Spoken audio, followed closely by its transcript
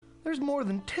There's more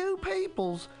than 2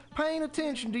 peoples paying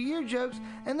attention to your jokes,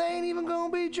 and they ain't even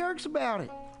gonna be jerks about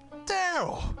it.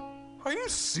 Daryl, are you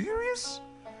serious?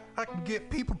 I can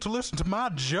get people to listen to my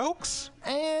jokes?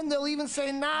 And they'll even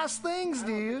say nice things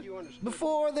to you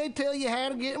before they tell you how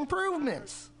to get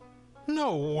improvements.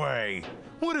 No way.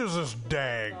 What is this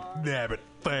dag-nabbit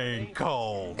thing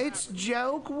called? It's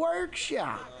Joke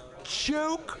Workshop.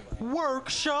 Joke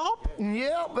Workshop?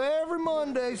 Yep, every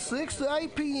Monday, 6 to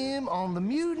 8 p.m. on the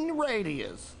Mutiny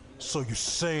Radios. So you're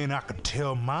saying I could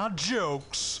tell my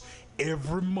jokes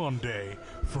every Monday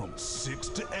from 6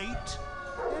 to 8?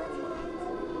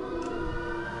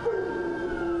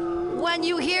 When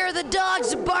you hear the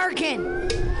dogs barking,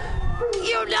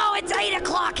 you know it's 8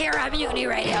 o'clock here on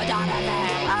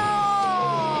MutinyRadio.fm.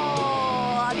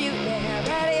 Oh,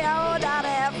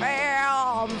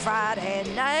 MutinyRadio.fm Friday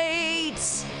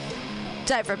nights.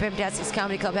 Time for Pimtastic's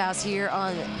Comedy Clubhouse here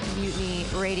on Mutiny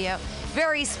Radio.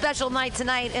 Very special night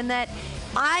tonight in that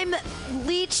I'm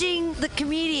leeching the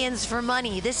comedians for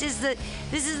money. This is the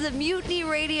Mutiny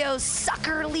Radio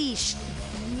sucker leash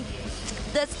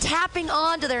that's tapping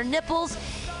onto their nipples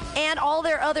and all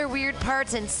their other weird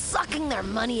parts and sucking their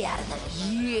money out of them.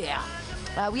 Yeah.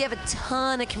 We have a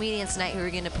ton of comedians tonight who are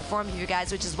going to perform for you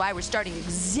guys, which is why we're starting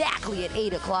exactly at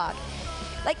 8 o'clock.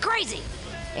 Like crazy.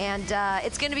 And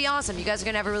it's going to be awesome. You guys are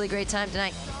going to have a really great time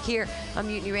tonight here on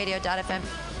MutinyRadio.fm.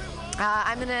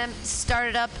 I'm going to start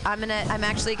it up. I'm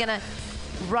actually going to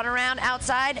run around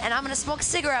outside, and I'm going to smoke a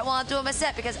cigarette while I'm doing my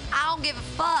set because I don't give a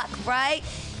fuck, right?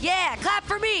 Yeah, clap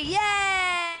for me.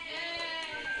 Yeah!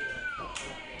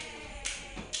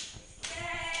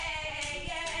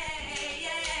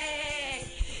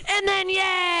 And then,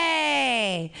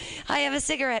 yay! I have a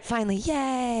cigarette finally.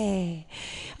 Yay!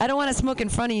 I don't want to smoke in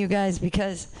front of you guys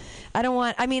because I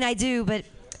do, but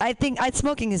I think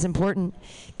smoking is important.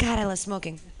 God, I love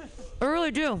smoking. I really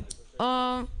do.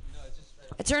 I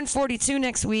turn 42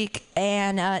 next week,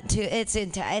 and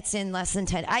it's in less than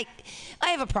 10. I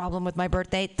have a problem with my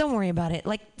birthday. Don't worry about it.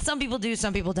 Like, some people do,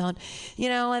 some people don't. You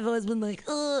know, I've always been like,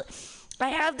 ugh. I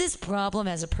have this problem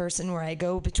as a person where I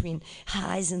go between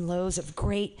highs and lows of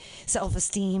great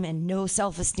self-esteem and no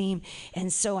self-esteem.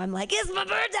 And so I'm like, it's my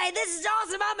birthday. This is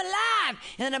awesome. I'm alive.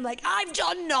 And then I'm like, I've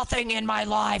done nothing in my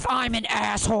life. I'm an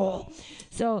asshole.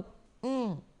 So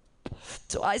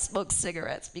I smoke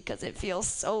cigarettes because it feels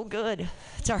so good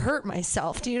to hurt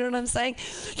myself. Do you know what I'm saying?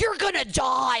 You're going to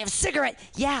die of cigarette.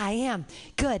 Yeah, I am.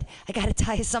 Good. I got to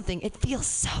tell you something. It feels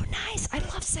so nice. I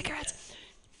love cigarettes.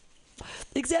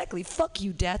 Exactly. Fuck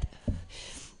you, death.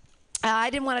 I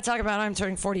didn't want to talk about I'm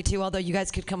turning 42, although you guys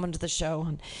could come onto the show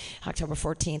on October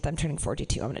 14th. I'm turning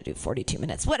 42. I'm going to do 42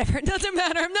 minutes. Whatever. It doesn't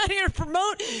matter. I'm not here to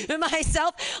promote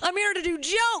myself. I'm here to do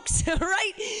jokes,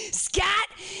 right?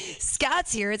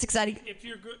 Scott's here. It's exciting. If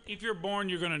you're born,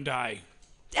 you're going to die.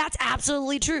 That's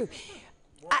absolutely true.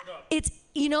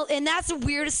 And that's the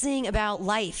weirdest thing about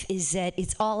life is that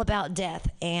it's all about death.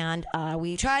 And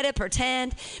we try to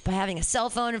pretend by having a cell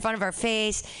phone in front of our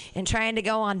face and trying to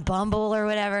go on Bumble or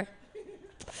whatever.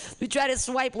 We try to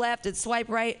swipe left and swipe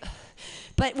right.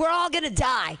 But we're all going to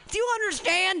die. Do you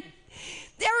understand?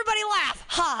 Everybody laugh.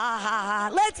 Ha, ha, ha, ha.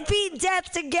 Let's beat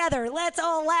death together. Let's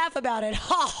all laugh about it.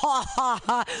 Ha, ha, ha,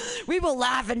 ha. We will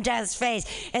laugh in death's face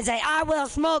and say, I will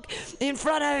smoke in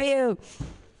front of you.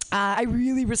 I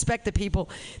really respect the people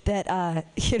that,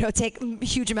 take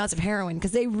huge amounts of heroin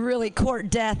because they really court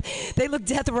death. They look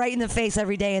death right in the face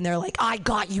every day and they're like, I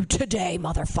got you today,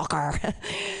 motherfucker.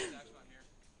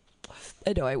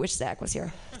 I know, I wish Zach was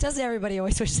here. Doesn't everybody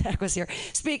always wish Zach was here?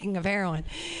 Speaking of heroin,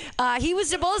 he was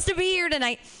supposed to be here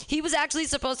tonight. He was actually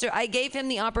supposed to. I gave him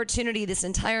the opportunity this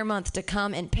entire month to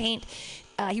come and paint.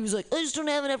 He was like, I just don't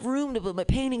have enough room to put my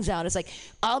paintings out. It's like,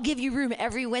 I'll give you room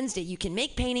every Wednesday. You can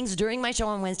make paintings during my show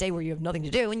on Wednesday where you have nothing to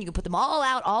do, and you can put them all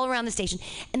out all around the station,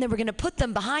 and then we're going to put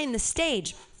them behind the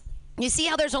stage. You see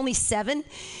how there's only 7?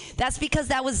 That's because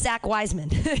that was Zach Wiseman.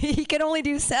 He could only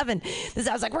do 7.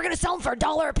 I was like, we're going to sell them for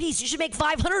 $1 a piece. You should make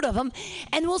 500 of them,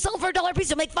 and we'll sell them for $1 a piece.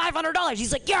 You'll make $500.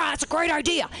 He's like, yeah, that's a great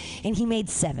idea. And he made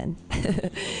 7.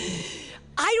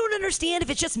 I don't understand if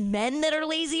it's just men that are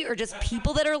lazy or just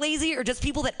people that are lazy or just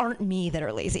people that aren't me that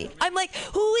are lazy. I'm like,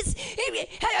 who is,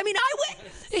 I mean,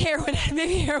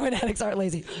 maybe heroin addicts aren't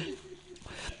lazy.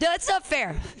 That's not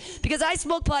fair because I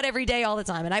smoke pot every day all the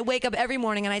time and I wake up every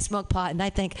morning and I smoke pot and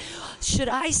I think, should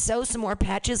I sew some more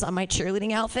patches on my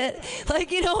cheerleading outfit?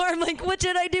 Like, or I'm like, what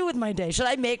should I do with my day? Should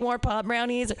I make more pot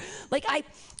brownies? Like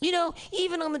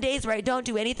even on the days where I don't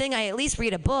do anything, I at least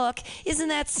read a book. Isn't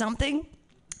that something?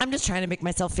 I'm just trying to make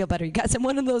myself feel better. You guys, I'm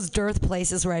one of those dearth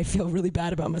places where I feel really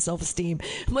bad about my self-esteem.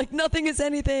 I'm like, nothing is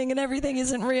anything and everything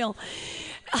isn't real.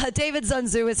 David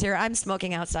Zunzu is here. I'm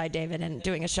smoking outside, David, and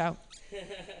doing a show.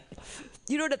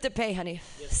 You don't have to pay, honey.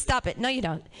 Stop it. No, you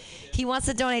don't. He wants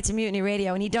to donate to Mutiny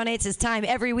Radio, and he donates his time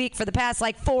every week for the past,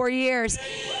 4 years.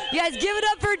 You guys, give it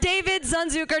up for David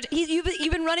Zunzu.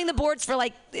 You've been running the boards for,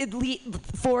 at least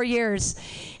 4 years,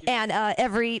 and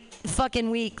every fucking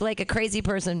week, like a crazy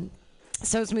person.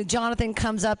 So smooth. Jonathan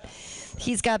comes up.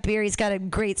 He's got beer. He's got a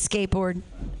great skateboard.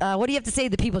 What do you have to say to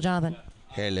the people, Jonathan?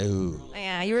 Hello.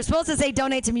 Yeah, you were supposed to say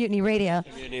donate to Mutiny Radio.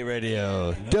 Mutiny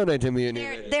Radio. Donate to Mutiny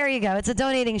Radio. There you go. It's a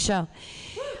donating show.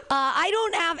 I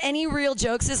don't have any real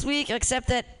jokes this week, except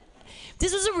that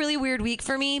this was a really weird week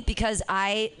for me because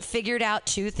I figured out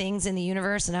 2 things in the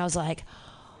universe, and I was like,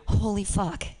 holy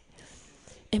fuck.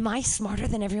 Am I smarter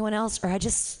than everyone else, or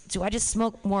do I just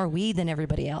smoke more weed than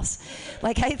everybody else?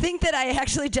 I think that I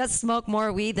actually just smoke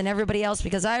more weed than everybody else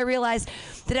because I realized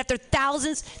that after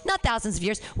not thousands of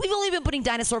years, we've only been putting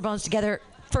dinosaur bones together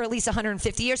for at least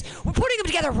 150 years. We're putting them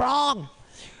together wrong.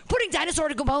 Putting dinosaur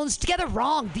bones together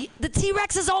wrong. The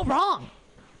T-Rex is all wrong.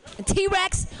 The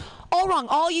T-Rex, all wrong.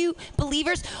 All you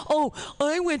believers,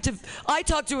 I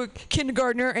talked to a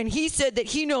kindergartner and he said that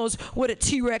he knows what a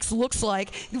T-Rex looks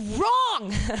like.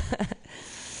 Wrong!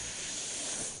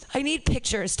 I need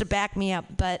pictures to back me up,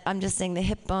 but I'm just saying the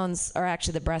hip bones are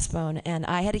actually the breastbone, and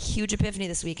I had a huge epiphany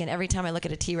this week, and every time I look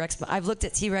at a T-Rex, I've looked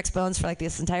at T-Rex bones for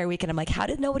this entire week, and I'm like, how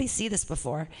did nobody see this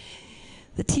before?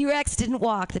 The T-Rex didn't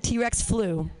walk, the T-Rex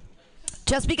flew.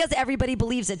 Just because everybody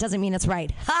believes it doesn't mean it's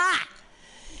right. Ha!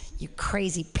 You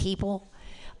crazy people.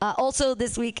 Also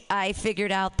this week, I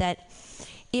figured out that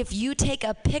if you take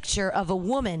a picture of a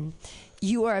woman,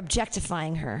 you are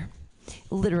objectifying her.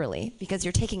 Literally, because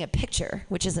you're taking a picture,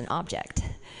 which is an object.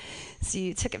 So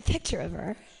you took a picture of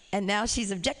her, and now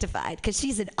she's objectified because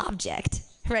she's an object,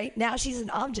 right? Now she's an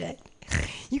object.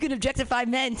 You can objectify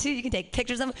men, too. You can take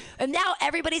pictures of them. And now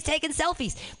everybody's taking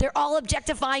selfies. They're all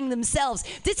objectifying themselves.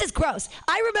 This is gross.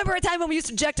 I remember a time when we used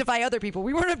to objectify other people.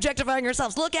 We weren't objectifying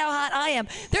ourselves. Look how hot I am.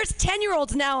 There's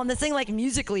 10-year-olds now on this thing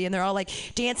Musically, and they're all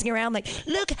dancing around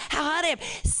look how hot I am.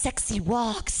 Sexy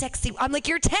walk, sexy. I'm like,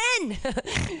 you're 10.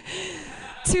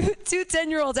 Two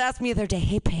 10-year-olds asked me the other day,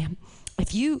 hey, Pam,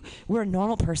 if you were a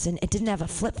normal person and didn't have a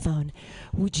flip phone,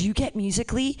 would you get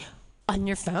Musically on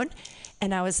your phone?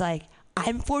 And I was like,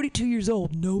 I'm 42 years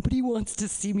old. Nobody wants to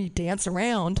see me dance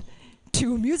around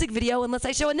to a music video unless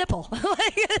I show a nipple.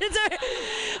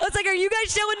 I was like, are you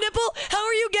guys showing nipple? How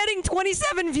are you getting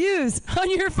 27 views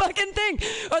on your fucking thing?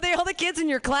 Are they all the kids in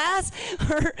your class?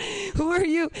 Or who are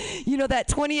you? You know, that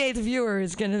 28th viewer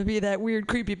is going to be that weird,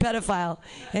 creepy pedophile.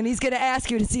 And he's going to ask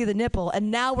you to see the nipple.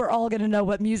 And now we're all going to know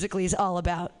what Musically is all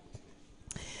about.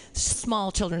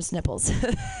 Small children's nipples.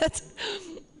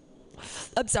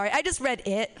 I'm sorry, I just read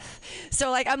it.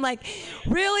 So I'm like,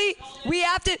 really? We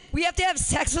have to have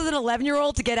sex with an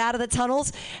 11-year-old to get out of the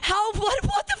tunnels?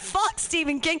 What the fuck,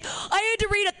 Stephen King? I had to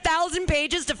read 1,000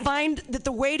 pages to find that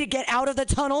the way to get out of the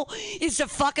tunnel is to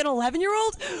fuck an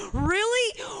 11-year-old?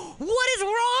 Really? What is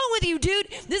wrong with you, dude?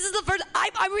 This is the first,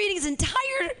 I'm reading his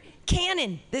entire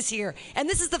canon this year, and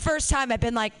this is the first time I've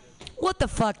been like, what the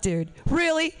fuck, dude?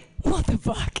 Really? What the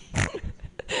fuck?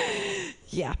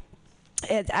 Yeah.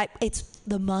 It's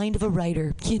the mind of a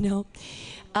writer, you know.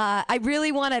 I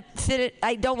really want to fit it.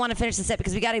 I don't want to finish the set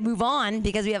because we got to move on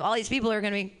because we have all these people who are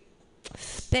going to be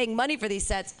paying money for these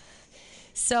sets.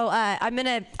 So I'm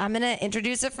gonna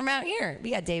introduce it from out here. We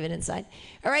got David inside.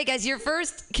 All right, guys, your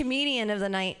first comedian of the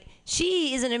night.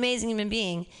 She is an amazing human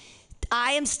being.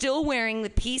 I am still wearing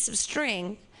the piece of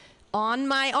string on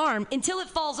my arm until it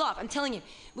falls off. I'm telling you.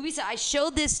 Luisa, I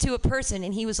showed this to a person,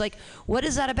 and he was like, what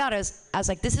is that about? I was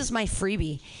like, this is my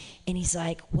freebie. And he's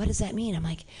like, what does that mean? I'm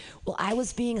like, well, I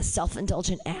was being a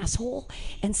self-indulgent asshole,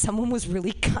 and someone was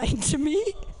really kind to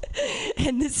me.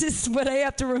 And this is what I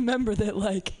have to remember, that,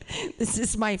 this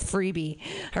is my freebie.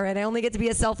 All right, I only get to be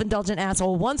a self-indulgent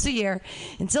asshole once a year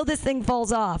until this thing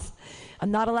falls off.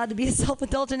 I'm not allowed to be a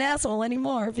self-indulgent asshole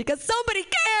anymore because somebody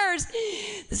cares.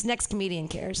 This next comedian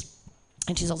cares.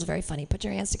 And she's also very funny. Put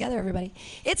your hands together, everybody.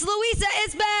 It's Luisa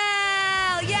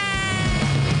Isbell! Yay!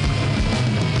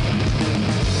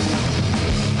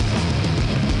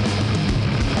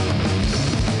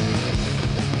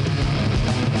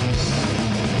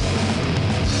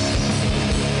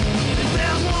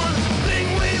 There's one thing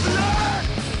we've learned.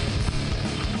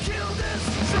 Kill,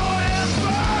 destroy, and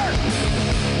burn.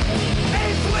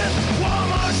 Ace with war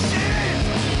machines.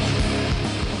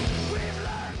 We've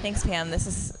learned. Thanks, Pam. This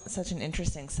is such an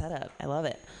interesting setup. I love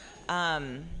it.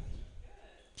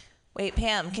 Wait,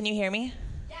 Pam, can you hear me?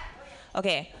 Yeah.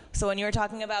 Okay, so when you were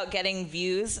talking about getting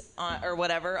views or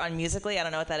whatever on Musically, I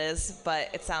don't know what that is, but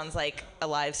it sounds like a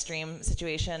live stream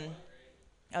situation.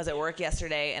 I was at work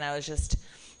yesterday, and I was just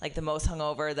like the most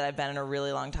hungover that I've been in a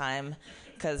really long time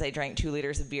because I drank 2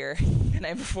 liters of beer the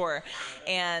night before,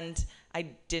 and I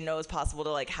didn't know it was possible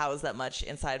to like house that much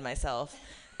inside myself.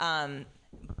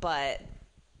 But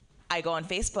I go on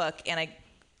Facebook, and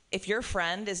if your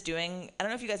friend is doing, I don't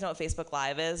know if you guys know what Facebook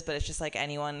Live is, but it's just like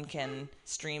anyone can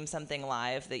stream something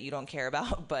live that you don't care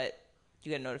about, but you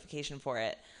get a notification for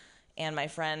it. And my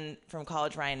friend from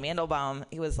college, Ryan Mandelbaum,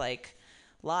 he was like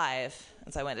live,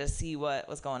 and so I went to see what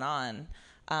was going on.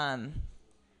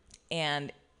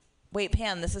 And wait,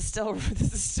 Pam, this is still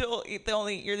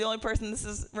you're the only person this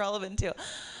is relevant to. I'm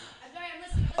sorry, I'm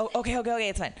listening. Oh, okay,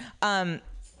 it's fine.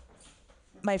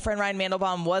 My friend Ryan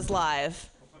Mandelbaum was live,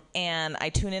 and I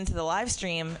tuned into the live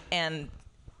stream, and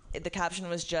the caption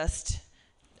was just,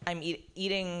 I'm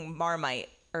eating Marmite,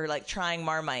 or like trying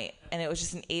Marmite, and it was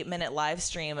just an 8-minute live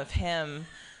stream of him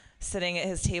sitting at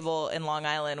his table in Long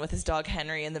Island with his dog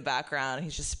Henry in the background.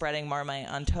 He's just spreading Marmite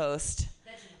on toast.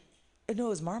 No, it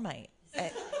was Marmite.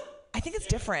 I think it's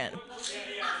different. What's the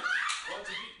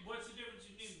difference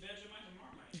between Vegemite and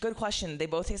Marmite? Good question. They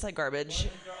both taste like garbage.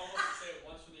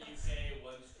 One's from the UK,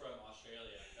 one's from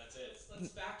Australia. That's it.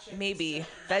 Let's fact check. Maybe.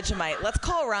 Vegemite. Let's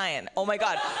call Ryan. Oh my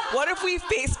God. What if we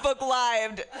Facebook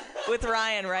Lived with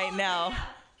Ryan right now?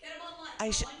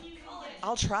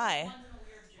 I'll try.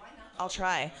 I'll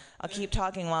keep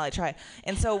talking while I try.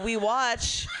 And so we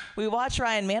watch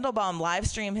Ryan Mandelbaum live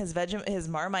stream his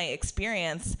Marmite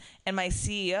experience, and my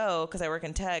CEO, because I work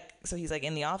in tech, so he's like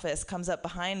in the office, comes up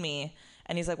behind me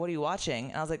and he's like, "What are you watching?"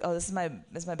 And I was like, "Oh, this is my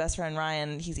best friend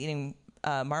Ryan. He's eating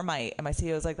Marmite." And my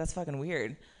CEO was like, "That's fucking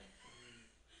weird."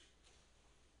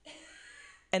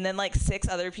 And then like 6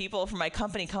 other people from my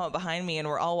company come up behind me, and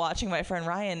we're all watching my friend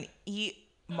Ryan eat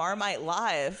Marmite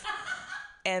live.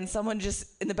 And someone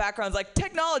just in the background's like,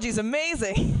 "Technology's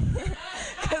amazing,"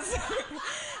 because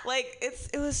like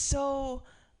it was so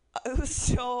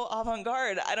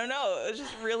avant-garde. I don't know. It was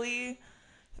just really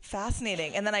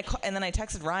fascinating. And then I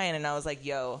texted Ryan, and I was like,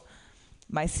 "Yo,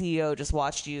 my CEO just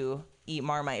watched you eat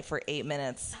Marmite for 8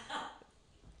 minutes.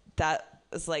 That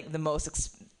was like the most.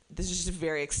 This is just a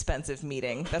very expensive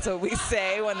meeting." That's what we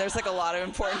say when there's like a lot of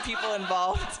important people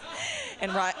involved.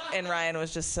 And Ryan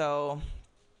was just so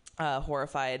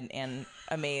horrified and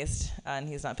amazed, and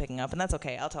he's not picking up, and that's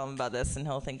okay. I'll tell him about this, and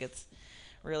he'll think it's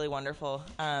really wonderful.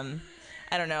 I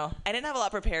don't know. I didn't have a lot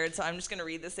prepared, so I'm just going to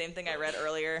read the same thing I read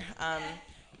earlier.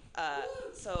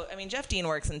 So, I mean, Jeff Dean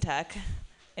works in tech,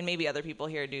 and maybe other people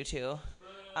here do too.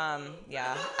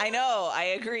 Yeah, I know.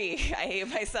 I agree. I hate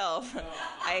myself.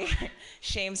 I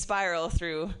shame spiral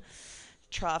through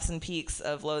troughs and peaks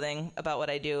of loathing about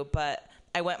what I do, but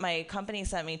my company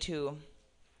sent me to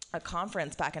a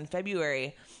conference back in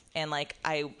February, and like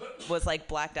I was like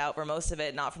blacked out for most of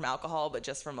it, not from alcohol, but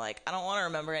just from like, I don't want to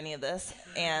remember any of this.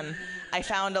 And I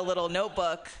found a little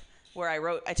notebook where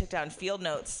I took down field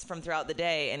notes from throughout the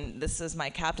day, and this is my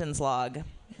captain's log.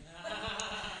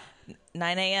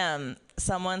 9 a.m.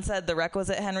 Someone said the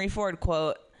requisite Henry Ford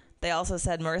quote. They also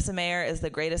said Marissa Mayer is the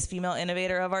greatest female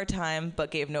innovator of our time,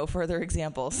 but gave no further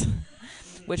examples,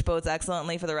 which bodes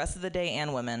excellently for the rest of the day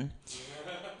and women.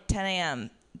 10 a.m.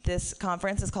 This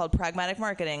conference is called Pragmatic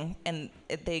Marketing, and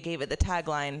they gave it the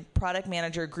tagline, Product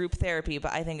Manager Group Therapy,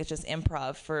 but I think it's just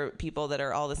improv for people that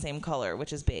are all the same color,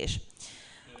 which is beige.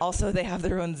 Also, they have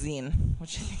their own zine,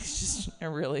 which I think is just a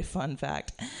really fun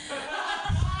fact.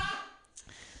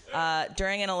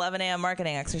 During an 11 a.m.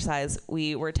 marketing exercise,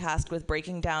 we were tasked with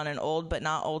breaking down an old but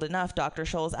not old enough Dr.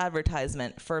 Scholl's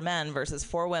advertisement for men versus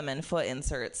for women foot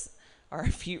inserts. Are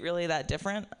feet really that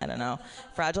different? I don't know.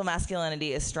 Fragile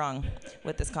masculinity is strong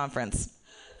with this conference.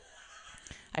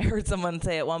 I heard someone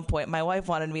say at one point, "My wife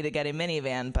wanted me to get a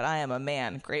minivan, but I am a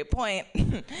man." Great point.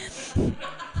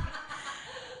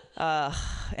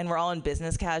 And we're all in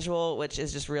business casual, which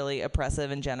is just really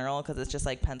oppressive in general because it's just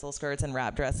like pencil skirts and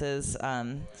wrap dresses.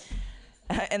 And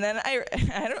then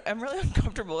I'm really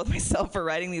uncomfortable with myself for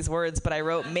writing these words, but I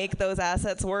wrote, "Make those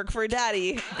assets work for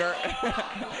daddy."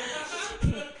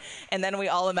 And then we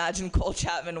all imagined Cole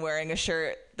Chapman wearing a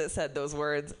shirt that said those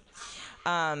words.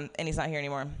 And he's not here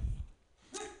anymore.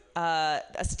 A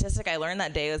statistic I learned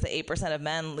that day was that 8% of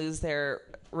men lose their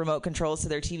remote controls to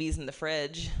their TVs in the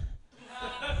fridge.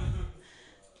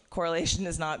 Correlation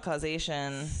is not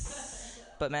causation,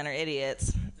 but men are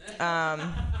idiots.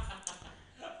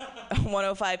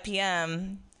 1:05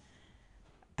 p.m.,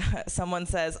 someone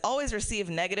says, "Always receive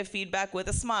negative feedback with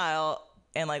a smile,"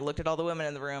 and like looked at all the women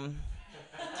in the room.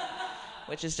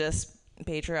 Which is just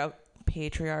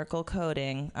patriarchal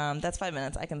coding. That's 5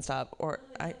 minutes. I can stop.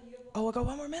 I'll go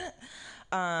 1 more minute.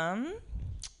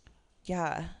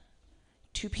 Yeah.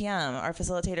 2 p.m., our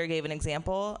facilitator gave an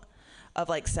example of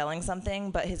like selling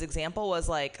something, but his example was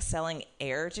like selling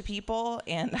air to people,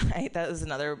 and that was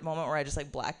another moment where I just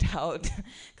like blacked out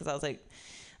because I was like,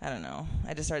 I don't know.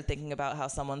 I just started thinking about how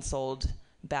someone sold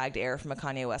bagged air from a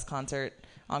Kanye West concert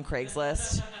on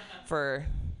Craigslist for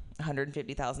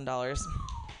 $150,000,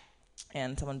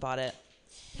 and someone bought it.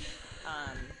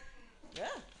 Yeah,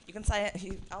 you can sign it.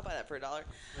 I'll buy that for $1.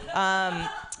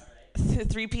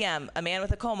 3 p.m. A man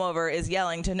with a comb over is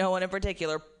yelling to no one in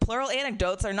particular. Plural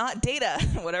anecdotes are not data.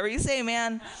 Whatever you say,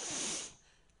 man.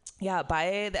 Yeah,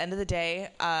 by the end of the day,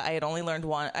 I had only learned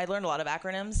one. I learned a lot of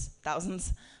acronyms,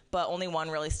 thousands, but only one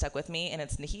really stuck with me, and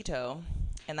it's Nihito.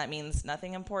 And that means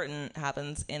nothing important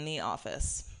happens in the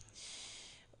office.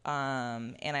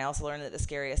 And I also learned that the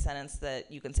scariest sentence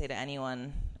that you can say to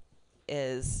anyone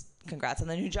is, congrats on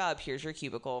the new job, here's your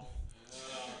cubicle.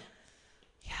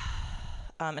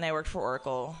 And I worked for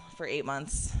Oracle for 8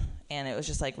 months, and it was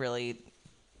just like really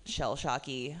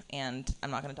shell-shocky, and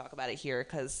I'm not going to talk about it here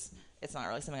because it's not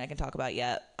really something I can talk about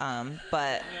yet.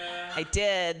 But I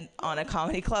did on a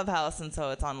Comedy Clubhouse, and so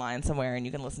it's online somewhere, and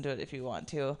you can listen to it if you want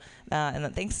to. And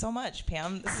then thanks so much,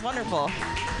 Pam. This is wonderful.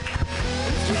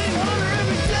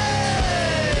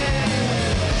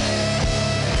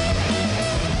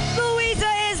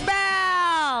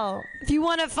 If you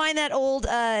want to find that old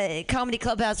Comedy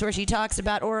Clubhouse where she talks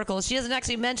about Oracle, she doesn't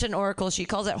actually mention Oracle. She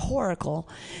calls it Horacle.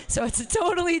 So it's a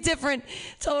totally different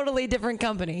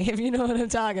company, if you know what I'm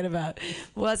talking about.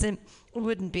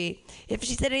 Wouldn't be. If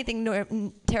she said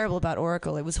anything terrible about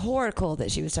Oracle, it was Horacle that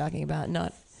she was talking about,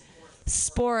 not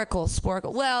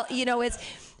Sporicle. Well, you know,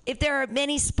 if there are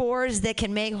many spores that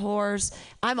can make whores,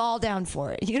 I'm all down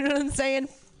for it. You know what I'm saying?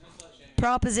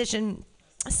 Proposition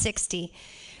 60.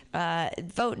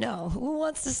 Vote no. Who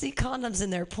wants to see condoms in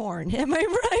their porn? Am I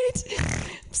right?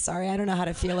 Sorry, I don't know how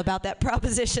to feel about that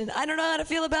proposition. I don't know how to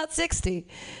feel about 60.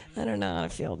 I don't know how to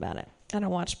feel about it. I don't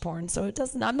watch porn, so it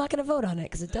doesn't. I'm not going to vote on it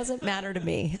because it doesn't matter to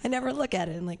me. I never look at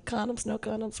it and like condoms, no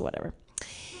condoms, whatever.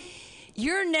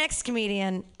 Your next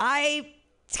comedian, I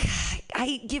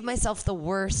give myself the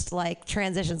worst like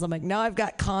transitions. I'm like, now I've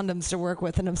got condoms to work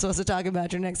with, and I'm supposed to talk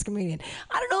about your next comedian.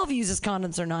 I don't know if he uses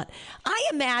condoms or not. I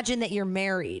imagine that you're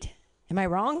married. Am I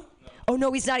wrong? No. Oh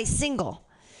no, he's not. He's single.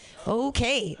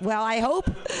 Okay. Well, I hope.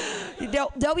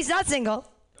 No, he's not single.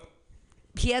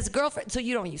 He has a girlfriend, so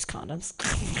you don't use condoms.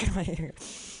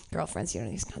 Girlfriends, you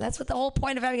don't use condoms. That's what the whole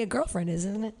point of having a girlfriend is,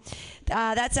 isn't it?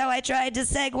 That's how I tried to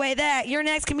segue that. Your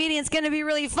next comedian's going to be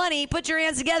really funny. Put your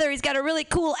hands together. He's got a really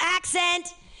cool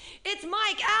accent. It's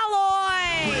Mike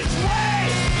Alloy. Which way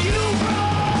you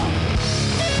roll?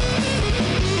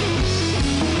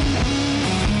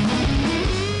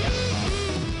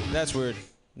 That's weird.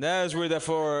 That is weird that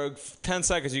for 10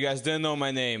 seconds you guys didn't know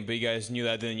my name, but you guys knew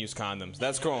that I didn't use condoms.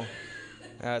 That's cool.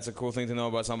 That's a cool thing to know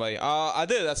about somebody. I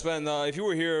did. I spent. If you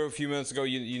were here a few minutes ago,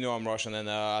 you know I'm Russian, and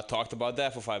I talked about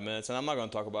that for 5 minutes, and I'm not going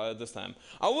to talk about it this time.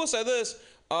 I will say this: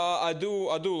 I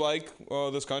do like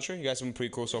this country. You guys have been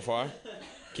pretty cool so far.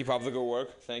 Keep up the good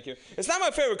work. Thank you. It's not my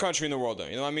favorite country in the world, though.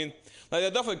 You know what I mean? Like there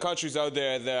are definitely countries out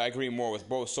there that I agree more with,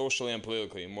 both socially and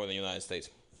politically, more than the United States.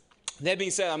 That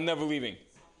being said, I'm never leaving.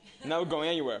 I'm never going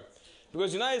anywhere,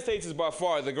 because the United States is by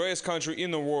far the greatest country in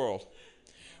the world,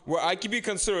 where I can be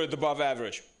considered above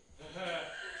average.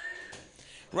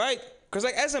 Right? Because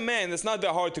like as a man, it's not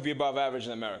that hard to be above average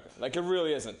in America. Like it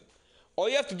really isn't. All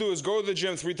you have to do is go to the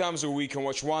gym 3 times a week and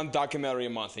watch one documentary a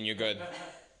month and you're good.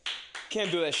 Can't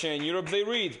do that shit in Europe. They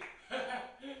read.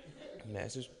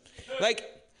 Like,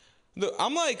 look,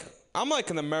 I'm like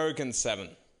an American 7.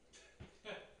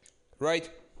 Right?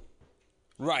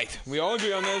 Right. We all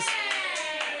agree on this.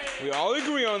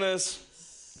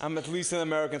 I'm at least an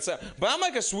American 7. But I'm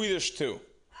like a Swedish 2.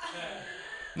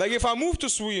 Like if I move to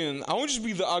Sweden, I won't just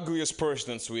be the ugliest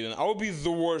person in Sweden. I will be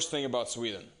the worst thing about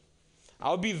Sweden.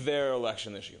 I'll be their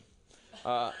election issue.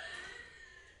 I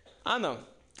don't know.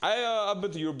 I've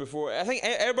been to Europe before. I think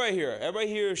everybody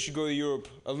here should go to Europe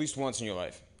at least once in your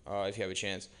life, if you have a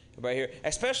chance. Everybody here,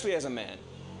 especially as a man,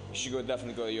 you should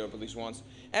definitely go to Europe at least once.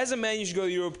 As a man, you should go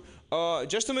to Europe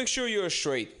just to make sure you're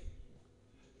straight.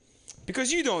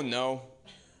 Because you don't know.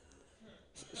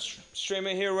 Straight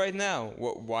man here right now.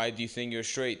 Why do you think you're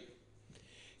straight?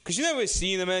 Because you never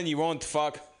seen a man you won't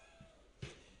fuck.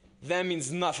 That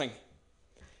means nothing.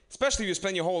 Especially if you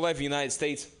spend your whole life in the United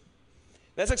States.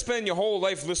 That's like spending your whole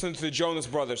life listening to the Jonas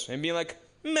Brothers and being like,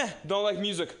 meh, don't like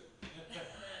music.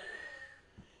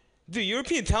 Dude,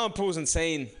 European talent pool is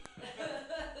insane.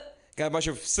 Got a bunch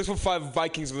of 6'5"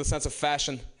 Vikings with a sense of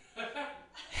fashion.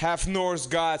 Half Norse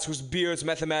gods whose beards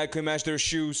mathematically match their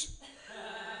shoes.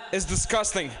 It's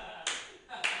disgusting.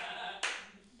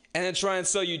 and then try and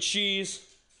sell you cheese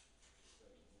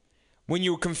when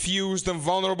you're confused and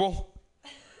vulnerable.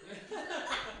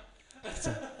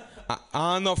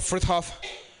 Anna Friedhoff.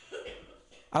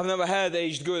 I've never had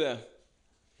aged Gouda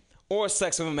or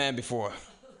sex with a man before.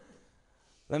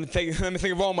 Let me think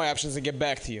of all my options and get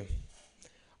back to you.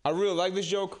 I really like this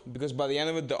joke because by the end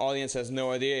of it, the audience has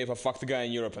no idea if I fucked the guy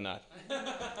in Europe or not.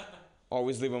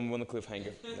 Always leave him on a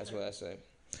cliffhanger. That's what I say.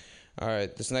 All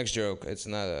right, this next joke. It's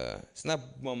not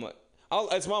one of my.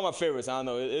 It's one of my favorites. I don't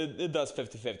know. It does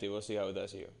 50-50. We'll see how it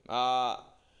does here. I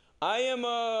am.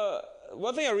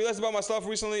 One thing I realized about myself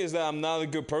recently is that I'm not a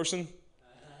good person.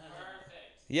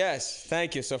 Yes,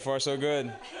 thank you. So far, so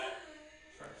good.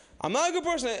 I'm not a good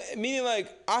person, meaning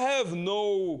like I have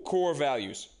no core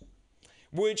values.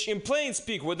 Which, in plain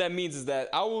speak, what that means is that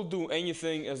I will do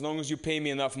anything as long as you pay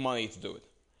me enough money to do it.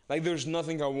 Like, there's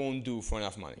nothing I won't do for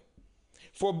enough money.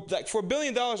 For $1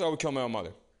 billion, I would kill my own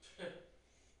mother.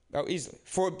 Oh, easily.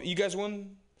 You guys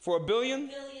won? For $1 billion?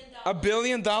 $1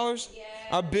 billion? Yeah.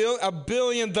 $1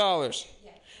 billion. Yeah.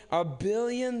 $1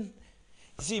 billion.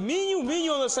 See, me and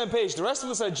you on the same page. The rest of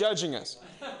us are judging us.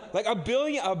 Like $1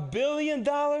 billion?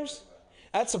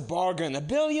 That's a bargain. $1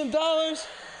 billion?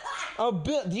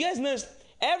 Do you guys notice?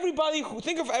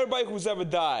 Think of everybody who's ever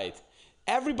died.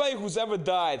 Everybody who's ever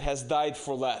died has died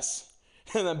for less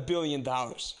than $1 billion.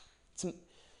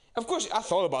 Of course, I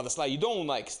thought about this. Like, you don't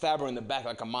like stab her in the back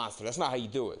like a monster. That's not how you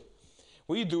do it.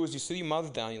 What you do is you sit your mother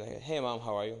down. You're like, hey, Mom,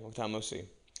 how are you? Long time no see.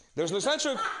 There's an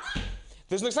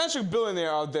eccentric billionaire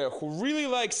out there who really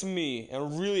likes me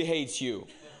and really hates you.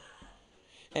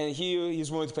 And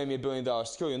he's willing to pay me $1 billion to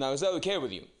kill you. Now, is that okay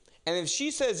with you? And if she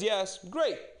says yes,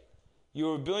 great.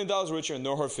 You're $1 billion richer,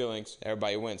 no hurt feelings.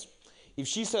 Everybody wins. If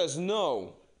she says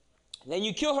no, then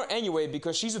you kill her anyway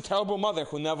because she's a terrible mother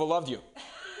who never loved you.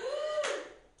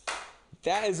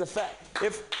 That is a fact.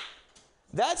 If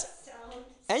that's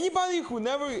anybody who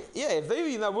never, if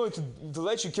they're not willing to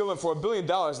let you kill them for $1 billion,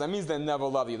 that means they never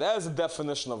love you. That is the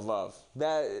definition of love.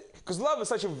 Because love is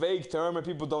such a vague term and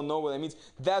people don't know what it means.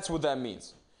 That's what that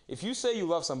means. If you say you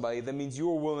love somebody, that means you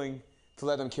are willing to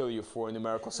let them kill you for a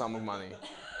numerical sum of money.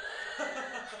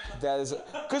 That is,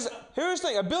 because here's the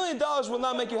thing: $1 billion will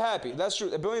not make you happy. That's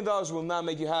true. $1 billion will not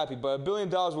make you happy, but $1 billion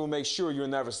will make sure you're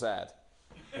never sad.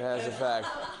 That's a fact.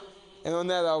 And on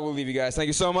that, I will leave you guys. Thank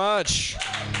you so much.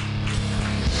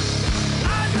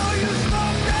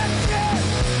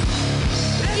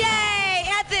 Yay!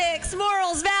 Ethics,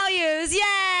 morals, values.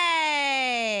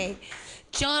 Yay!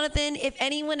 Jonathan, if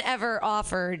anyone ever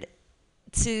offered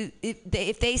to,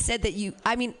 if they said that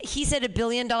he said $1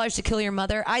 billion to kill your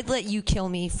mother, I'd let you kill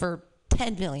me for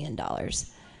 $10 million.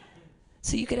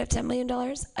 So you could have $10 million?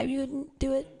 You wouldn't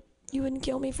do it? You wouldn't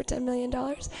kill me for $10 million?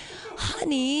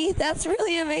 Honey, that's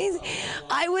really amazing.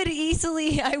 I would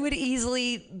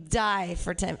easily die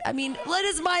for 10. I mean, what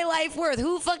is my life worth?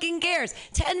 Who fucking cares?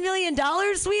 $10 million,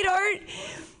 sweetheart?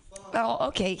 Oh,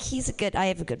 okay. I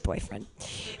have a good boyfriend.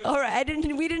 All right.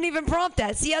 We didn't even prompt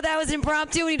that. See how that was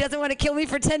impromptu and he doesn't want to kill me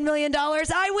for $10 million?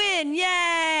 I win.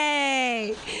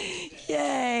 Yay.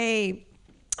 Yay.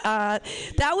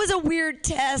 That was a weird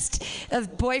test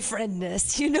of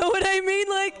boyfriendness. You know what I mean?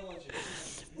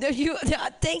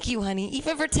 Thank you, honey.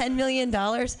 Even for $10 million.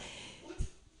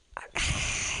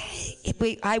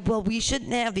 We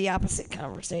shouldn't have the opposite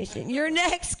conversation. Your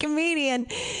next comedian.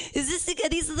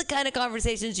 These are the kind of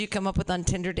conversations you come up with on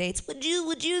Tinder dates. Would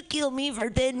you kill me for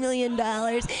 $10 million?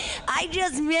 I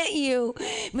just met you.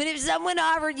 But if someone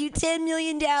offered you $10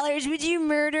 million, would you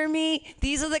murder me?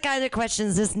 These are the kind of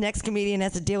questions this next comedian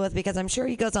has to deal with because I'm sure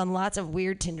he goes on lots of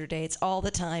weird Tinder dates all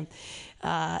the time.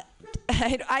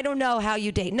 I don't know how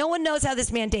you date. No one knows how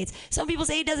this man dates. Some people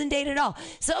say he doesn't date at all.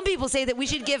 Some people say that we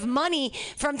should give money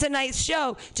from tonight's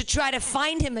show to try to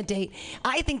find him a date.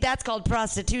 I think that's called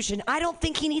prostitution. I don't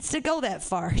think he needs to go that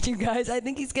far, you guys. I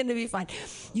think he's going to be fine.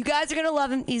 You guys are going to love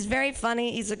him. He's very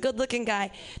funny. He's a good-looking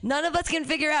guy. None of us can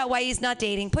figure out why he's not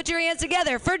dating. Put your hands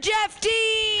together for Jeff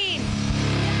Dean!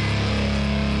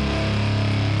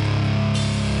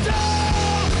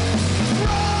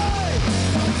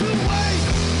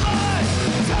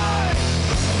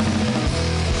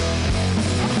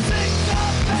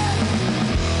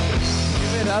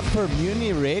 Up for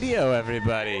MutinyRadio,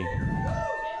 everybody.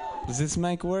 Does this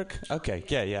mic work? Okay,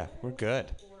 yeah, we're good.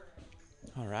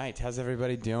 All right, how's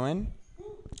everybody doing?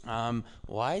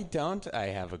 Why don't I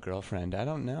have a girlfriend? I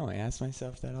don't know. I ask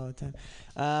myself that all the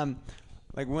time.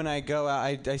 Like when I go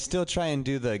out, I still try and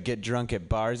do the get drunk at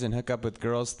bars and hook up with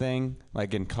girls thing,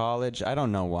 like in college. I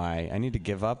don't know why. I need to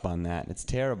give up on that. It's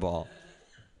terrible.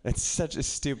 It's such a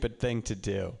stupid thing to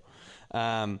do.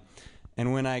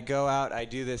 And when I go out, I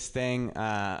do this thing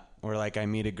or like I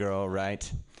meet a girl,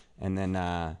 right? And then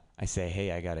I say,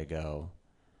 hey, I gotta go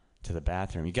to the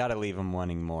bathroom. You gotta leave them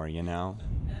wanting more, you know?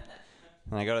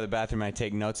 And I go to the bathroom, I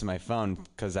take notes on my phone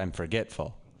because I'm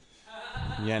forgetful,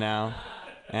 you know?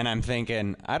 And I'm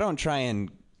thinking, I don't try and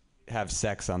have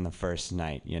sex on the first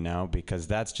night, you know, because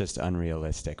that's just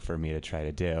unrealistic for me to try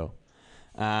to do.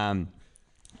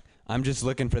 I'm just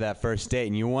looking for that first date,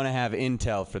 and you want to have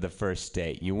intel for the first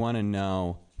date. You want to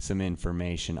know some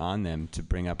information on them to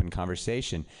bring up in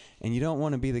conversation, and you don't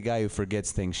want to be the guy who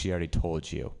forgets things she already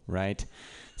told you, right?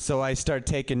 So I start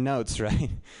taking notes, right?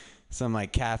 So I'm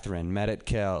like, Catherine, met at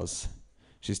Kells.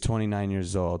 She's 29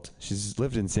 years old. She's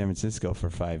lived in San Francisco for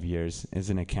 5 years, is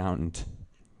an accountant,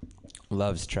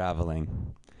 loves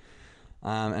traveling.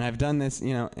 And I've done this,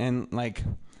 you know, and like,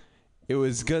 it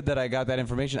was good that I got that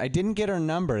information. I didn't get her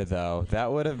number, though.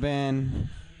 That would have been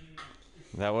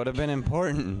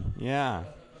important. Yeah.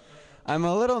 I'm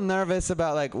a little nervous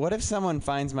about, like, what if someone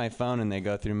finds my phone and they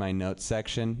go through my notes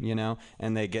section, you know,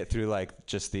 and they get through, like,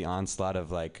 just the onslaught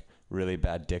of, like, really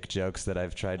bad dick jokes that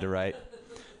I've tried to write.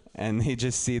 And they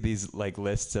just see these, like,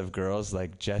 lists of girls,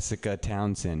 like Jessica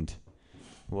Townsend,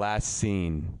 last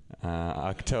seen,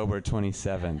 October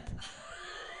 27th.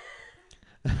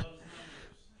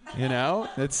 You know,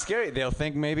 it's scary. They'll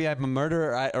think maybe I'm a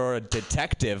murderer or a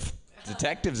detective.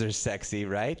 Detectives are sexy,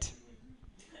 right?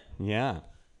 Yeah.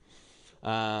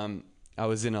 I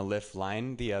was in a Lyft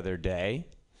line the other day.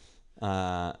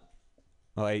 I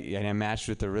matched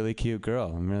with a really cute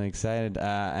girl. I'm really excited.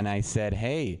 And I said,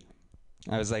 hey,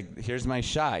 I was like, here's my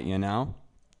shot, you know?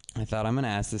 I thought, I'm going to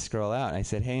ask this girl out. I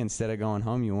said, hey, instead of going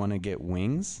home, you want to get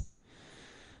wings?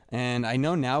 And I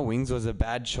know now wings was a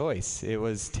bad choice. It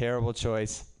was a terrible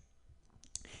choice.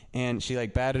 And she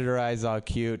like batted her eyes all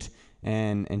cute.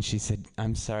 And she said,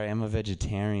 I'm sorry, I'm a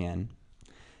vegetarian.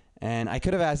 And I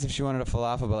could have asked if she wanted a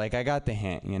falafel, but like I got the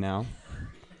hint, you know?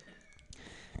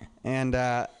 And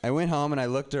I went home and I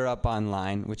looked her up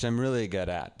online, which I'm really good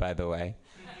at, by the way.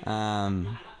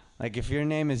 Like if your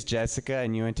name is Jessica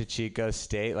and you went to Chico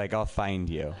State, like I'll find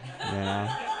you, you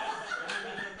know?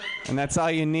 And that's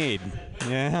all you need,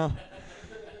 you know?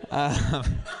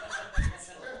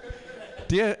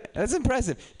 That's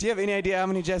impressive. Do you have any idea how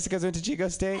many Jessicas went to Chico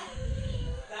State?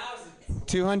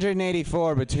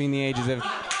 284 between the ages of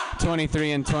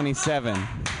 23 and 27.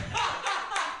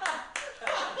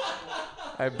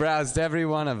 I browsed every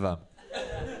one of them.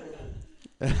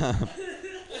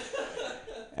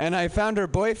 And I found her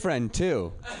boyfriend,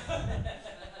 too.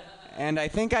 And I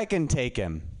think I can take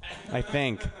him. I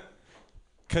think.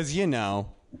 Because you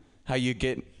know how you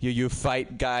get, you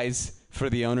fight guys for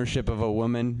the ownership of a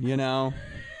woman, you know?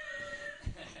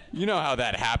 You know how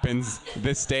that happens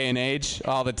this day and age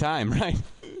all the time, right?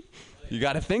 You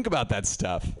got to think about that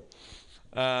stuff.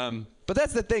 But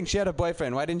that's the thing. She had a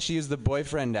boyfriend. Why didn't she use the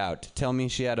boyfriend out? Tell me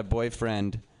she had a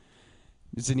boyfriend.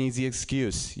 It's an easy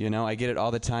excuse, you know? I get it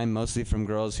all the time, mostly from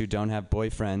girls who don't have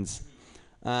boyfriends.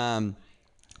 And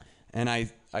I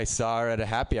saw her at a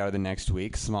happy hour the next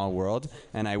week, small world,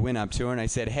 and I went up to her and I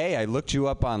said, hey, I looked you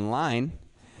up online,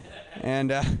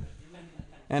 and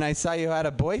I saw you had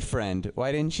a boyfriend.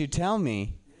 Why didn't you tell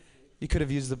me? You could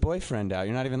have used the boyfriend out.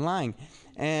 You're not even lying.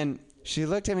 And she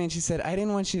looked at me and she said, I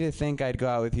didn't want you to think I'd go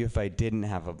out with you if I didn't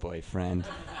have a boyfriend.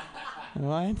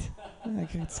 What?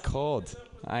 Like, it's cold.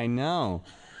 I know.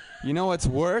 You know what's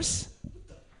worse?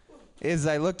 Is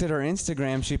I looked at her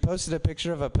Instagram. She posted a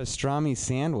picture of a pastrami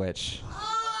sandwich.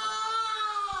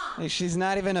 Like, she's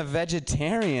not even a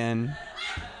vegetarian.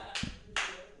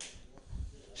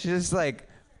 She just, like,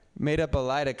 made up a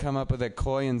lie to come up with a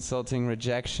coy, insulting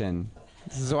rejection.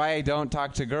 This is why I don't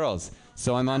talk to girls.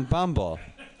 So I'm on Bumble.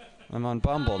 I'm on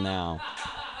Bumble now.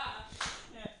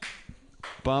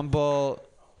 Bumble.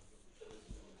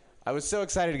 I was so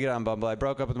excited to get on Bumble. I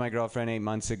broke up with my girlfriend 8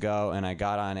 months ago, and I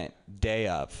got on it day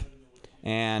of.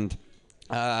 And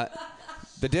the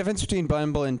difference between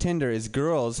Bumble and Tinder is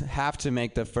girls have to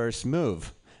make the first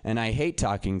move. And I hate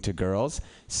talking to girls.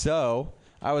 So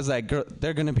I was like,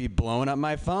 they're going to be blowing up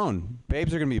my phone.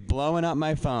 Babes are going to be blowing up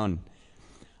my phone.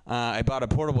 I bought a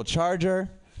portable charger,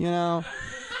 you know.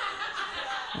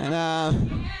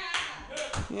 And,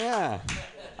 yeah.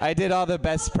 I did all the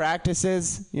best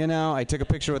practices, you know. I took a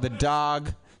picture with a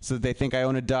dog so that they think I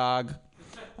own a dog.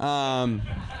 All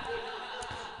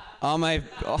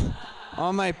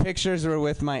my pictures were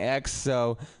with my ex,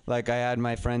 so, like, I had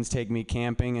my friends take me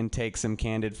camping and take some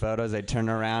candid photos. I'd turn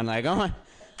around like, oh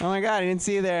my God, I didn't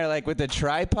see you there, like, with the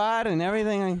tripod and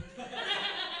everything.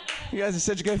 You guys are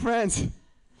such good friends.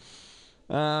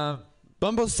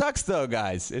 Bumble sucks, though,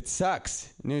 guys. It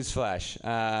sucks.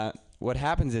 Newsflash. what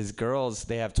happens is girls,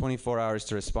 they have 24 hours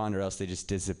to respond or else they just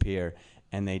disappear.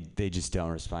 And they just don't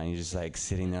respond. You're just like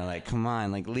sitting there like, come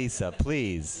on, like Lisa,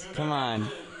 please, come on.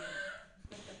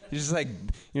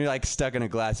 You're like stuck in a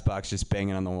glass box just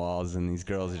banging on the walls, and these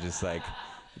girls are just like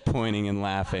pointing and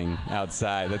laughing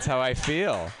outside. That's how I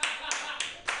feel.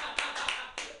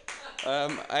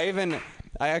 I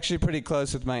actually pretty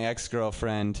close with my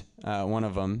ex-girlfriend, one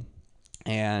of them,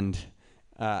 and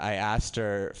I asked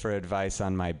her for advice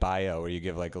on my bio, where you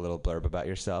give like a little blurb about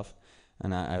yourself.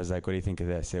 And I was like, what do you think of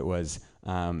this? It was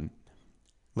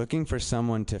looking for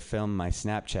someone to film my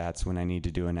Snapchats when I need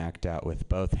to do an act out with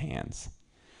both hands.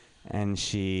 And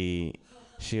she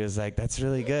was like, that's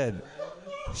really good.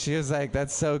 She was like,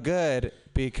 that's so good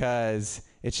because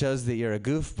it shows that you're a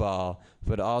goofball,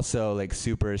 but also like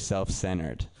super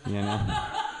self-centered, you know?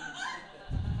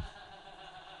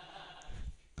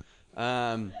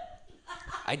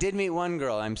 I did meet one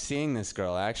girl. I'm seeing this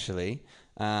girl, actually.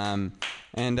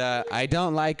 And I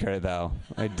don't like her, though.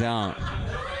 I don't.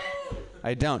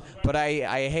 But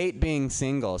I hate being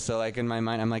single. So, like, in my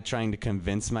mind, I'm, like, trying to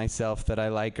convince myself that I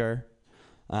like her.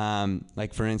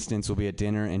 Like, for instance, we'll be at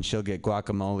dinner, and she'll get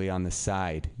guacamole on the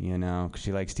side, you know, 'cause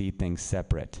she likes to eat things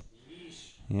separate.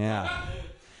 Yeah.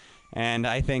 And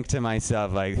I think to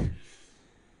myself, like,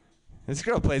 this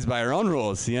girl plays by her own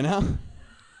rules, you know?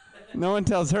 No one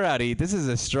tells her how to eat. This is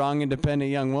a strong,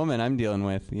 independent young woman I'm dealing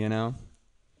with, you know?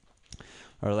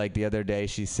 Or like the other day,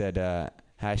 she said,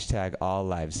 hashtag all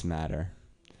lives matter.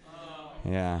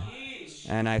 Yeah.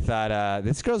 And I thought,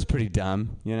 this girl's pretty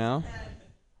dumb, you know?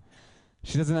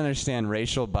 She doesn't understand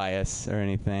racial bias or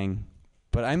anything.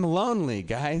 But I'm lonely,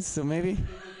 guys, so maybe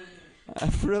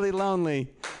I'm really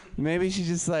lonely. Maybe she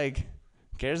just, like,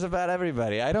 cares about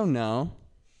everybody. I don't know.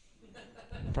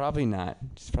 Probably not.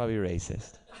 She's probably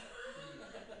racist.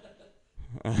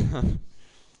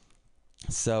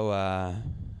 So,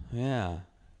 yeah.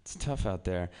 It's tough out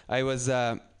there. I was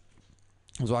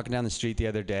walking down the street the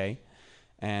other day,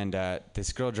 and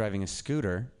this girl driving a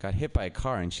scooter got hit by a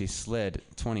car, and she slid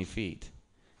 20 feet.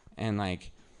 And,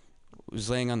 like, was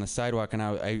laying on the sidewalk, and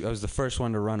I was the first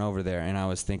one to run over there, and I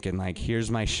was thinking, like, here's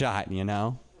my shot, you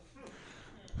know?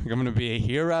 Like, I'm going to be a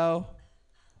hero.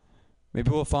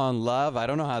 Maybe we'll fall in love. I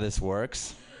don't know how this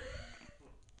works.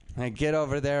 I get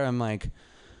over there, I'm like,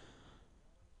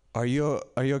 Are you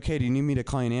okay? Do you need me to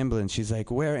call an ambulance? She's like,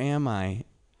 where am I?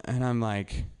 And I'm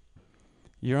like,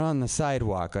 you're on the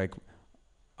sidewalk. Like,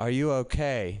 are you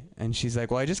okay? And she's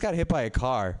like, well, I just got hit by a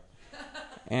car.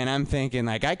 And I'm thinking,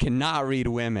 like, I cannot read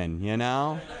women, you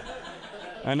know?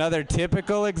 Another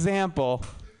typical example.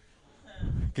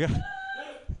 Where is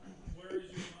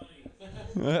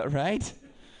your money? Right?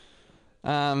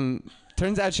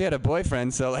 Turns out she had a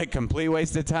boyfriend, so, like, complete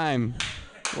waste of time.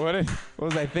 What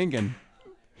was I thinking?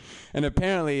 And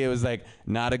apparently it was, like,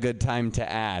 not a good time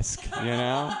to ask, you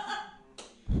know?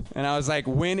 And I was like,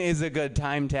 when is a good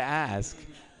time to ask?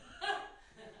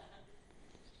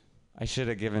 I should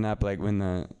have given up, like, when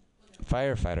the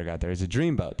firefighter got there. It was a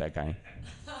dreamboat, that guy.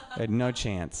 I had no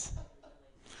chance.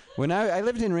 When I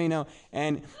lived in Reno,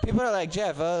 and people are like,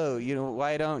 Jeff,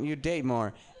 why don't you date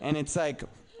more? And it's like,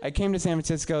 I came to San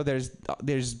Francisco,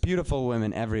 there's beautiful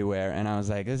women everywhere, and I was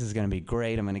like, this is going to be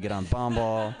great. I'm going to get on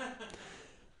Bumble.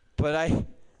 But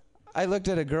I looked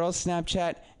at a girl's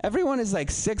Snapchat. Everyone is like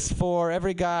 6'4",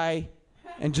 every guy,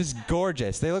 and just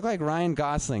gorgeous. They look like Ryan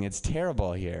Gosling. It's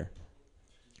terrible here.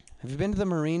 Have you been to the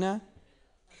marina?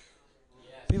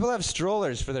 Yes. People have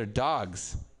strollers for their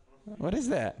dogs. What is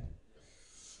that?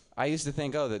 I used to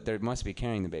think, that they must be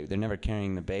carrying the baby. They're never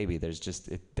carrying the baby.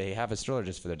 They have a stroller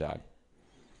just for their dog.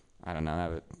 I don't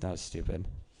know. That was stupid.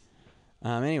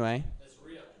 Anyway. That's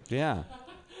real. Yeah.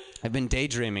 I've been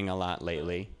daydreaming a lot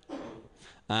lately.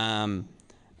 And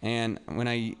when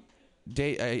I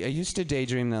used to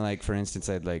daydream that, like, for instance,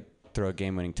 I'd, like, throw a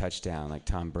game-winning touchdown, like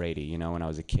Tom Brady, you know, when I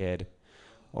was a kid.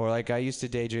 Or, like, I used to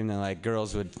daydream that, like,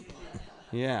 girls would...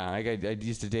 Yeah, like, I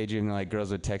used to daydream that, like,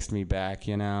 girls would text me back,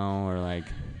 you know, or, like...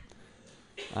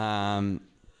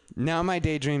 Now my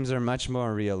daydreams are much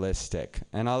more realistic,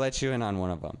 and I'll let you in on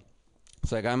one of them.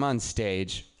 It's like I'm on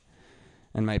stage,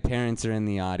 and my parents are in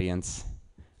the audience,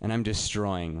 and I'm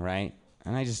destroying, right?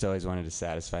 And I just always wanted to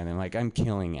satisfy them. Like, I'm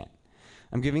killing it.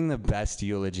 I'm giving the best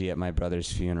eulogy at my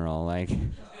brother's funeral. Like,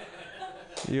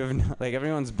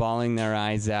 everyone's bawling their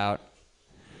eyes out.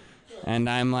 And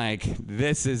I'm like,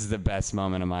 this is the best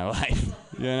moment of my life,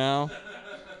 you know?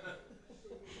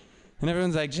 And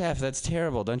everyone's like, Jeff, that's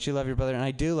terrible. Don't you love your brother? And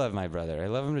I do love my brother. I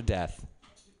love him to death.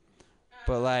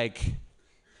 But, like,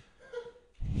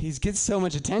 he gets so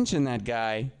much attention, that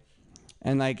guy.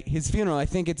 And, like, his funeral, I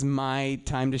think it's my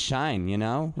time to shine, you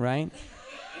know, right?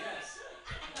 Yes.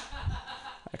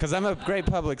 Because I'm a great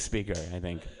public speaker, I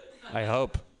think. I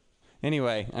hope.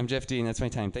 Anyway, I'm Jeff D, and that's my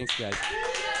time. Thanks, guys.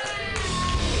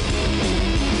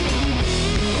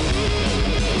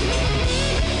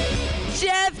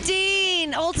 Jeff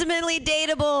Dean, ultimately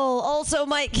dateable, also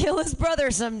might kill his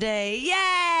brother someday.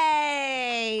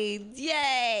 Yay!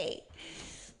 Yay!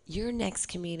 Your next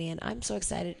comedian, I'm so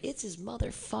excited. It's his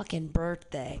motherfucking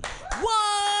birthday.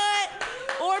 What?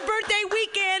 Or birthday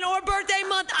weekend, or birthday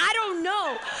month. I don't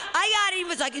know. He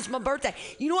was like, it's my birthday.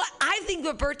 You know what? I think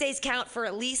the birthdays count for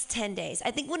at least 10 days. I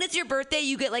think when it's your birthday,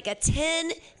 you get like a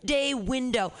 10-day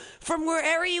window from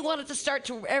wherever you want it to start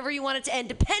to wherever you want it to end,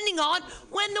 depending on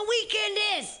when the weekend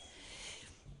is.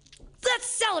 Let's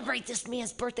celebrate this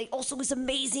man's birthday. Also, his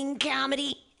amazing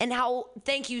comedy. And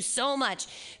thank you so much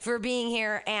for being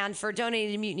here and for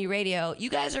donating to Mutiny Radio. You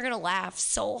guys are going to laugh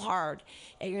so hard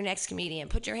at your next comedian.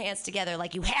 Put your hands together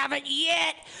like you haven't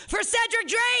yet for Cedric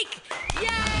Drake. Yay!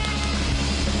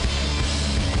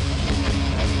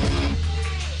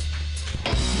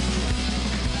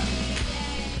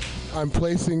 I'm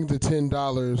placing the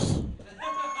 $10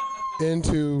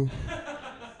 into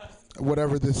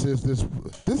whatever this is. This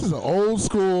is an old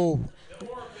school.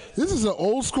 This is an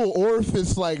old school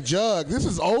orifice like jug. This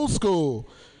is old school.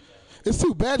 It's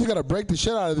too bad you gotta break the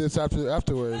shit out of this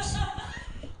afterwards.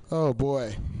 Oh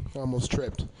boy, I almost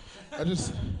tripped. I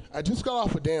just got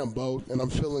off a damn boat and I'm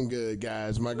feeling good,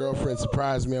 guys. My girlfriend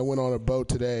surprised me. I went on a boat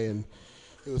today and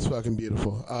it was fucking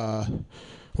beautiful.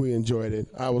 We enjoyed it.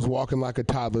 I was walking like a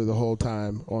toddler the whole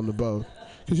time on the boat.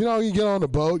 Cause you know you get on the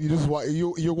boat, you just walk.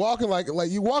 You're walking like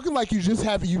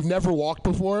you've never walked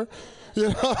before. You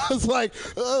know, it's like.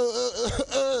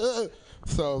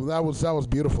 So that was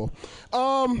beautiful.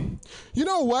 You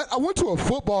know what? I went to a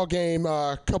football game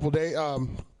a couple days,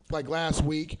 like last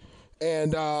week,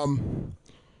 and I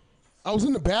was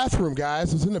in the bathroom,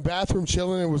 guys. I was in the bathroom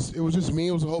chilling. It was just me.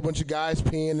 It was a whole bunch of guys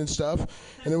peeing and stuff,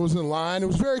 and it was in line. It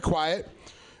was very quiet.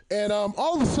 And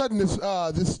all of a sudden,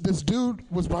 this dude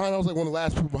was behind. I was like one of the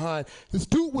last people behind. This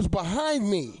dude was behind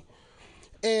me,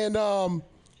 and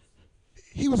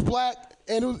he was black,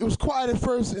 and it was quiet at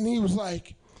first. And he was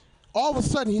like, all of a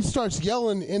sudden, he starts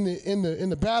yelling in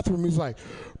the bathroom. He's like,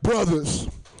 "Brothers,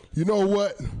 you know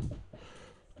what?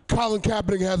 Colin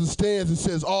Kaepernick has a stance that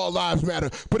says all lives matter,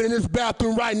 but in this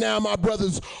bathroom right now, my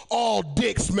brothers, all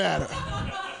dicks matter."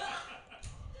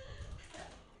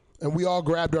 And we all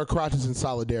grabbed our crotches in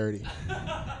solidarity.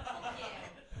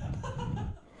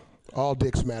 All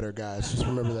dicks matter, guys. Just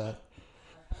remember that.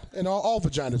 And all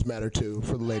vaginas matter too,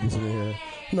 for the ladies in here.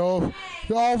 No,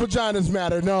 all vaginas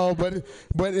matter. No, but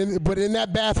in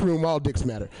that bathroom, all dicks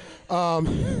matter. All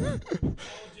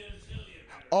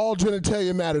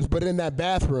genitalia matters, but in that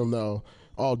bathroom, though,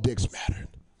 all dicks matter.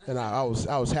 And I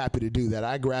was happy to do that.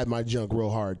 I grabbed my junk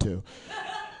real hard too.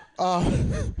 How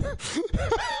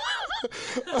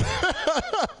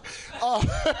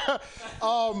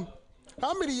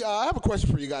many? I have a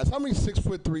question for you guys. How many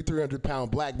 6'3",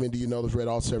 300-pound black men do you know that's read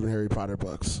all 7 Harry Potter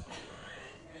books?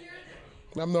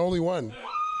 I'm the only one.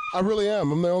 I really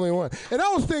am. I'm the only one. And I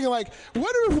was thinking, like,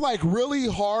 what if like really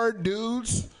hard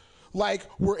dudes like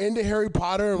were into Harry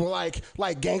Potter and were like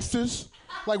gangsters?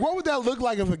 Like, what would that look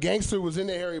like if a gangster was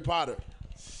into Harry Potter?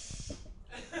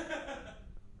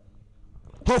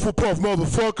 Hufflepuff,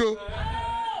 motherfucker.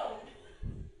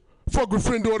 Fuck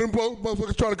Gryffindor, them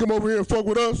motherfuckers trying to come over here and fuck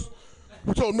with us.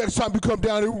 We told them next time you come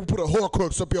down here, we'll put a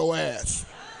Horcrux up your ass.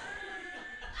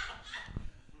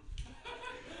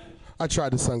 I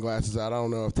tried the sunglasses out. I don't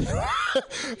know if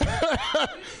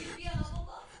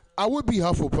I would be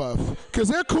Hufflepuff, cause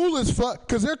they're cool as fuck.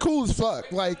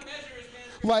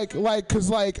 Like,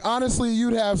 honestly,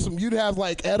 you'd have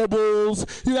like edibles.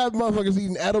 You'd have motherfuckers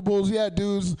eating edibles. You had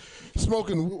dudes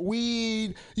smoking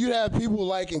weed. You'd have people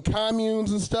like in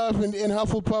communes and stuff in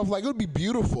Hufflepuff. Like, it would be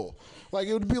beautiful. Like,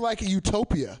 it would be like a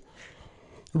utopia.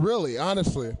 Really,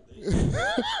 honestly.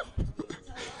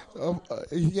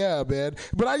 Yeah, man.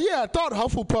 But I thought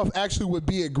Hufflepuff actually would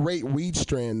be a great weed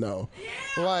strand, though.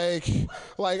 Yeah!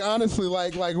 Like honestly,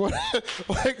 like what,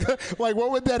 like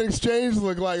what would that exchange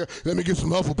look like? Let me get some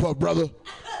Hufflepuff, brother.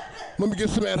 Let me get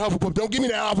some of that Hufflepuff. Don't give me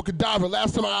that avocadabra.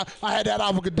 Last time I had that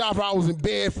avocadabra, I was in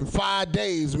bed for 5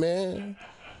 days, man.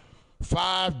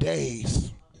 5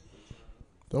 days.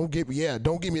 Don't give me that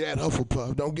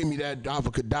Hufflepuff. Don't give me that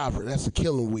avocadabra. That's a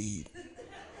killing weed.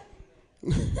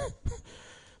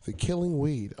 The killing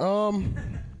weed.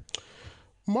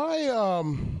 My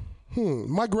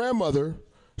grandmother,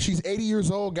 she's 80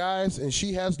 years old, guys, and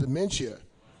she has dementia.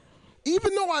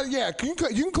 Even though you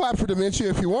can clap for dementia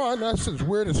if you want. That's just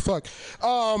weird as fuck.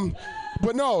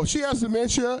 But no, she has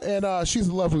dementia, and she's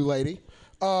a lovely lady.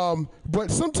 But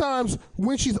sometimes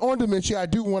when she's on dementia, I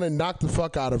do want to knock the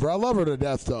fuck out of her. I love her to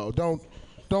death, though. Don't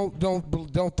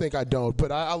think I don't.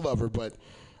 But I love her, but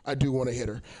I do want to hit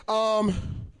her.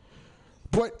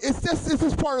 But it's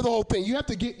just part of the whole thing. You have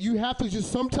to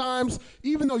just sometimes,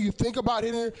 even though you think about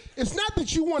hitting her, it's not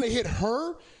that you want to hit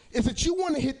her. It's that you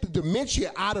want to hit the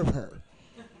dementia out of her.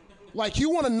 Like you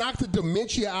want to knock the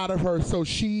dementia out of her so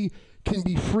she can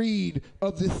be freed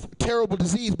of this terrible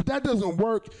disease, but that doesn't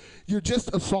work. You're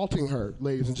just assaulting her,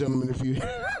 ladies and gentlemen. If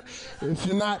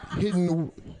you're not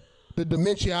hitting the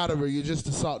dementia out of her, you're just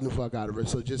assaulting the fuck out of her.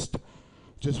 So just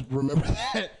remember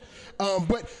that.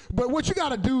 But what you got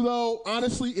to do though,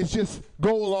 honestly, is just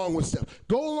go along with stuff.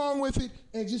 Go along with it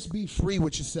and just be free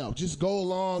with yourself. Just go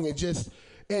along and just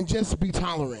be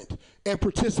tolerant and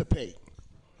participate.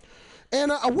 And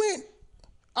I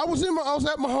was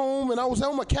at my home and I was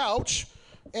on my couch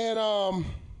and I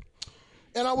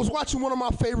was watching one of my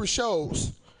favorite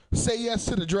shows, Say Yes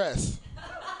to the Dress.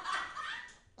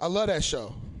 I love that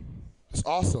show. It's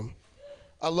awesome.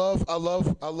 I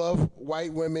love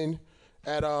white women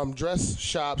at dress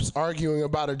shops arguing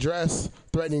about a dress,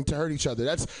 threatening to hurt each other.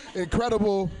 That's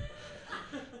incredible.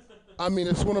 I mean,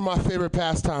 it's one of my favorite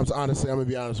pastimes, honestly. I'm going to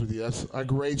be honest with you. That's a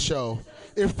great show.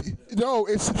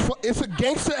 It's a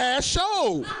gangster-ass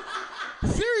show.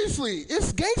 Seriously,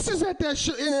 it's gangsters at that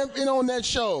show and on that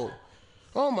show.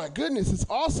 Oh, my goodness, it's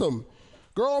awesome.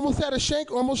 Girl almost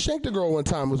shanked a girl one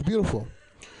time. It was beautiful.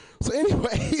 So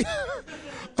anyway,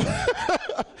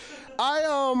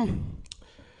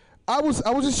 I was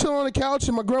just chilling on the couch,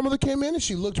 and my grandmother came in, and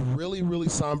she looked really, really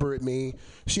somber at me.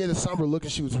 She had a somber look,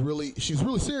 and she was really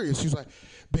serious. She was like,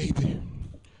 "Baby,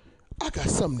 I got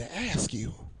something to ask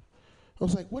you." I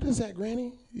was like, "What is that,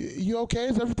 Granny? You okay?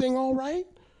 Is everything all right?"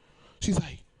 She's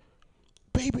like,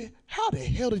 "Baby, how the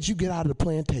hell did you get out of the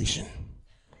plantation?"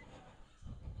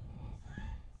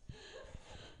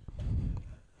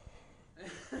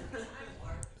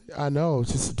 I know.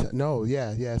 It's just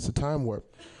it's a time warp.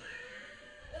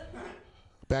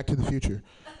 Back to the Future.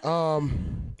 So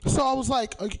I was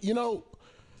like,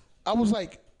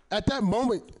 at that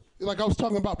moment, like I was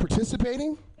talking about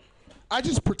participating. I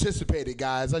just participated,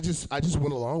 guys. I just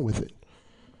went along with it.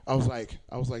 I was like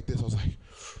this. I was like,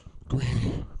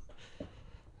 Granny,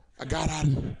 I got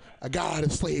out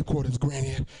of slave quarters,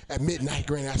 Granny, at midnight,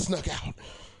 Granny. I snuck out.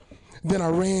 Then I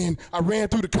ran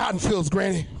through the cotton fields,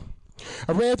 Granny.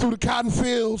 I ran through the cotton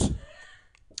fields.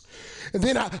 And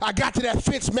then I got to that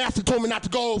fence master told me not to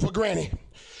go over, Granny.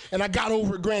 And I got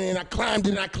over it, Granny, and I climbed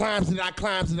it, and I climbed it, and I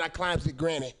climbed it, and I climbed it,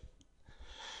 Granny.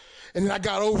 And then I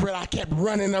got over it, I kept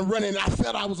running and running, and I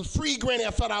felt I was free, Granny.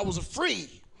 I felt I was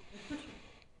free.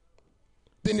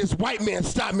 Then this white man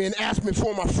stopped me and asked me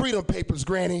for my freedom papers,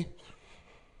 Granny.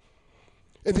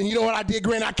 And then you know what I did,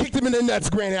 Granny? I kicked him in the nuts,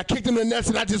 Granny. I kicked him in the nuts,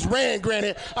 and I just ran,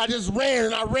 Granny. I just ran,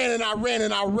 and I ran, and I ran,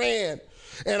 and I ran.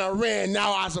 And I ran.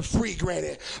 Now I was a free,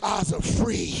 Granny. I was a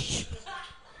free.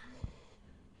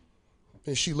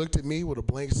 And she looked at me with a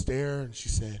blank stare, and she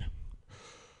said,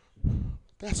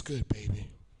 "That's good, baby.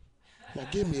 Now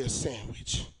give me a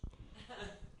sandwich."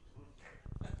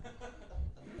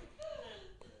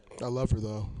 I love her,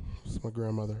 though. It's my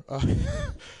grandmother.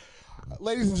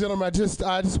 Ladies and gentlemen, I just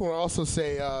want to also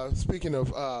say, speaking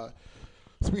of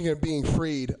being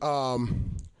freed,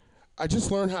 I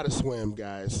just learned how to swim,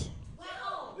 guys.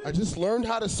 I just learned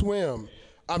how to swim.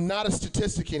 I'm not a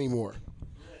statistic anymore.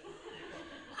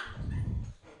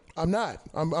 I'm not.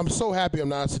 I'm so happy I'm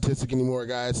not a statistic anymore,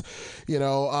 guys.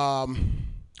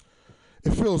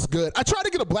 It feels good. I tried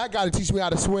to get a black guy to teach me how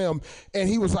to swim, and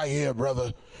he was like, "Yeah,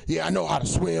 brother. Yeah, I know how to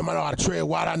swim. I know how to tread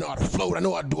water. I know how to float. I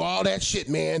know how to do all that shit,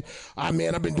 man. I've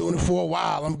been doing it for a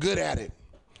while. I'm good at it."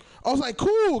 I was like,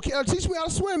 "Cool. Can you teach me how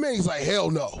to swim, man?" He's like, "Hell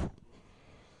no."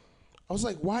 I was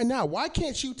like, "Why not? Why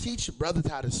can't you teach your brother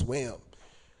how to swim?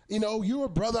 You're a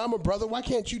brother. I'm a brother. Why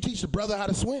can't you teach the brother how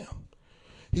to swim?"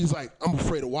 He's like, "I'm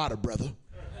afraid of water, brother."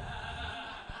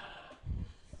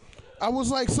 I was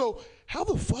like, "So how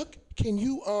the fuck can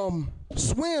you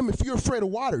swim if you're afraid of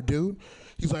water, dude?"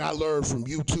 He's like, "I learned from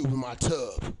YouTube in my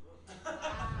tub."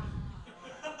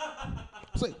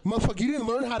 It's like, motherfucker, you didn't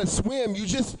learn how to swim. You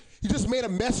just made a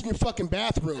mess in your fucking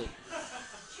bathroom.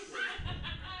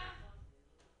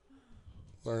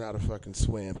 Learn how to fucking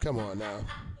swim. Come on now.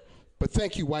 But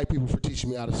thank you, white people, for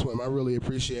teaching me how to swim. I really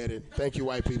appreciate it. Thank you,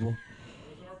 white people.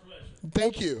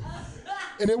 Thank you.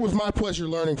 And it was my pleasure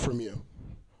learning from you.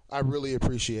 I really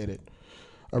appreciate it.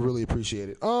 I really appreciate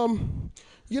it.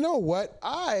 You know what?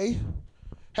 I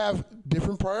have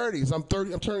different priorities. I'm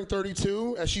turning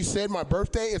 32. As she said, my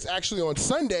birthday is actually on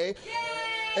Sunday.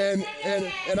 And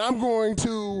I'm going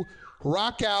to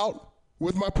rock out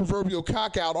with my proverbial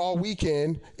cock out all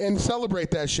weekend and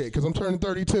celebrate that shit because I'm turning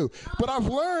 32. But I've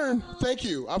learned, thank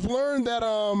you, I've learned that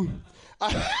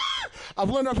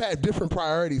I've had different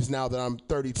priorities now that I'm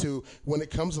 32 when it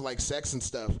comes to like sex and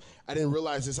stuff. I didn't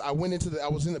realize this. I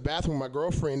was in the bathroom with my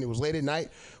girlfriend. It was late at night.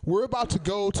 We're about to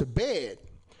go to bed,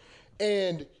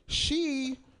 and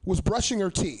she was brushing her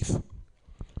teeth.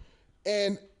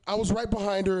 And I was right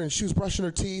behind her, and she was brushing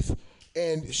her teeth,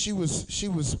 and she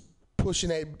was pushing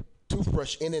that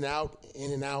toothbrush in and out,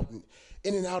 in and out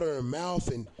of her mouth,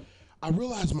 and I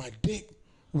realized my dick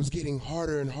was getting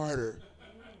harder and harder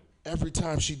every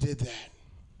time she did that.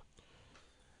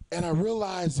 And I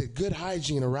realized that good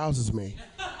hygiene arouses me.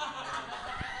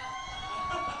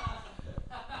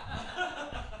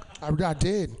 I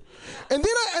did. And then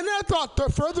I thought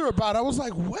further about it. I was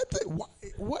like,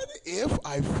 what if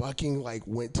I fucking like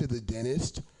went to the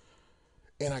dentist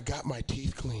and I got my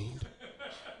teeth cleaned?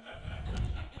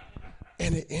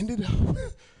 And it ended up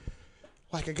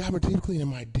like I got my teeth cleaned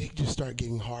and my dick just started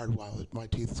getting hard while my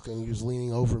teeth was clean. He was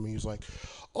leaning over me. He was like,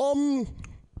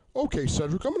 okay,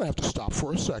 Cedric, I'm gonna have to stop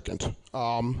for a second.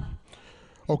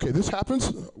 Okay, this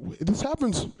happens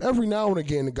every now and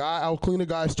again. I'll clean a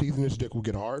guy's teeth and his dick will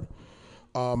get hard.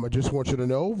 I just want you to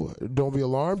know, don't be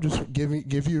alarmed. Just I'll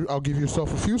give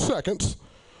yourself a few seconds,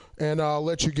 and I'll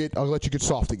let you get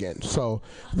soft again. So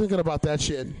thinking about that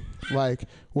shit, like,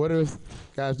 what if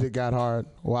guys' dick got hard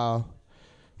while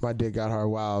my dick got hard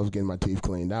while I was getting my teeth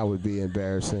cleaned? That would be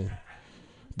embarrassing.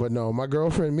 But no,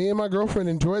 me and my girlfriend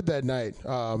enjoyed that night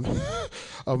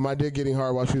of my dick getting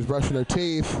hard while she was brushing her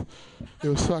teeth. It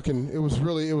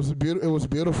was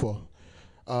beautiful.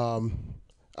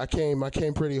 I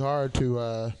came pretty hard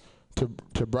to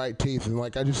bright teeth, and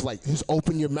like I just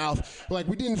open your mouth, like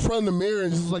we did in front of the mirror,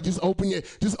 and just open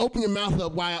your mouth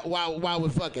up while we're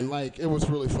fucking. Like it was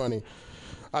really funny.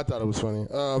 I thought it was funny.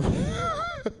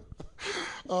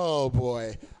 Oh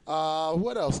boy.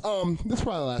 What else? This is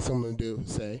probably the last thing I'm gonna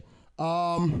say.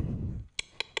 What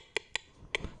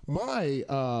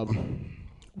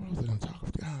was I gonna talk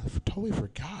about? God, I totally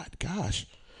forgot. Gosh.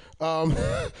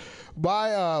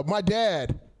 My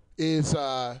dad is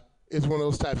one of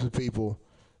those types of people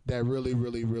that really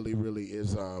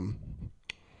is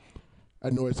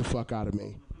annoys the fuck out of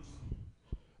me.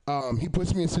 He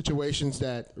puts me in situations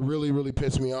that really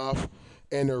piss me off,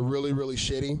 and they're really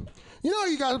shitty. You know,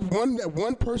 you got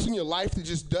one person in your life that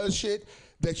just does shit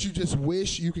that you just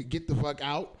wish you could get the fuck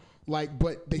out, like,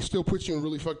 but they still put you in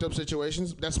really fucked up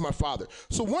situations. That's my father.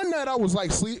 So one night I was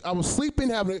sleeping. It was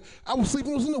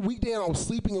in the weekday, and I was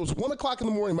sleeping. It was 1 o'clock in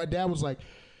the morning. My dad wasn't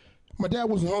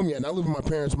home yet, and I live with my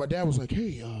parents. My dad was like,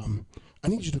 "Hey, I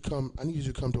need you to come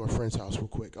to our friend's house real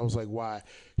quick." I was like, "Why?"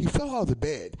 He fell out of the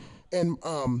bed, and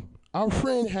our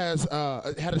friend has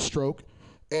had a stroke,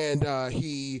 and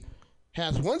he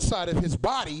has one side of his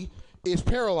body is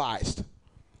paralyzed.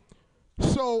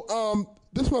 So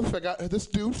this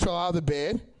dude fell out of the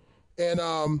bed, and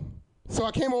so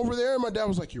I came over there, and my dad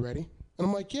was like, "You ready?" And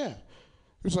I'm like, "Yeah."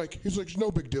 He's like, "It's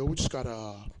no big deal. We just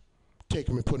gotta take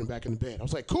him and put him back in the bed." I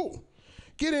was like, "Cool."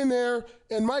 Get in there,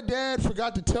 and my dad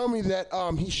forgot to tell me that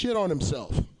he shit on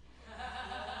himself.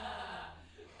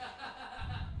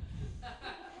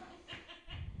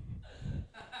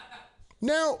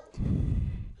 Now,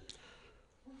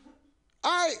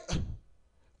 I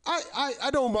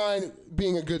don't mind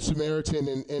being a good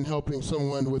Samaritan and helping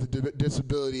someone with a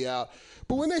disability out,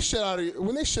 but when they shit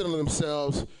on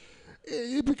themselves,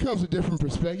 it becomes a different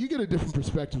perspective. You get a different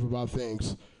perspective about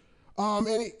things. And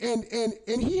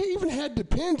he even had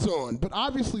depends on, but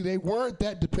obviously they weren't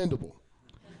that dependable.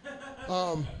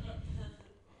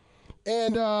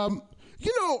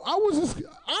 You know, I was just,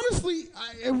 honestly,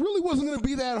 it really wasn't going to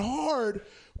be that hard,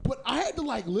 but I had to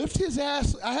lift his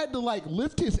ass, I had to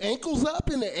lift his ankles up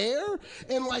in the air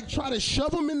and try to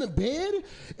shove him in the bed,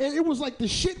 and it was like the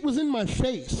shit was in my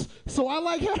face. So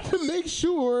I had to make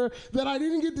sure that I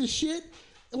didn't get the shit,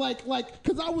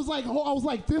 because I was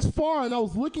this far and I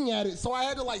was looking at it, so I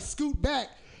had to scoot back,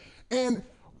 and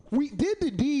we did the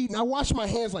deed, and I washed my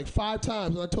hands 5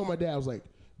 times, and I told my dad, I was like,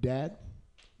 "Dad,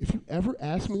 if you ever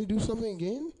ask me to do something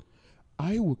again,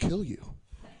 I will kill you."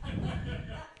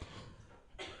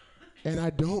 And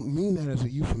I don't mean that as a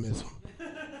euphemism.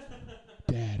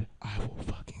 "Dad, I will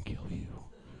fucking kill you."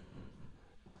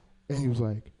 And he was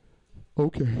like,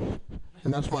 "Okay."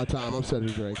 And that's my time. I'm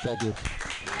Cedric Drake. Thank you.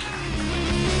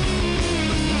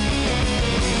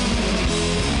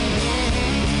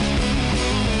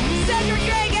 Cedric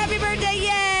Drake, happy birthday,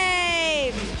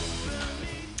 yay!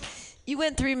 You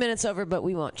went 3 minutes over, but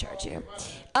we won't charge you.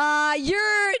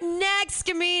 Your next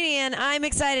comedian, I'm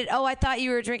excited. Oh, I thought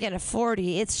you were drinking a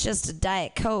 40. It's just a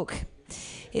Diet Coke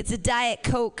It's a Diet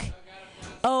Coke.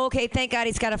 Oh, okay, thank God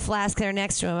he's got a flask there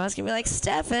next to him. I was going to be like,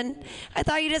 Stefan, I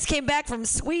thought you just came back from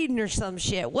Sweden or some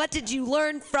shit. What did you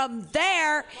learn from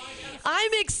there?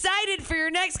 I'm excited for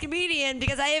your next comedian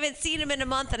because I haven't seen him in a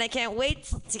month, and I can't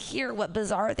wait to hear what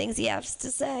bizarre things he has to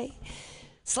say.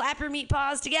 Slap your meat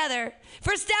paws together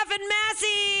for Stefan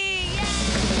Massey!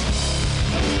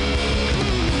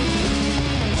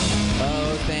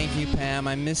 Oh, thank you, Pam.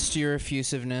 I missed your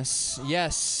effusiveness.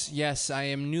 Yes, I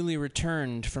am newly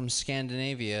returned from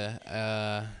Scandinavia.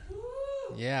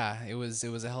 Yeah, it was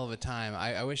a hell of a time.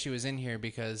 I wish he was in here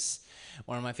because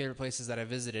one of my favorite places that I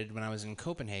visited when I was in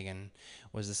Copenhagen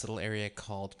was this little area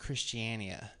called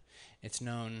Christiania. It's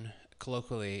known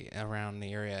colloquially around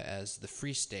the area as the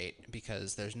Free State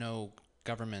because there's no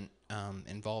government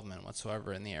involvement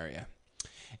whatsoever in the area,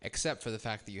 except for the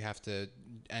fact that you have to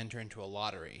enter into a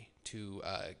lottery to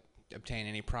obtain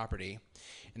any property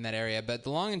in that area. But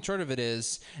the long and short of it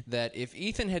is that if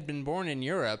Ethan had been born in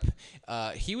Europe,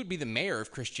 he would be the mayor of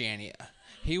Christiania.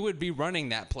 He would be running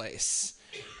that place,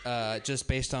 just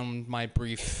based on my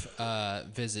brief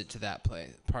visit to that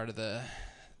part of the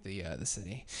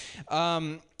city.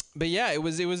 But yeah, it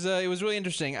was really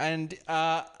interesting, and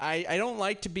I don't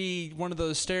like to be one of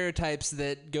those stereotypes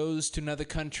that goes to another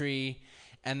country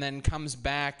and then comes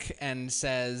back and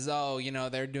says, oh,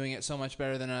 they're doing it so much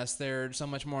better than us, they're so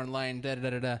much more enlightened,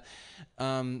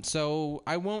 so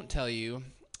I won't tell you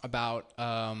about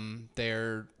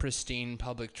their pristine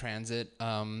public transit,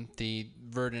 the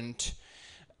verdant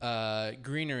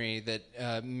greenery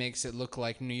that makes it look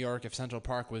like New York if Central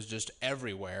Park was just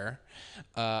everywhere.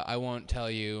 I won't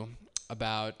tell you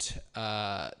about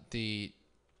the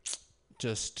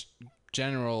just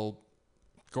general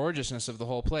gorgeousness of the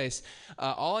whole place.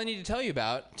 All I need to tell you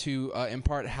about to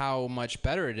impart how much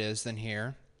better it is than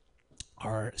here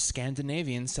are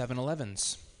Scandinavian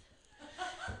 7-Elevens.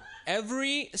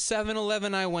 Every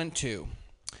 7-Eleven I went to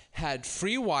had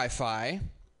free Wi-Fi,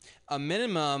 a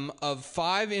minimum of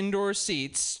 5 indoor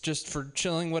seats just for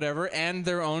chilling, whatever, and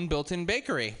their own built-in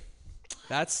bakery.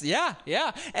 Yeah.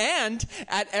 And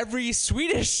at every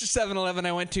Swedish 7-Eleven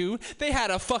I went to, they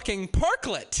had a fucking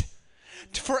parklet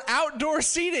for outdoor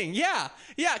seating. Yeah.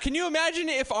 Can you imagine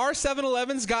if our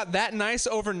 7-Elevens got that nice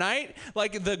overnight?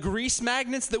 Like the grease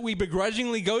magnets that we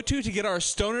begrudgingly go to get our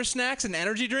stoner snacks and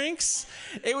energy drinks?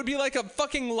 It would be like a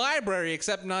fucking library,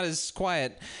 except not as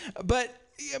quiet. But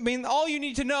I mean, all you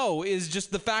need to know is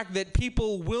just the fact that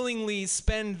people willingly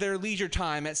spend their leisure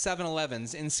time at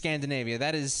 7-Elevens in Scandinavia.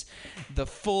 That is the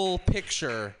full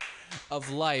picture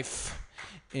of life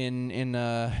in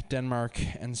Denmark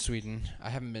and Sweden. I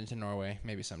haven't been to Norway.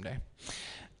 Maybe someday.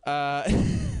 I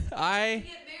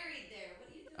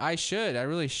should. I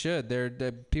really should.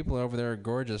 The people over there are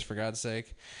gorgeous, for God's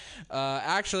sake.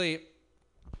 Actually,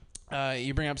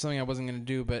 you bring up something I wasn't going to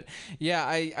do, but yeah,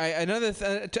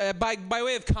 by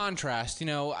way of contrast,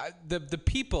 the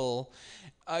people,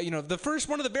 one of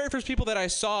the very first people that I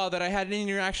saw that I had an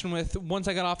interaction with once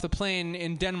I got off the plane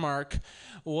in Denmark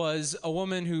was a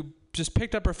woman who just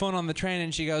picked up her phone on the train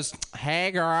and she goes,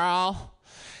 "Hey, girl."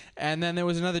 And then there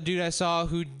was another dude I saw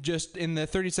who just, in the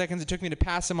 30 seconds it took me to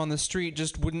pass him on the street,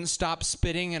 just wouldn't stop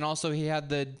spitting, and also he had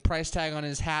the price tag on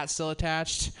his hat still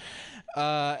attached.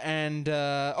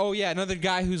 Another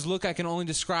guy whose look I can only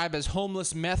describe as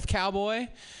homeless meth cowboy.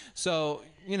 So,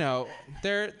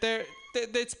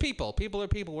 it's people. People are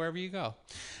people wherever you go.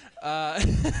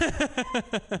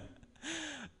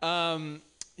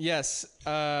 Yes.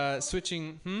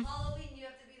 Switching. Halloween, you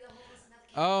have to be the homeless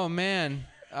meth cowboy. Oh man,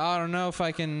 I don't know if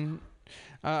I can.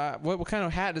 What kind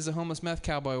of hat does a homeless meth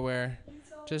cowboy wear?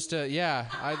 Just yeah.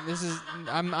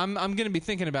 I'm gonna be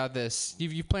thinking about this.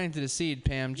 You've planted a seed,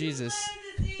 Pam. Jesus.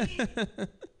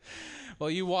 Well,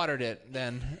 you watered it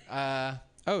then.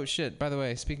 Oh shit. By the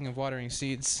way, speaking of watering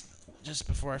seeds, just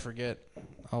before I forget,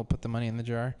 I'll put the money in the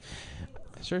jar.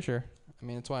 Sure. I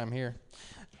mean, it's why I'm here.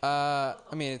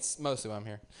 It's mostly why I'm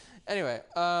here. Anyway,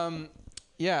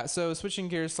 yeah, so switching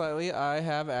gears slightly, I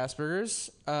have Asperger's,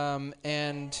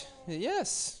 and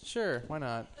yes, sure, why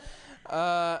not?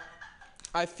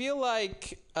 I feel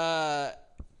like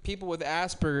people with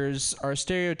Asperger's are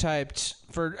stereotyped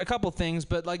for a couple things,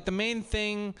 but like the main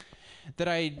thing that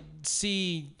I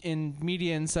see in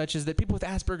media and such is that people with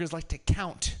Asperger's like to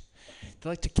count. They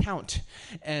like to count.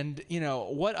 And,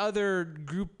 what other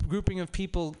grouping of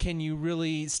people can you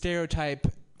really stereotype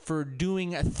for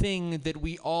doing a thing that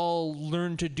we all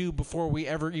learn to do before we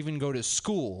ever even go to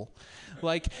school?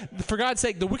 Like, for God's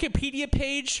sake, the Wikipedia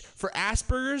page for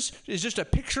Asperger's is just a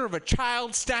picture of a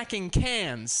child stacking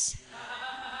cans.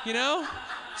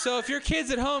 So if your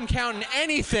kid's at home counting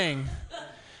anything,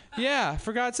 Yeah,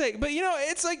 for God's sake. But,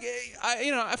 it's like,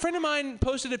 a friend of mine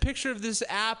posted a picture of this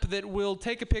app that will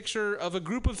take a picture of a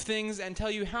group of things and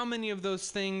tell you how many of those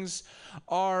things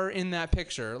are in that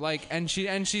picture. Like, and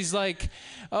she's like,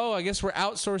 oh, I guess we're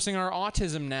outsourcing our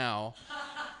autism now.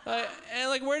 And,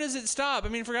 like, where does it stop? I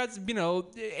mean, for God's,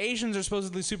 Asians are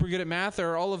supposedly super good at math.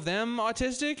 Are all of them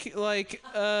autistic? Like,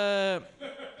 I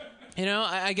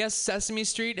guess Sesame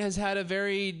Street has had a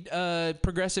very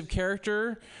progressive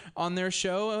character on their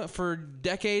show for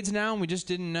decades now, and we just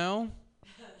didn't know.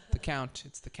 The Count.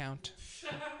 It's the Count.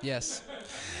 Yes.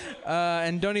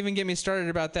 And don't even get me started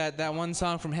about that one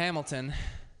song from Hamilton.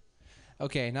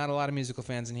 Okay, not a lot of musical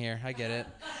fans in here. I get it.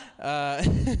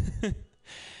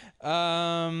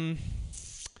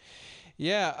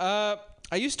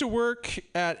 I used to work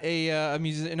at a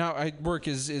museum. Now, work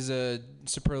is a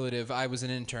superlative. I was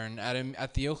an intern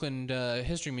at the Oakland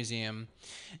History Museum,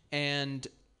 and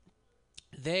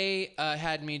they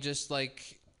had me just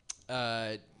like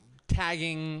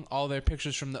tagging all their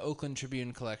pictures from the Oakland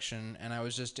Tribune collection, and I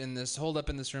was just holed up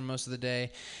in this room most of the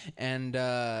day. And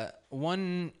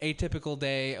one atypical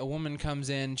day, a woman comes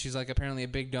in. She's like apparently a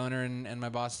big donor, and my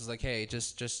boss is like, "Hey,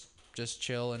 just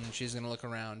chill," and she's gonna look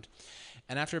around.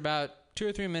 And after about 2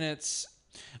 or 3 minutes,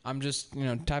 I'm just,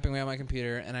 typing away on my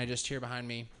computer, and I just hear behind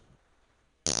me.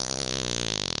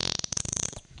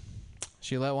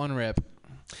 She let one rip.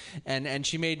 And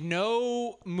she made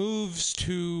no moves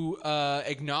to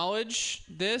acknowledge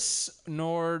this,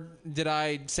 nor did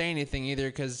I say anything either,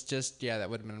 because that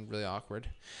would have been really awkward.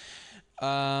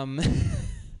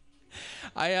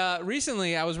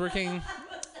 Recently I was working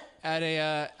at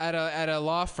a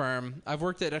law firm. I've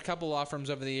worked at a couple law firms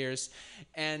over the years,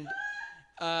 and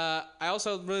I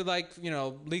also really like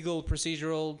legal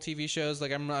procedural TV shows.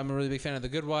 Like I'm a really big fan of The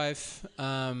Good Wife,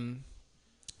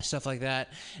 stuff like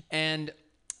that. And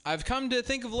I've come to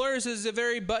think of lawyers as a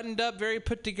very buttoned up, very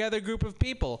put together group of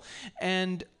people.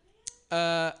 And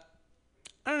I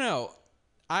don't know.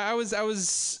 I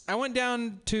went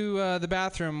down to the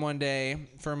bathroom one day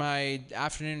for my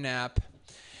afternoon nap,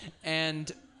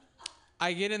 and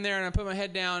I get in there and I put my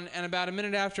head down, and about a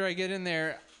minute after I get in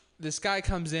there, this guy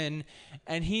comes in,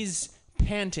 and he's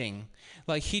panting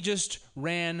like he just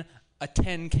ran a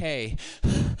 10K.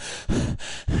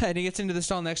 And he gets into the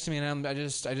stall next to me, and I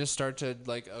just start to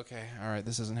like, okay, all right,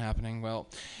 this isn't happening well.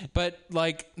 But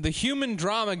like the human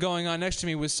drama going on next to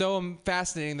me was so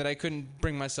fascinating that I couldn't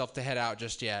bring myself to head out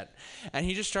just yet. And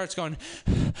he just starts going.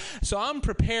 So I'm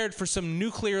prepared for some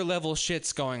nuclear level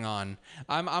shits going on.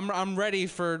 I'm ready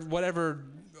for whatever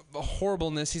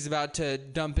horribleness he's about to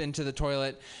dump into the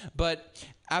toilet. But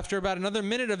after about another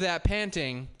minute of that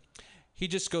panting, he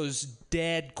just goes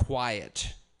dead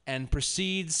quiet and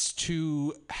proceeds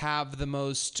to have the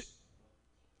most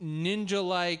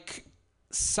ninja-like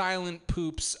silent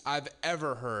poops I've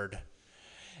ever heard.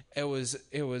 It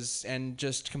was, and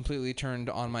just completely turned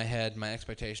on my head my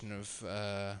expectation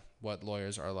of what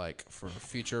lawyers are like for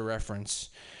future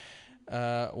reference.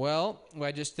 Well,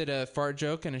 I just did a fart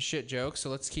joke and a shit joke,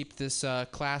 so let's keep this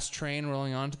class train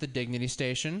rolling on to the dignity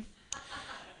station.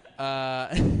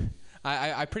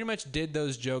 I pretty much did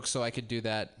those jokes so I could do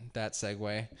that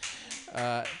segue.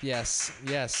 Yes.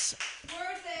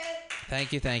 Worth it.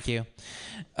 Thank you.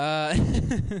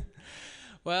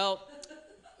 Well,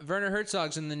 Werner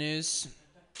Herzog's in the news.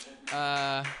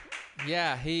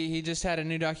 He just had a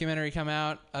new documentary come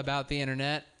out about the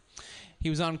internet. He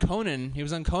was on Conan. He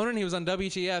was on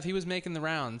WTF. He was making the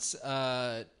rounds.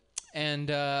 And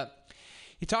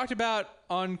he talked about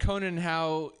on Conan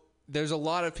how there's a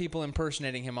lot of people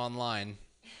impersonating him online.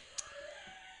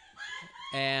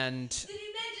 And Did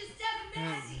he mention Stephen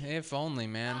Massey? If only,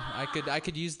 man. I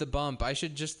could use the bump. I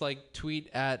should just like tweet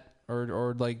at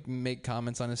or like make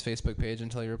comments on his Facebook page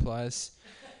until he replies.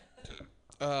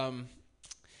 But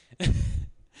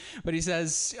he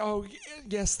says, "Oh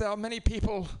yes, there are many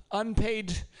people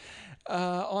unpaid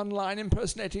online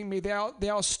impersonating me. They are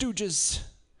stooges,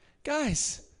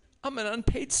 guys. I'm an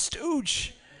unpaid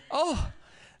stooge. Oh."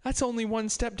 That's only one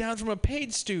step down from a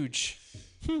paid stooge.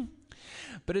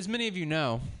 But as many of you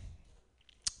know,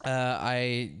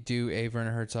 I do a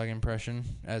Werner Herzog impression,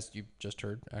 as you just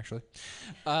heard, actually.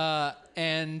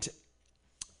 And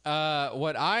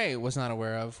what I was not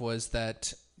aware of was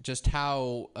that just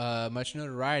how much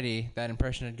notoriety that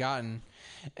impression had gotten.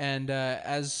 And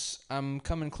as I'm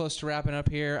coming close to wrapping up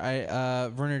here,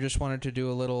 Werner just wanted to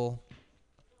do a little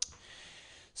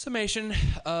summation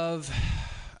of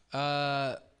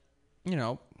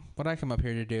what I come up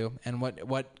here to do and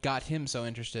what got him so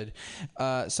interested.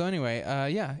 So anyway,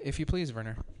 if you please,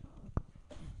 Werner.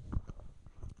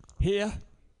 Here,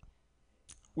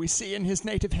 we see in his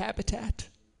native habitat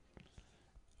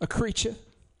a creature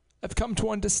I've come to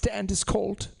understand is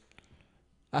called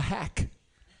a hack.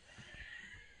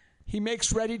 He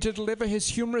makes ready to deliver his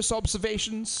humorous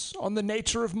observations on the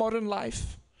nature of modern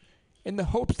life in the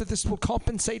hope that this will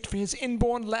compensate for his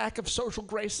inborn lack of social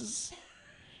graces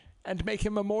and make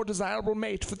him a more desirable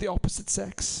mate for the opposite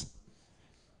sex.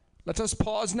 Let us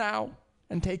pause now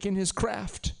and take in his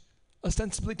craft,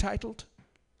 ostensibly titled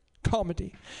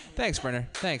comedy. Thanks, Brenner.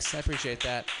 Thanks. I appreciate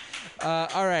that.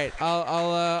 All right.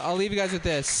 I'll leave you guys with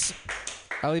this.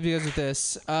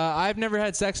 I've never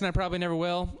had sex, and I probably never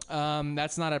will.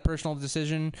 That's not a personal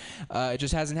decision. It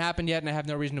just hasn't happened yet, and I have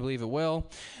no reason to believe it will.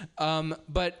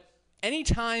 But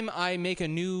anytime I make a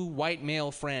new white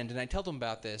male friend and I tell them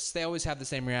about this, they always have the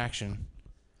same reaction.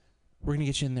 We're going to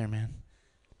get you in there, man.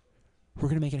 We're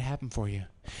going to make it happen for you.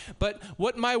 But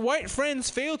what my white friends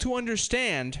fail to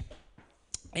understand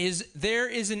is there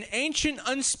is an ancient,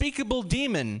 unspeakable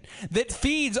demon that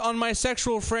feeds on my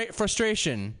sexual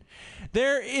frustration.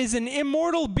 There is an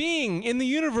immortal being in the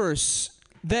universe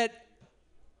that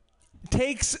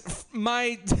takes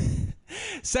my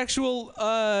sexual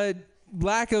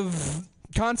lack of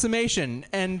consummation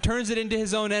and turns it into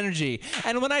his own energy.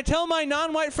 And when I tell my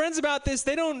non-white friends about this,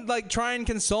 they don't like try and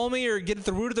console me or get at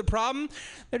the root of the problem.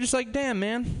 They're just like, damn,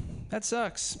 man, that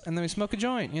sucks. And then we smoke a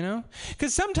joint, you know?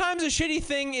 Because sometimes a shitty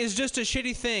thing is just a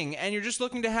shitty thing, and you're just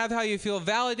looking to have how you feel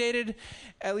validated,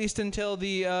 at least until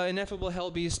the ineffable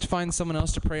hell beast finds someone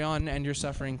else to prey on and your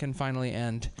suffering can finally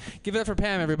end. Give it up for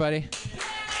Pam, everybody.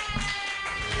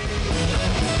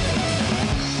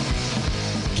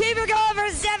 Keep it going for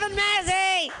 7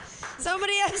 Massey.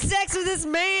 Somebody have sex with this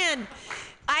man.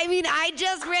 I mean, I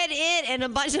just read it, and a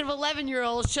bunch of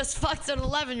 11-year-olds just fucked an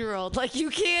 11-year-old. Like, you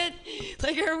can't.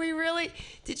 Like, are we really?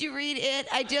 Did you read it?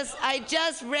 I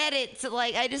just read it. To,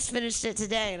 like, I just finished it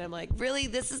today, and I'm like, really?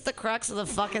 This is the crux of the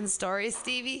fucking story,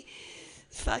 Stevie?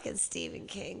 Fucking Stephen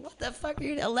King. What the fuck are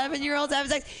you? 11-year-olds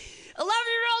having sex.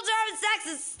 11-year-olds are having sex,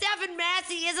 and Stephen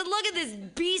Massey isn't. Look at this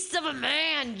beast of a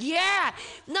man. Yeah.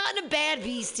 Not in a bad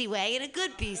beastie way, in a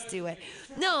good beastie way.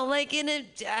 No, like in a...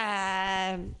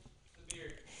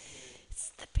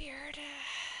 it's the beard.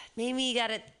 Maybe you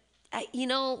gotta... you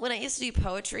know, when I used to do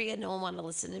poetry and no one wanted to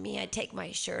listen to me, I'd take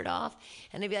my shirt off,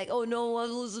 and they'd be like, oh, no one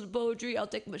wants to listen to poetry, I'll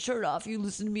take my shirt off. You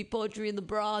listen to me poetry in the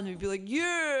bra, and they'd be like,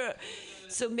 yeah.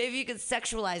 So maybe you could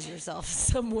sexualize yourself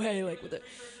some way, like with it.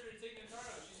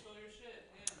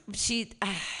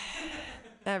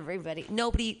 Everybody,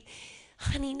 nobody,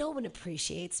 honey, no one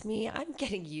appreciates me. I'm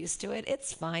getting used to it.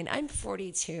 It's fine. I'm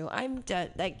 42. I'm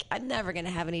done. Like, I'm never going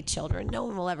to have any children. No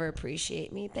one will ever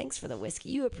appreciate me. Thanks for the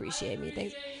whiskey. You appreciate me.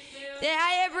 Thanks. Yeah,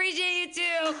 I appreciate you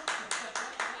too.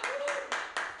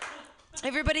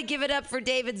 Everybody give it up for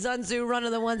David Zunzu, Run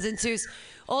of the Ones and Twos.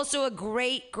 Also a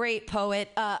great, great poet,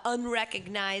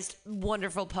 unrecognized,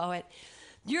 wonderful poet.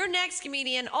 Your next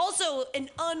comedian, also an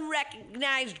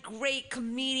unrecognized great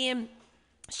comedian.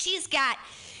 She's got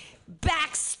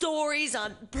backstories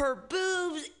on her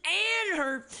boobs and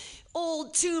her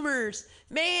old tumors.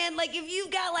 Man, like if you've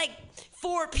got like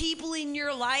 4 people in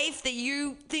your life that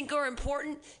you think are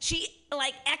important, she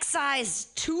like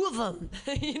excised 2 of them.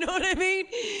 You know what I mean?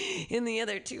 And the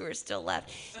other 2 are still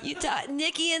left. You talk,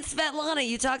 Nikki and Svetlana,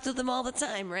 you talk to them all the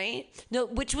time, right? No,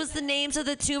 which was the names of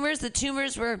the tumors? The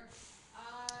tumors were...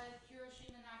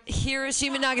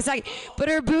 Hiroshima, Nagasaki. But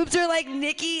her boobs are like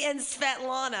Nikki and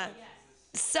Svetlana.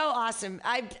 So awesome.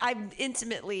 I'm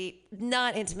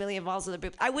not intimately involved with her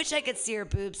boobs. I wish I could see her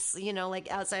boobs, you know,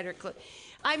 like outside her clothes.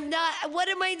 I'm not. What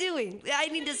am I doing? I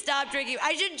need to stop drinking.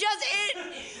 I should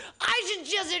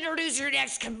just introduce your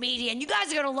next comedian. You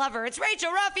guys are going to love her. It's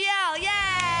Rachel Raphael.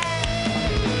 Yay!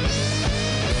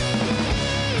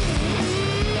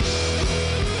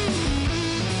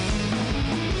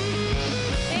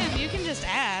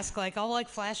 Ask, like I'll like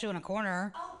flash you in a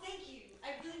corner. Oh, thank you. I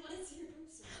really want to see your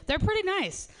boobs. They're pretty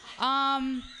nice.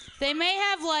 They may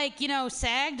have like, you know,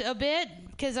 sagged a bit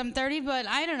because I'm 30, but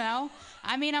I don't know.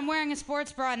 I mean, I'm wearing a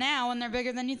sports bra now and they're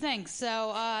bigger than you think.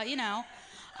 So, you know,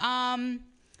 I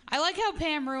like how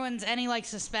Pam ruins any like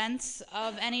suspense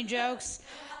of any jokes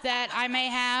that I may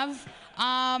have.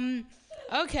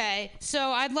 Okay,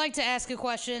 so I'd like to ask a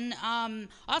question.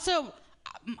 Also,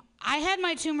 I had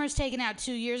my tumors taken out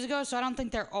 2 years ago, so I don't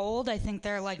think they're old. I think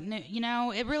they're like new, you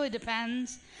know, it really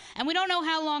depends. And we don't know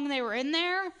how long they were in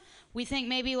there. We think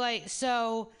maybe like,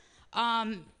 so,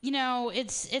 you know,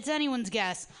 it's anyone's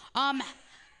guess.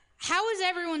 How is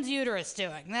everyone's uterus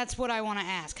doing? That's what I want to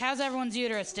ask. How's everyone's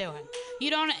uterus doing? You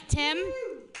don't, Tim?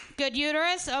 Good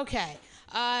uterus? Okay.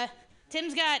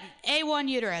 Tim's got A1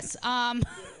 uterus.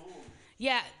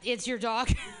 Yeah, it's your dog.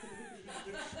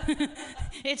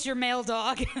 It's your male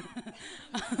dog.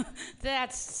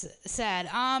 That's sad.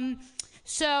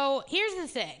 So here's the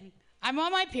thing. I'm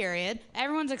on my period.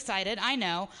 Everyone's excited. I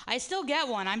know. I still get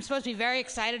one. I'm supposed to be very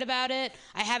excited about it.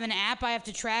 I have an app. I have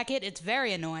to track it. It's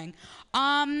very annoying.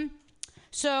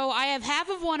 So I have half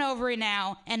of one ovary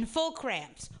now and full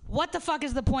cramps. What the fuck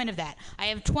is the point of that? I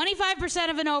have 25%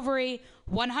 of an ovary,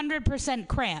 100%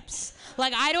 cramps.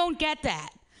 Like, I don't get that.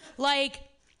 Like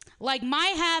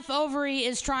my half ovary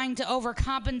is trying to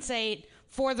overcompensate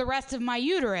for the rest of my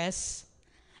uterus,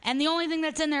 and the only thing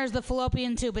that's in there is the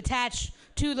fallopian tube attached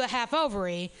to the half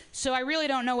ovary, so I really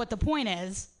don't know what the point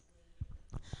is.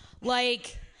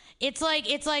 Like, it's like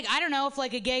I don't know if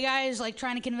like a gay guy is like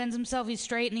trying to convince himself he's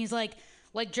straight and he's like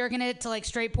jerking it to like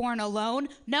straight porn alone.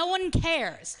 No one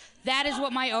cares. That is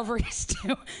what my ovaries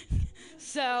do.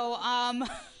 So I'm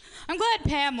glad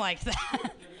Pam liked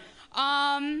that.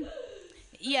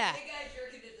 Yeah.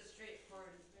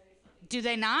 Do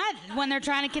they not? When they're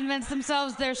trying to convince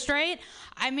themselves they're straight?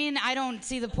 I mean, I don't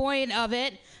see the point of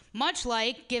it. Much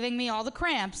like giving me all the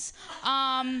cramps.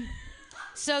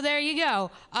 So there you go.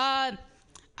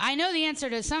 I know the answer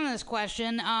to some of this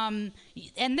question,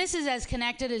 and this is as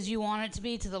connected as you want it to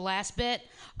be to the last bit.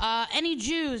 Any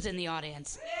Jews in the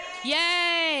audience?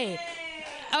 Yay!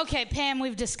 Okay, Pam,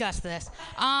 we've discussed this.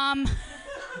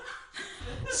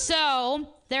 So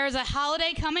there's a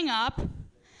holiday coming up,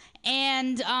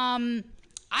 and my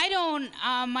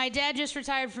dad just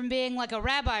retired from being like a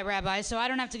rabbi, so I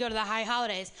don't have to go to the high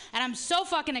holidays. And I'm so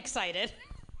fucking excited.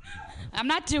 I'm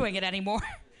not doing it anymore.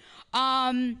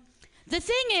 The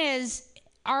thing is,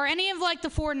 are any of like the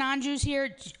 4 non-Jews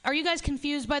here, are you guys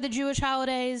confused by the Jewish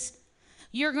holidays?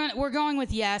 We're going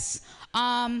with yes.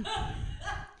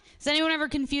 Is anyone ever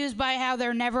confused by how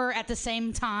they're never at the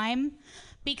same time?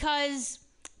 Because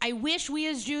I wish we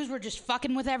as Jews were just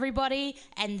fucking with everybody,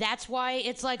 and that's why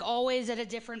it's like always at a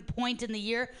different point in the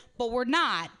year, but we're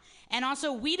not. And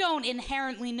also, we don't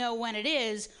inherently know when it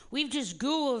is. We've just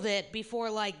Googled it before,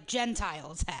 like,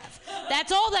 Gentiles have.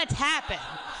 That's all that's happened.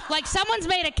 Like, someone's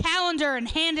made a calendar and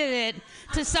handed it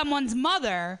to someone's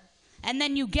mother, and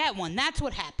then you get one. That's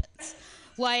what happens.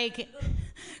 Like,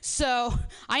 so,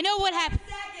 I know what happened.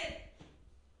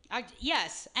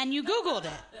 Yes, and you Googled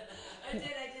it. I did.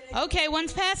 Okay,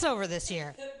 when's Passover this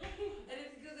year? I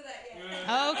didn't Google that yet.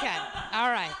 Okay, all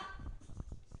right.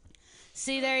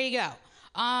 See, there you go.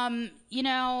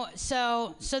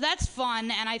 So that's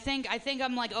fun, and I think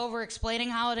I'm like over-explaining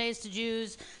holidays to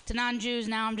Jews, to non-Jews.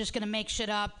 Now I'm just gonna make shit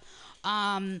up.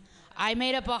 I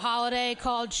made up a holiday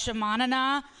called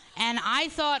Shemanana, and I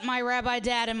thought my rabbi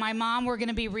dad and my mom were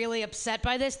gonna be really upset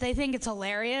by this. They think it's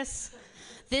hilarious.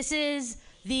 This is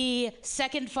the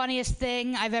second funniest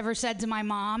thing I've ever said to my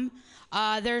mom.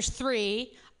 There's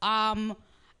 3.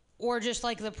 Or just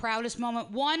like the proudest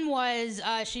moment. One was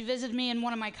she visited me in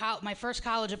one of my first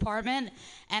college apartment,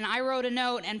 and I wrote a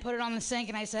note and put it on the sink,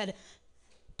 and I said,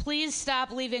 please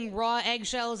stop leaving raw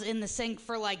eggshells in the sink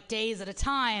for like days at a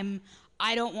time.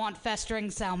 I don't want festering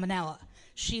salmonella.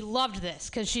 She loved this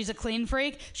because she's a clean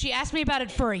freak. She asked me about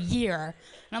it for a year,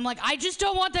 and I'm like, I just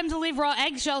don't want them to leave raw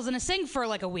eggshells in a sink for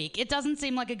like a week. It doesn't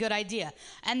seem like a good idea.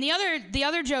 And the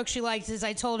other joke she liked is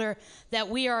I told her that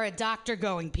we are a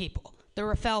doctor-going people. The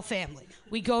Raffel family.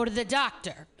 We go to the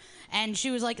doctor. And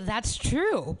she was like, that's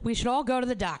true. We should all go to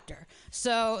the doctor.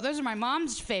 So those are my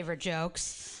mom's favorite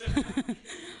jokes.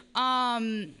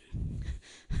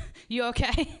 You okay?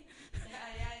 Yeah.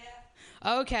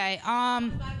 Okay. My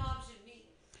mom should meet.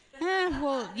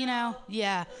 Well,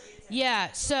 yeah.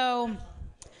 Yeah, so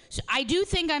I do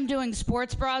think I'm doing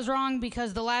sports bras wrong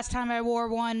because the last time I wore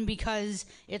one, because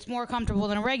it's more comfortable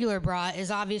than a regular bra,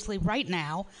 is obviously right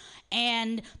now.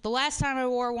 And the last time I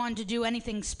wore one to do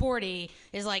anything sporty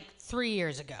is like 3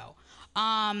 years ago.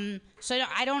 So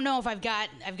I don't know if I've got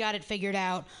it figured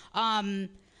out.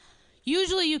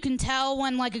 Usually you can tell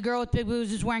when like a girl with big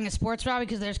boobs is wearing a sports bra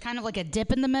because there's kind of like a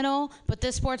dip in the middle, but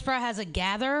this sports bra has a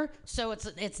gather, so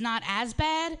it's not as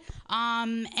bad.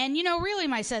 And really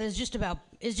my set is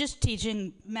just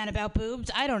teaching men about boobs.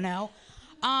 I don't know.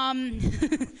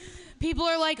 People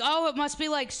are like, oh, it must be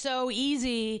like so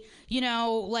easy,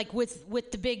 like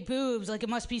with the big boobs, like it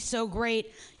must be so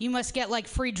great. You must get like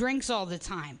free drinks all the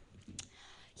time.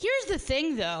 Here's the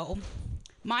thing though,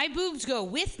 my boobs go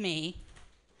with me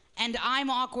and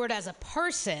I'm awkward as a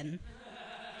person.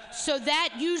 So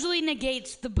that usually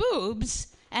negates the boobs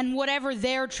and whatever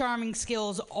their charming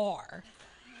skills are.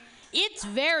 It's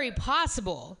very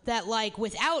possible that, like,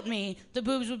 without me, the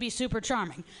boobs would be super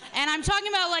charming. And I'm talking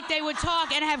about, like, they would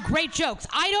talk and have great jokes.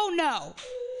 I don't know.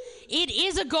 It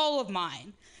is a goal of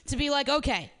mine to be like,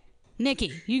 okay,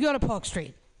 Nikki, you go to Polk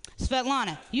Street.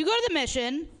 Svetlana, you go to the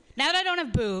Mission. Now that I don't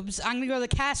have boobs, I'm going to go to the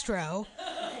Castro.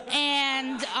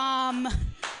 And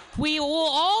we will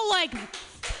all, like,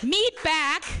 meet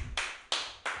back,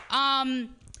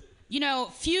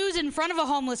 fuse in front of a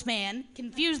homeless man,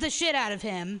 confuse the shit out of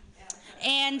him,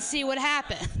 and see what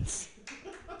happens.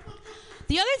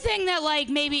 The other thing that, like,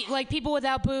 maybe, like, people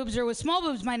without boobs or with small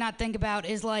boobs might not think about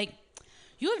is, like,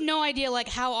 you have no idea, like,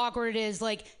 how awkward it is,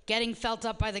 like, getting felt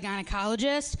up by the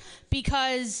gynecologist,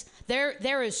 because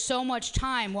there is so much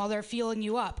time while they're feeling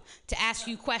you up to ask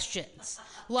you questions.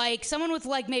 Like, someone with,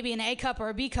 like, maybe an A cup or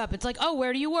a B cup, it's like, oh,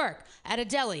 where do you work? At a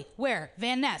deli. Where?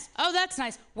 Van Ness. Oh, that's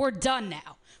nice. We're done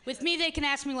now. With me, they can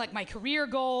ask me, like, my career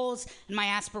goals and my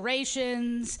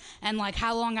aspirations and, like,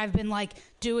 how long I've been, like,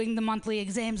 doing the monthly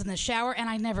exams in the shower, and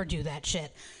I never do that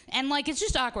shit. And, like, it's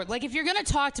just awkward. Like, if you're going to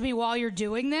talk to me while you're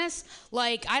doing this,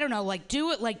 like, I don't know, like,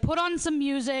 do it, like, put on some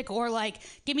music or, like,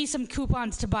 give me some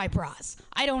coupons to buy bras.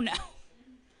 I don't know.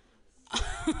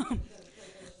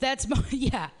 That's,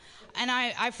 yeah. And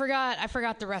I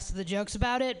forgot the rest of the jokes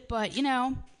about it, but, you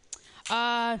know,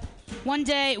 one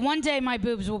day my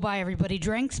boobs will buy everybody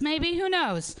drinks, maybe, who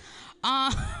knows.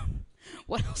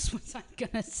 What else was I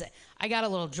gonna say? I got a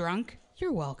little drunk.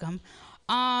 You're welcome.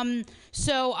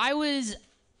 So I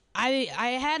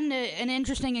had an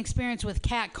interesting experience with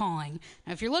catcalling.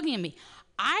 Now, if you're looking at me,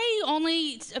 I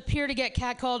only appear to get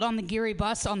catcalled on the Geary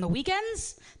bus on the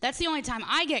weekends. That's the only time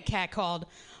I get catcalled.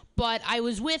 But I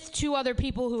was with two other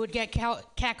people who would get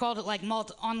catcalled at, like,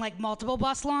 on, like, multiple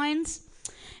bus lines.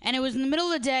 And it was in the middle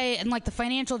of the day in, like, the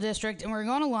financial district, and we were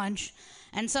going to lunch,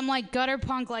 and some, like, gutter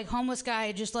punk, like, homeless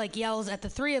guy just, like, yells at the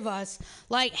three of us,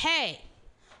 like, hey,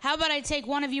 how about I take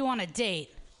one of you on a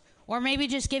date? Or maybe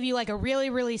just give you, like, a really,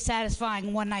 really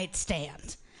satisfying one-night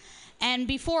stand. And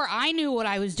before I knew what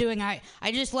I was doing, I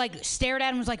just, like, stared at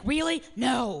him and was like, really?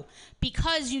 No.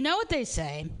 Because you know what they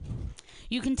say.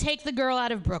 You can take the girl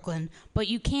out of Brooklyn, but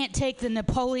you can't take the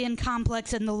Napoleon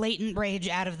complex and the latent rage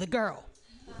out of the girl.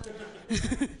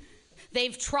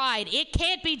 They've tried. It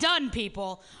can't be done,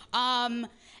 people. And,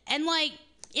 like,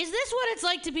 is this what it's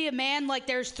like to be a man? Like,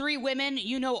 there's three women,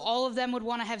 you know all of them would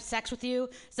want to have sex with you?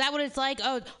 Is that what it's like?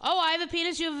 Oh, I have a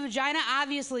penis, you have a vagina,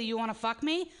 obviously you want to fuck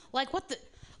me? Like, what the...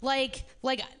 Like,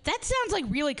 that sounds, like,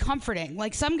 really comforting.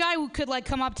 Like, some guy who could, like,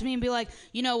 come up to me and be like,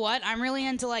 you know what? I'm really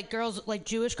into, like, girls, like,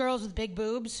 Jewish girls with big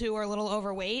boobs who are a little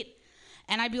overweight.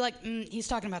 And I'd be like, he's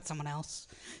talking about someone else.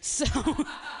 So,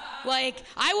 like,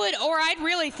 I'd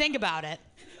really think about it.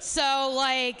 So,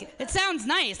 like, it sounds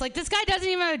nice. Like, this guy doesn't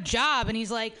even have a job. And he's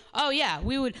like, oh, yeah,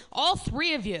 we would, all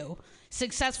three of you,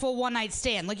 successful one-night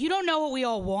stand. Like, you don't know what we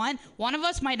all want. One of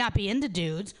us might not be into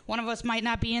dudes. One of us might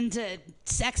not be into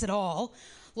sex at all.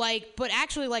 Like, but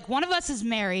actually, like, one of us is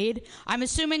married. I'm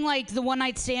assuming, like, the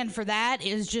one-night stand for that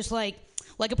is just, like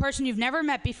a person you've never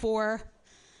met before.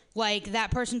 Like,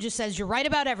 that person just says, you're right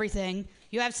about everything.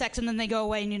 You have sex, and then they go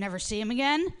away, and you never see them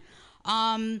again.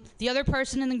 The other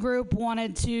person in the group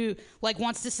wants to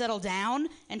settle down,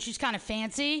 and she's kind of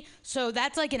fancy. So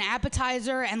that's, like, an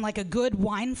appetizer and, like, a good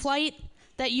wine flight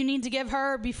that you need to give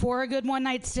her before a good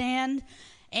one-night stand.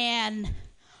 And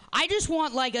I just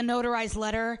want, like, a notarized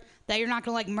letter that you're not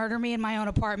going to, like, murder me in my own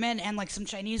apartment and, like, some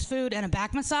Chinese food and a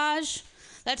back massage.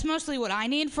 That's mostly what I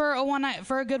need for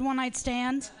a good one-night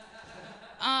stand.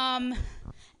 And,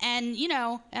 you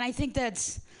know, and I think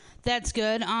that's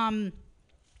good.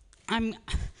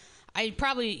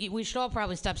 We should all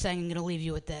probably stop saying I'm going to leave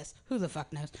you with this. Who the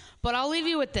fuck knows? But I'll leave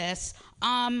you with this.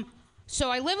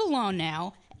 So I live alone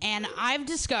now, and I've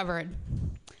discovered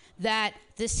that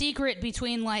the secret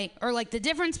between, like, or, like, the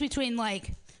difference between,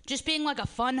 like, just being, like, a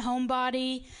fun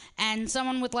homebody and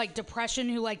someone with, like, depression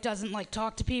who, like, doesn't, like,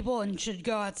 talk to people and should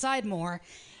go outside more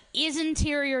is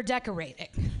interior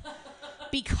decorating.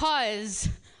 Because,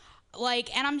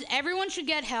 like, and everyone should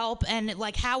get help, and,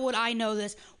 like, how would I know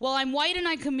this? Well, I'm white and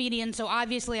I'm a comedian, so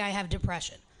obviously I have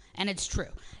depression. And it's true.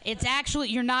 It's actually,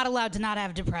 you're not allowed to not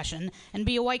have depression and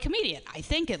be a white comedian, I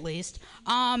think, at least.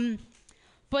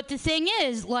 But the thing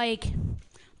is, like,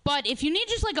 but if you need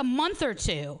just, like, a month or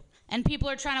two, and people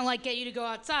are trying to, like, get you to go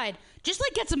outside, just,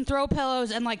 like, get some throw pillows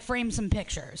and, like, frame some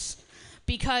pictures.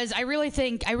 Because I really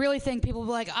think people will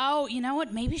be like, oh, you know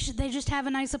what, maybe they just have a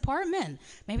nice apartment.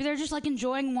 Maybe they're just, like,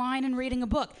 enjoying wine and reading a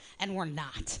book. And we're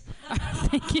not.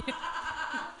 Thank you.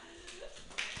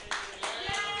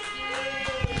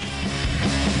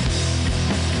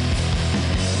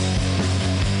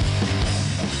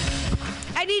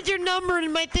 I need your number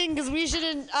in my thing because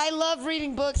I love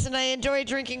reading books and I enjoy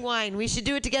drinking wine. We should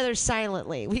do it together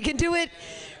silently. We can do it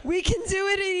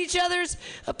in each other's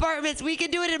apartments. We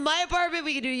can do it in my apartment.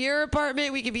 We can do your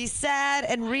apartment. We can be sad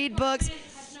and read books.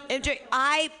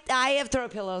 I have throw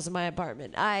pillows in my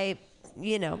apartment. I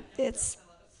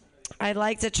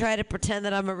like to try to pretend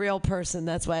that I'm a real person.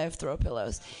 That's why I have throw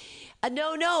pillows.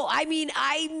 No. I mean,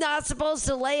 I'm not supposed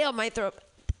to lay on my throw.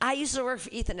 I used to work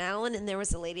for Ethan Allen, and there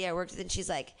was a lady I worked with, and she's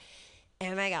like,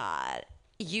 "Oh my God,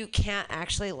 you can't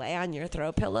actually lay on your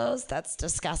throw pillows? That's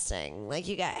disgusting. Like,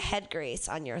 you got head grease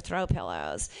on your throw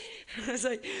pillows." I was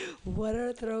like, what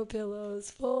are throw pillows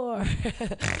for?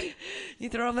 You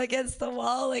throw them against the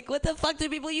wall? Like, what the fuck do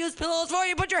people use pillows for?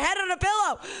 You put your head on a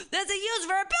pillow. That's a use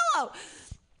for a pillow.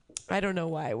 I don't know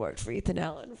why I worked for Ethan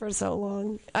Allen for so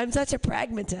long. I'm such a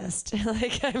pragmatist.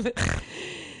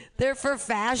 They're for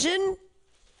fashion.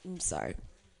 I'm sorry.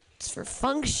 It's for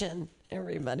function,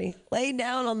 everybody. Lay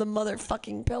down on the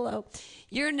motherfucking pillow.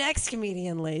 Your next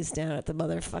comedian lays down at the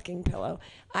motherfucking pillow.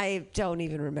 I don't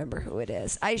even remember who it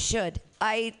is. I should.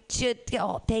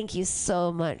 Oh, thank you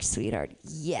so much, sweetheart.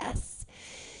 Yes.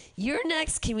 Your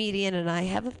next comedian and I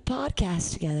have a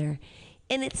podcast together,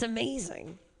 and it's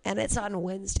amazing. And it's on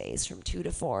Wednesdays from 2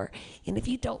 to 4. And if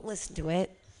you don't listen to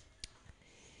it,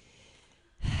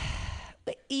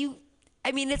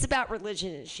 it's about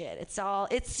religion and shit. It's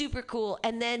super cool.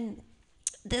 And then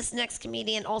this next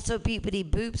comedian also beepity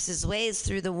boops his ways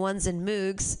through the ones and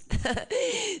moogs.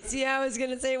 See, I was going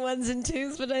to say ones and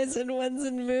twos, but I said ones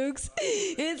and moogs.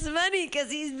 It's funny because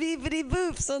he's beepity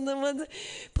boops on the ones.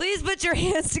 Please put your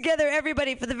hands together,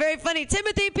 everybody, for the very funny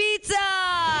Timothy Pizza!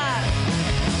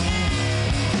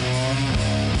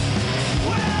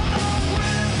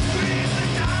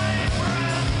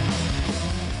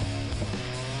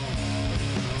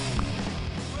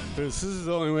 This is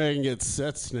the only way I can get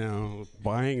sets now,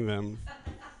 buying them.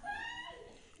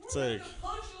 It's like,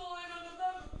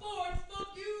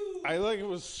 I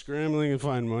was scrambling to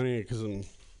find money because I'm,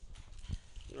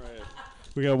 right,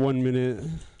 we got 1 minute.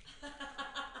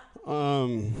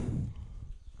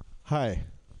 Hi.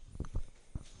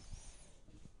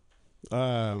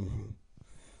 I've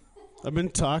been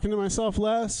talking to myself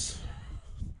less.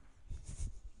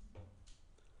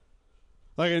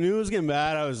 Like, I knew it was getting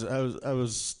bad. I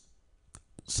was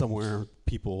somewhere,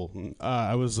 people.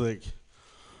 I was like,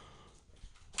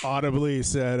 audibly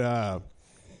said, I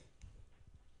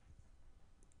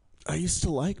used to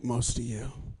like most of you.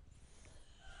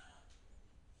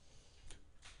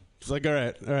 It's like, all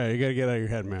right, you gotta get out of your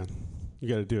head, man. You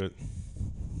gotta do it.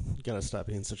 You gotta stop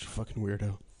being such a fucking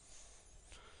weirdo.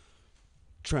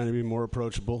 Trying to be more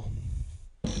approachable.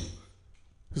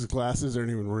 His glasses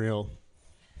aren't even real.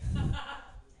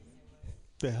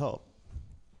 They help.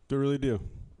 They really do.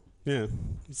 Yeah,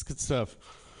 it's good stuff.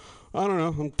 I don't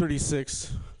know. I'm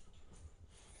 36.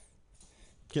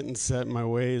 Getting set in my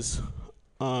ways.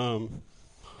 I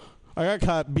got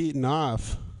caught beating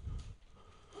off.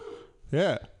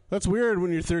 Yeah, that's weird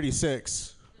when you're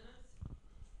 36.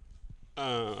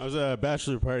 I was at a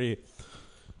bachelor party,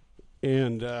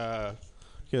 and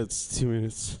it's 2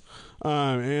 minutes.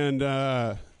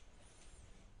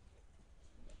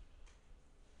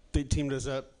 They teamed us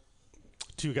up,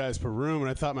 2 guys per room, and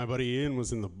I thought my buddy Ian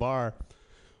was in the bar.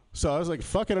 So I was like,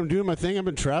 fuck it, I'm doing my thing. I've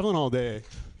been traveling all day.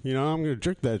 I'm going to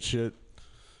jerk that shit.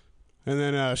 And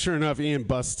then, sure enough, Ian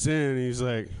busts in, and he's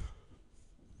like,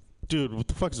 dude, what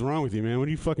the fuck is wrong with you, man? What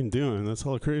are you fucking doing? That's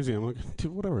hella crazy. I'm like,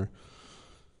 dude, whatever.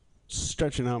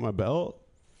 Stretching out my belt.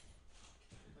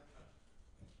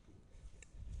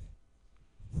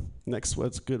 Neck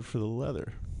sweat's good for the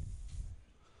leather.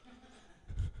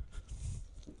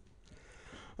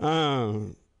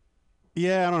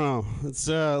 Yeah, I don't know. It's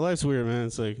life's weird, man.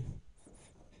 It's like,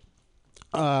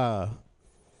 I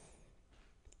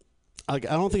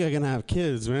don't think I can have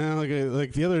kids, man.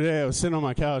 Like the other day, I was sitting on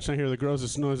my couch and I hear the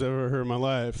grossest noise I've ever heard in my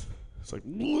life. It's like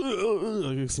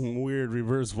some weird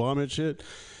reverse vomit shit,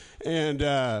 and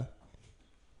I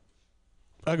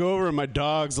go over and my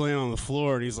dog's laying on the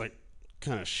floor and he's like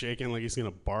kind of shaking like he's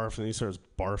gonna barf, and he starts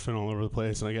barfing all over the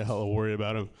place, and I get hella worried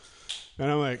about him.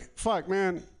 And I'm like, fuck,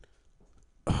 man.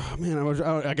 Oh, man,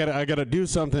 I gotta do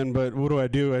something, but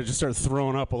what do? I just start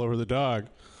throwing up all over the dog.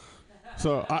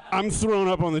 So I'm throwing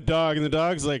up on the dog, and the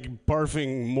dog's like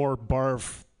barfing more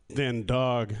barf than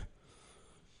dog.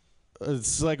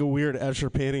 It's like a weird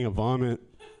Escher painting of vomit.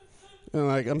 And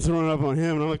like I'm throwing up on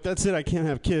him, and I'm like, that's it, I can't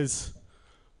have kids.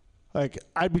 Like,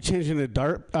 I'd be changing a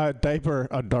diaper,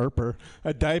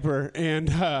 and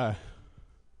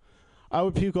I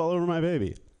would puke all over my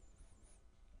baby.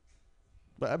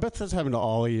 But I bet that's happened to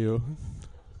all of you.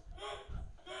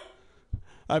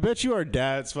 I bet you our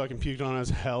dads fucking puked on us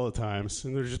hella times,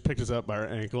 and they just picked us up by our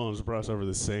ankle and just brought us over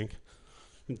the sink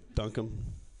and dunk them.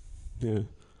 Yeah. You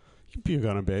can puke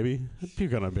on a baby. I'd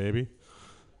puke on a baby.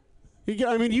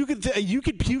 You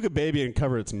could puke a baby and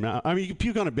cover its mouth. I mean, you could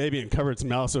puke on a baby and cover its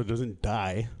mouth so it doesn't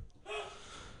die.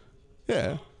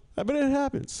 Yeah, I bet it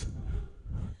happens.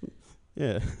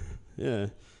 Yeah. I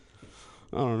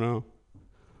don't know.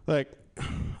 Like,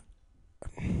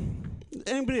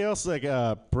 anybody else like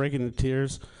breaking into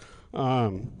tears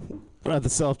at the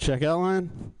self-checkout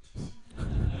line?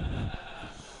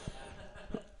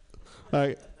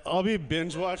 Like, I'll be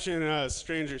binge watching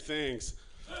Stranger Things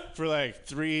for like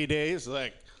 3 days.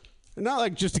 Like, not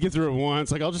like just to get through it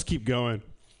once. Like, I'll just keep going.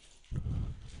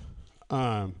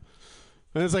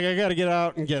 And it's like I got to get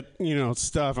out and get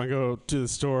stuff. I go to the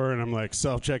store and I'm like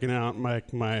self-checking out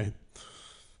my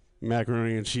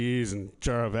macaroni and cheese and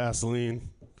jar of Vaseline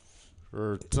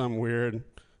or something weird.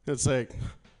 It's like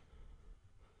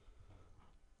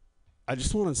I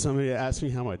just wanted somebody to ask me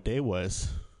how my day was.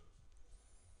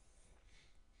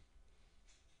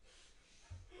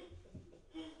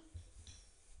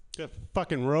 Got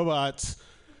fucking robots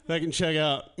that can check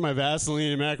out my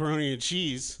Vaseline and macaroni and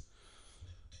cheese.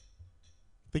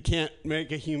 They can't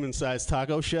make a human-sized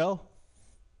taco shell.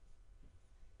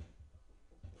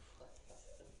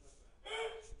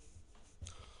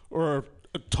 Or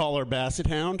a taller basset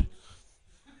hound.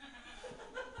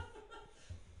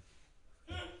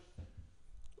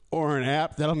 Or an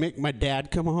app that'll make my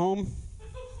dad come home.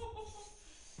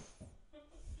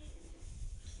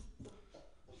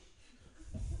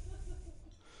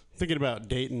 Thinking about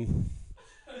dating.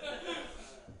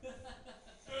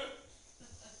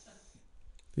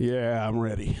 Yeah, I'm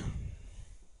ready.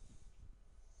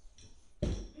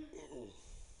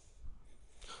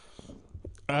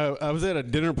 I was at a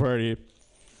dinner party,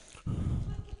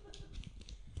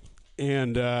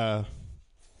 and they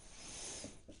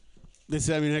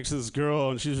sat me next to this girl,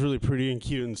 and she was really pretty and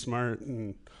cute and smart,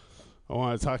 and I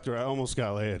wanted to talk to her. I almost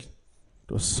got laid. It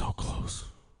was so close.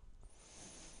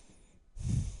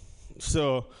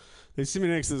 So they sit me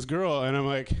next to this girl, and I'm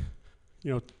like,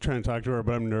 trying to talk to her,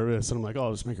 but I'm nervous, and I'm like, oh,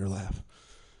 I'll just make her laugh.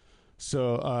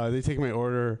 So they take my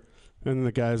order, and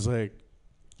the guy's like,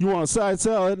 you want a side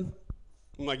salad?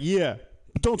 I'm like, yeah,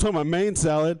 but don't tell my main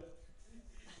salad.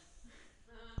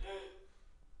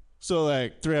 So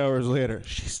like 3 hours later,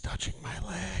 she's touching my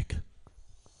leg.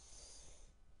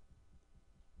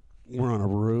 We're on a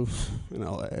roof in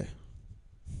LA.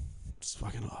 It's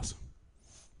fucking awesome.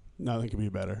 Nothing could be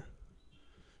better.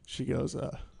 She goes,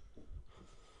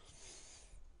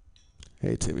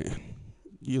 hey, Timmy,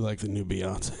 you like the new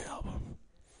Beyonce album?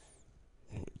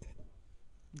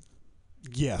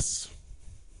 Yes.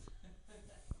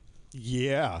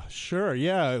 Yeah, sure,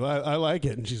 yeah, I like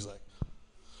it. And she's like,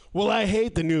 well, I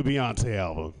hate the new Beyonce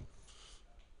album.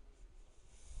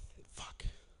 Fuck.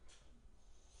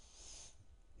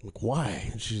 I'm like, why?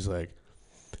 And she's like,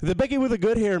 the Becky with a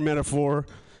good hair metaphor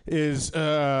is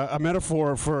a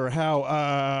metaphor for how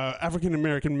African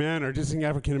American men are dissing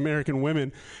African American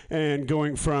women and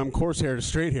going from coarse hair to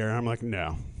straight hair. I'm like,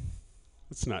 no,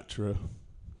 it's not true.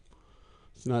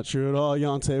 It's not true at all.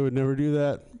 Beyonce would never do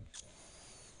that.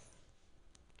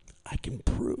 I can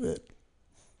prove it.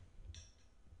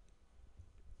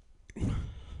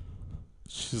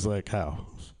 She's like, how?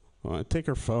 Well, I take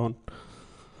her phone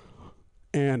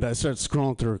and I start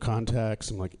scrolling through her contacts.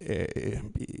 I'm like, A,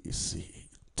 B, C,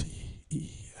 D, E,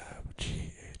 F,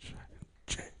 G, H, I,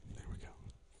 J. There we go.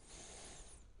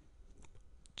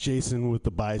 Jason with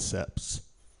the biceps.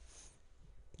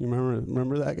 You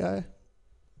remember that guy?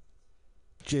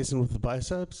 Jason with the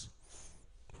biceps?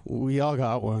 We all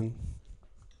got one.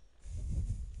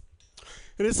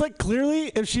 And it's like, clearly,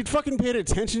 if she'd fucking paid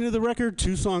attention to the record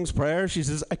 2 songs prior, she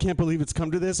says, I can't believe it's come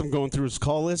to this. I'm going through his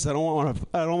call list. I don't want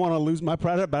to lose my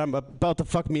pride, but I'm about to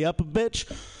fuck me up a bitch.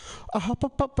 I hop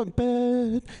up in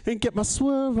bed and get my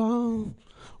swerve on.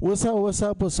 What's up, what's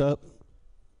up, what's up?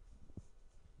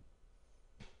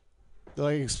 That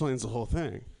like explains the whole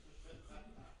thing.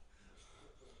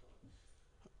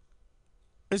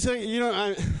 It's like,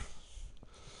 it's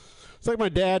like my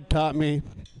dad taught me.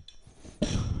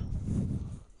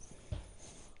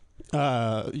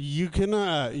 You can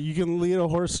lead a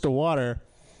horse to water,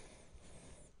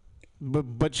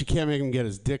 but you can't make him get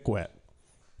his dick wet.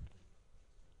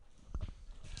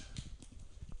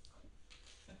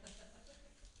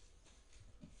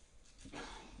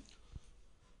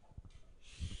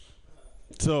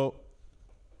 So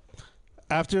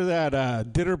after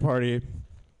that dinner party,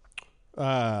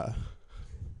 I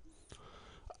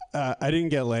didn't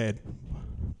get laid,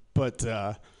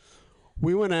 but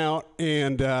we went out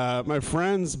and my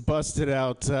friends busted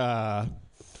out a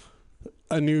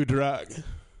new drug.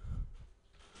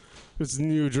 It's a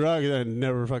new drug that I'd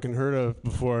never fucking heard of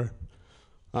before.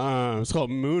 It's called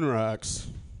moon rocks.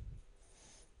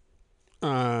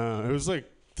 It was like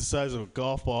the size of a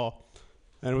golf ball,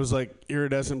 and it was like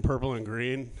iridescent purple and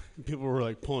green. And people were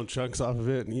like pulling chunks off of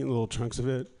it and eating little chunks of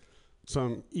it. So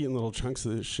I'm eating little chunks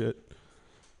of this shit.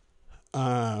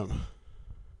 And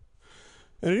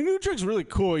a new drug's really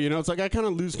cool, you know. It's like I kind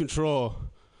of lose control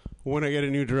when I get a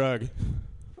new drug.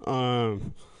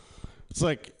 It's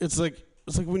like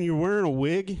when you're wearing a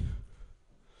wig,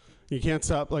 you can't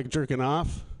stop like jerking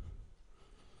off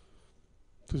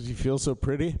because you feel so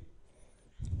pretty.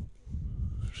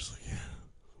 Just like, yeah,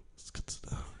 it's good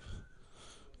stuff.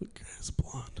 The guy's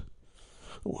blonde.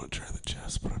 I want to try the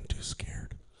chest, but I'm too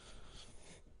scared.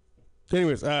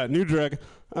 Anyways, new drug.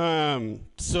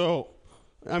 So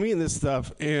I'm eating this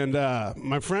stuff, and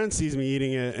my friend sees me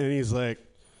eating it, and he's like,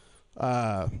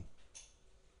 hey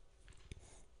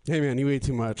man, you ate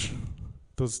too much.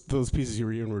 Those pieces you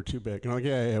were eating were too big. And I'm like,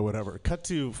 yeah, whatever. Cut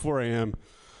to 4 a.m.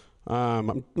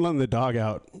 I'm letting the dog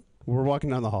out. We're walking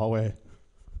down the hallway,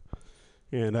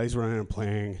 and he's running and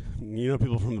playing. You know,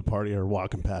 people from the party are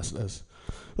walking past us.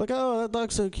 Like, oh, that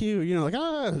dog's so cute. You know, like,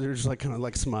 they're just like kind of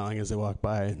like smiling as they walk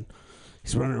by. And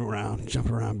he's running around,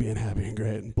 jumping around, being happy and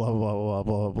great, and blah, blah, blah,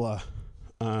 blah, blah,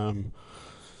 blah.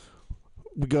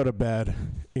 We go to bed,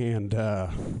 and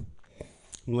I'm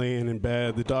laying in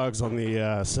bed. The dog's on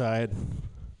the side.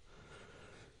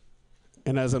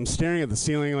 And as I'm staring at the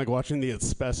ceiling, like watching the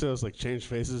asbestos, like change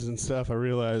faces and stuff, I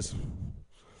realize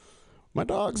my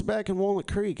dog's back in Walnut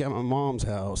Creek at my mom's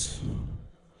house.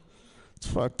 It's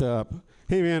fucked up.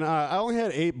 Hey, man, I only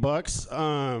had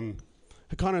 $8.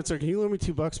 Conitzer, can you loan me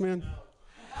 $2, man?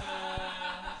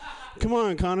 Come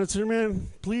on, Conitzer, man,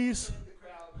 please.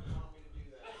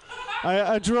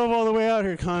 I drove all the way out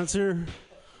here, Conitzer.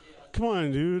 Come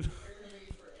on, dude.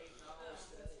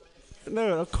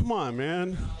 No, come on,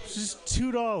 man. It's just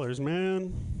 $2,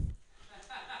 man.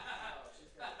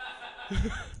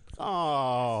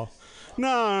 Oh.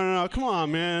 No, come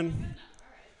on, man.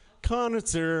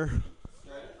 Conitzer.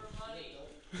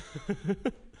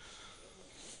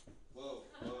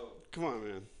 Come on,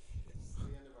 man.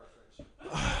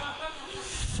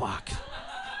 Fuck.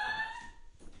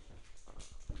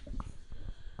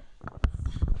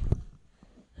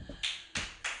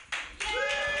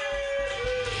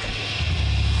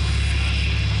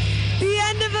 The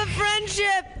end of a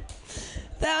friendship.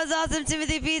 That was awesome,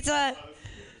 Timothy Pizza.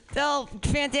 Oh,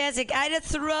 fantastic. I just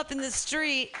threw up in the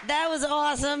street. That was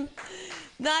awesome.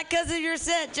 Not because of your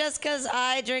set, just because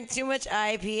I drink too much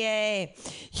IPA.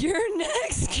 Your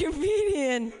next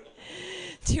comedian.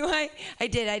 I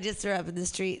did. I just threw up in the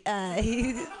street.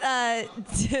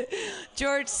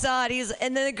 George saw it.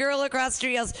 And then the girl across the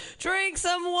street yells, "Drink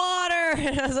some water."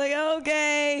 And I was like,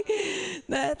 okay,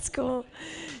 that's cool.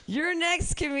 Your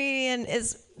next comedian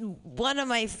is one of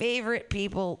my favorite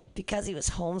people because he was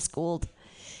homeschooled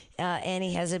and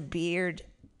he has a beard.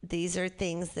 These are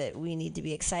things that we need to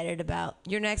be excited about.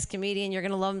 Your next comedian, you're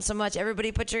going to love him so much.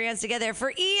 Everybody put your hands together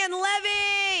for Ian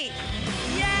Levy.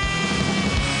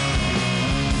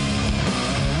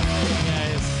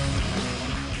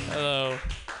 Hello.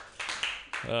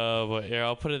 Oh boy, here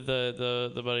I'll put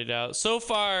the buddy down. So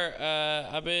far,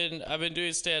 I've been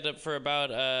doing stand up for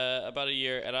about a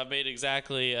year, and I've made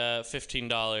exactly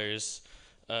 $15.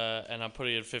 And I'm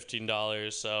putting in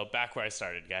 $15. So back where I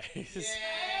started, guys. Yeah.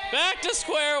 Back to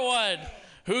square one.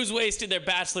 Who's wasting their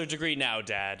bachelor degree now,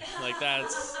 Dad? Like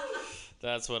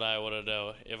that's what I want to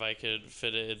know. If I could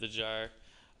fit it in the jar.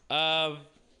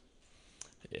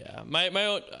 Yeah,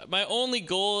 my only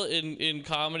goal in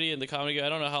comedy and the comedy, I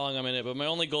don't know how long I'm in it, but my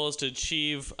only goal is to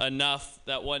achieve enough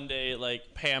that one day,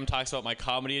 like, Pam talks about my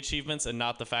comedy achievements and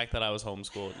not the fact that I was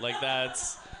homeschooled. Like,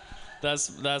 that's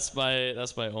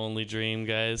my only dream,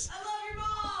 guys. I love your mom.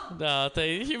 No,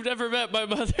 you've never met my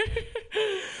mother.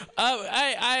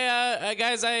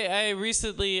 Guys, I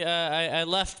recently I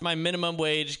left my minimum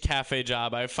wage cafe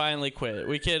job. I finally quit.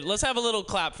 Let's have a little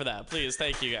clap for that, please.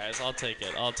 Thank you, guys. I'll take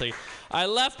it. I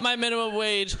left my minimum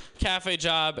wage cafe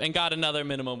job and got another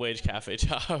minimum wage cafe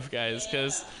job, guys,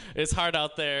 because it's hard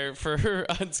out there for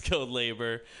unskilled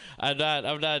labor. I'm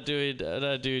not doing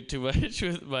too much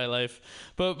with my life,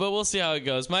 but we'll see how it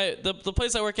goes. The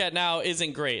place I work at now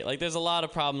isn't great. Like, there's a lot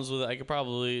of problems with it. I could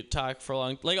probably talk for a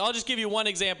long. Like, I'll just give you one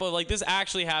example. Like, this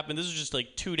actually happened. This was just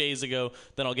like 2 days ago.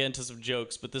 Then I'll get into some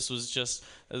jokes. But this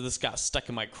got stuck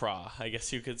in my craw, I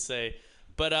guess you could say.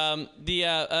 But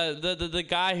the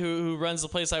guy who runs the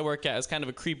place I work at is kind of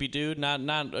a creepy dude,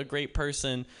 not a great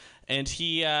person. and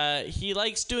he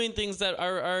likes doing things that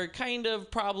are kind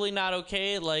of probably not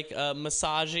okay, like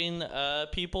massaging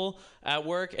people at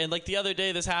work. And like the other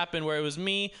day, this happened where it was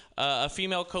me, a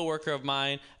female coworker of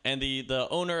mine, and the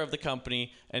owner of the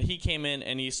company, and he came in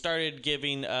and he started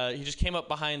giving. He just came up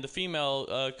behind the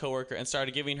female coworker and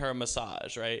started giving her a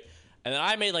massage, right? And then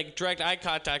I made like direct eye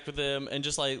contact with him, and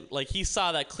just like he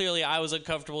saw that clearly I was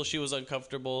uncomfortable, she was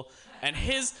uncomfortable, and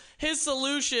his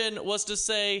solution was to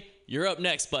say, "You're up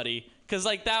next, buddy," because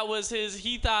like that was his.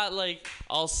 He thought like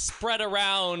I'll spread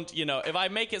around, if I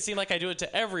make it seem like I do it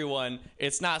to everyone,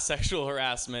 it's not sexual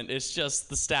harassment, it's just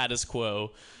the status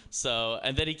quo. So,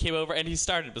 and then he came over and he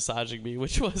started massaging me,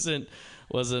 which wasn't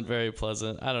very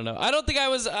pleasant. I don't know. I don't think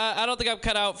I'm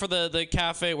cut out for the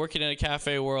cafe, working in a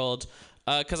cafe world.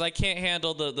 Because I can't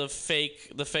handle the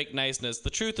fake niceness.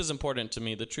 The truth is important to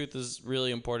me. The truth is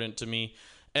really important to me.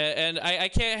 And I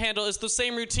can't handle, it's the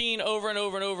same routine over and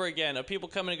over and over again of people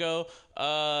coming and go,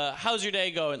 how's your day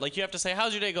going? Like you have to say,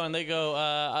 how's your day going? They go,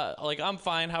 like, I'm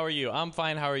fine, how are you? I'm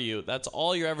fine, how are you? That's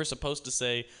all you're ever supposed to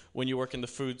say when you work in the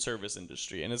food service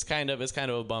industry. And it's kind of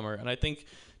a bummer. And I think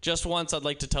just once I'd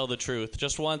like to tell the truth.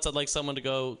 Just once I'd like someone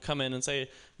to come in and say,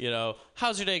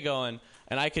 how's your day going?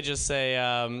 And I could just say,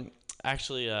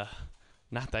 actually,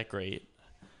 not that great.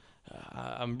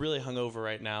 I'm really hungover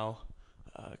right now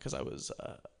because I was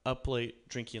up late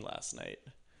drinking last night.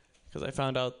 Because I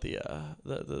found out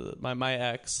my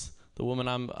ex, the woman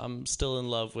I'm still in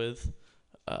love with,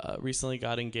 recently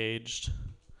got engaged.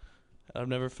 I've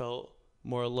never felt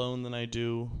more alone than I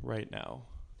do right now.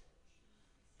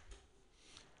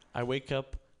 I wake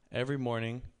up every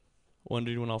morning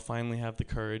wondering when I'll finally have the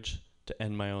courage to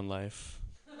end my own life.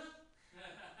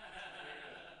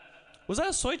 Was that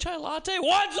a soy chai latte?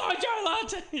 One soy chai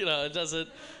latte! It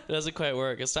doesn't quite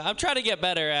work. I'm trying to get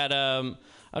better at, I'm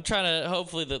trying to,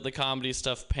 hopefully the comedy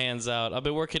stuff pans out. I've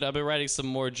been writing some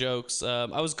more jokes.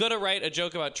 I was going to write a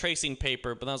joke about tracing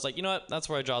paper, but then I was like, you know what? That's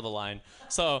where I draw the line.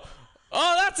 So,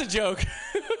 that's a joke.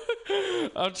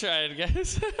 I'm trying,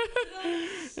 guys.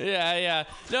 Yeah.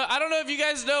 No, I don't know if you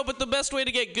guys know, but the best way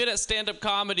to get good at stand-up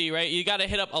comedy, right? You got to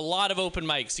hit up a lot of open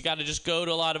mics. You got to just go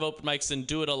to a lot of open mics and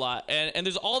do it a lot. And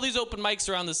there's all these open mics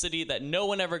around the city that no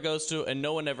one ever goes to and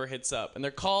no one ever hits up. And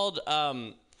they're called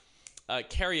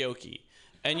karaoke.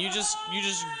 And you just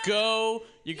go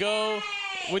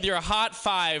with your hot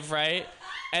five, right?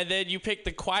 And then you pick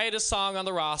the quietest song on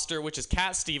the roster, which is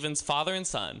Cat Stevens, Father and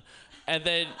Son. And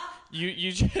then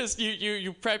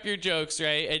you prep your jokes,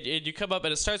 right? And you come up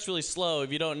and it starts really slow.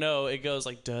 If you don't know, it goes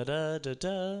like da da da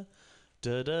da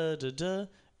da da da da.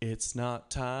 It's not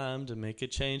time to make a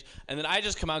change. And then I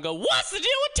just come out and go, what's the deal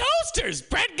with toasters?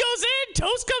 Bread goes in,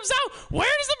 toast comes out. Where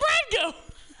does the bread go?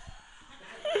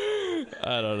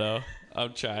 I don't know.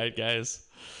 I'm trying, guys.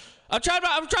 I'm trying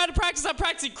to practice. I'm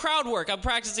practicing crowd work.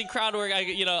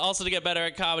 Also to get better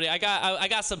at comedy. I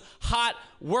got some hot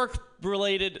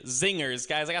work-related zingers,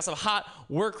 guys. I got some hot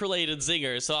work-related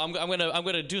zingers. So I'm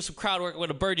gonna do some crowd work. I'm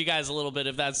gonna bird you guys a little bit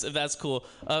if that's cool.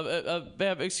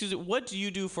 Ma'am, excuse me. What do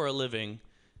you do for a living?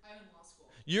 I'm in law school.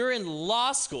 You're in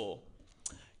law school.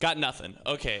 Got nothing.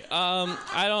 Okay.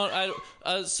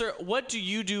 Sir, what do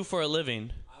you do for a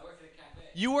living? I work at a cafe.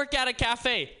 You work at a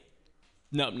cafe?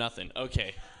 No, nothing.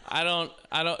 Okay. I don't.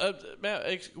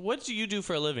 What do you do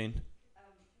for a living? English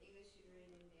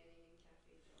tutoring and nanny and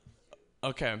cafe jobs too.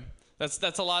 Okay,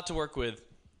 that's a lot to work with.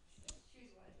 Choose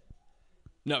one.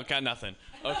 No, got nothing.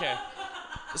 Okay.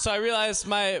 So I realized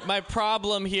my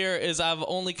problem here is I've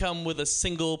only come with a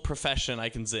single profession I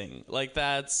can zing. Like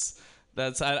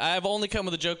I've only come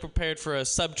with a joke prepared for a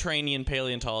subterranean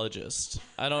paleontologist.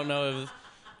 I don't know if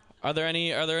are there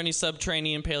any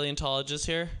subterranean paleontologists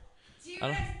here?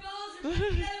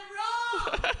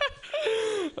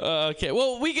 Okay.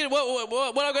 Well, we can.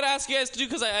 What I'm going to ask you guys to do,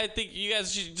 because I think you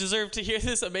guys deserve to hear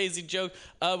this amazing joke.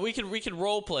 We can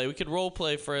role play. We could role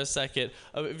play for a second.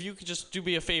 If you could just do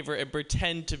me a favor and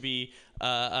pretend to be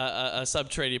a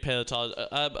subterranean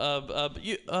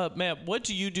paleontologist. Ma'am, what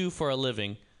do you do for a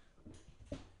living?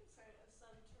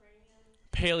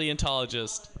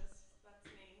 Paleontologist.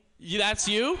 That's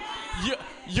you?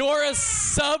 You're a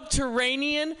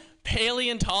subterranean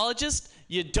paleontologist?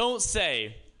 You don't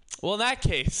say. Well, in that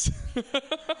case,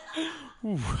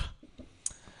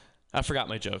 I forgot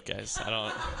my joke, guys.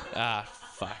 Fuck.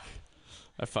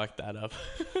 I fucked that up.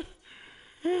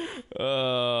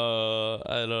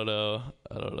 I don't know.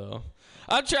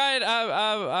 I'm trying.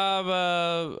 I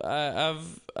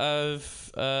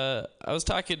was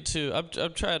talking to.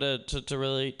 I'm trying to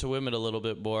relate to women a little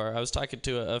bit more. I was talking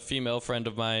to a female friend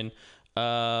of mine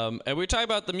And we were talking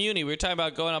about the Muni. We were talking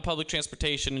about going on public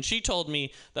transportation, and she told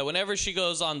me that whenever she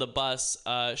goes on the bus,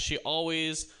 she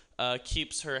always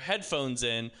keeps her headphones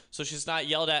in so she's not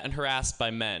yelled at and harassed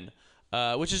by men,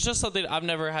 which is just something I've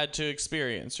never had to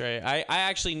experience, right? I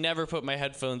actually never put my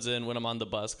headphones in when I'm on the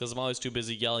bus because I'm always too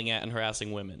busy yelling at and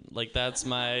harassing women. Like, that's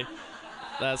my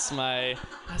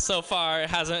so far it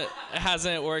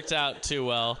hasn't worked out too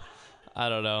well. I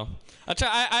don't know.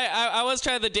 I was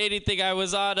trying the dating thing. I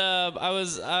was on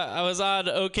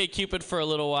OkCupid for a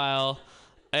little while,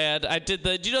 and I did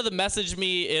do you know the message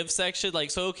me if section?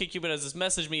 Like, so OkCupid has this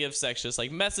message me if section. It's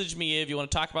like, message me if you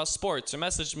want to talk about sports, or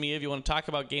message me if you want to talk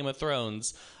about Game of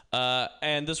Thrones.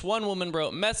 And this one woman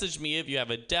wrote, message me if you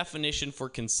have a definition for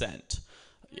consent.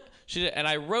 And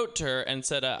I wrote to her and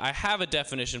said, I have a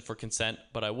definition for consent,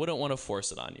 but I wouldn't want to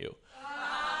force it on you.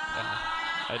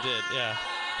 I did, yeah.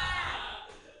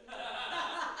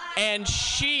 And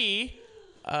she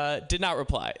did not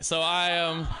reply. So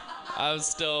I was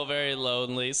still very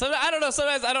lonely. So I don't know.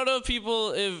 Sometimes I don't know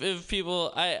if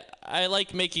people I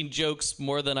like making jokes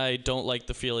more than I don't like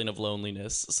the feeling of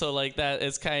loneliness. So like that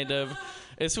is kind of.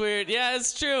 It's weird. Yeah,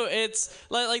 it's true. It's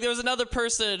like there was another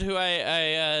person who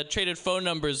I traded phone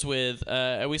numbers with.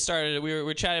 And we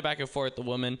were chatting back and forth, the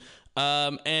woman.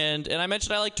 And I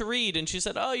mentioned I like to read, and she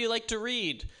said, "Oh, you like to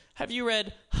read? Have you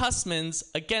read Hussman's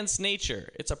Against Nature?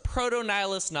 It's a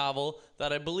proto-nihilist novel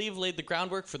that I believe laid the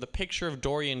groundwork for the picture of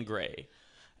Dorian Gray."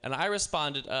 And I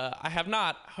responded, "I have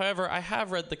not. However, I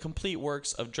have read the complete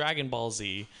works of Dragon Ball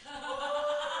Z,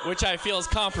 which I feel is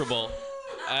comparable."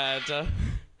 And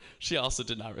she also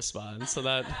did not respond. So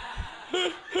that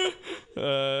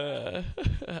I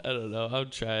don't know. I'm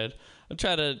trying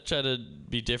to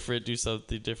be different, do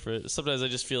something different. Sometimes I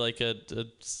just feel like a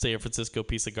San Francisco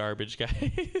piece of garbage,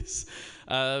 guys.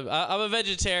 I'm a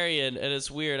vegetarian, and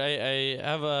it's weird.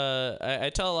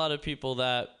 I tell a lot of people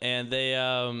that, and they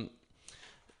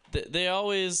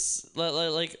always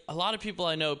like a lot of people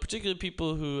I know, particularly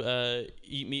people who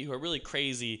eat meat, who are really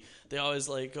crazy. They always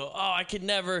like go, "Oh, I could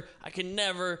never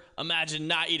imagine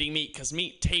not eating meat because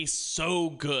meat tastes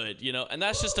so good," you know. And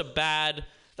that's just a bad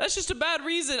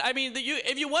reason. I mean,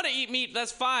 if you want to eat meat,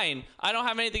 that's fine. I don't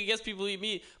have anything against people who eat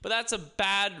meat, but that's a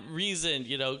bad reason,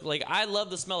 you know. Like, I love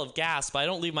the smell of gas, but I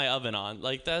don't leave my oven on.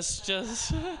 Like, that's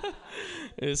just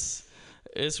it's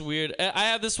weird. I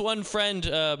have this one friend,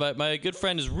 my good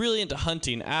friend is really into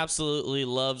hunting, absolutely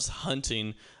loves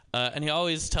hunting. And he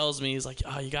always tells me, he's like,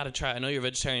 "Oh, you got to try. I know you're a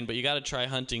vegetarian, but you got to try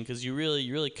hunting because you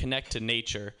really connect to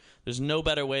nature. There's no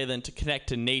better way than to connect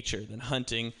to nature than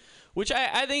hunting." Which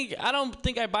I don't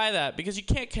think I buy that, because you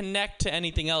can't connect to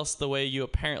anything else the way you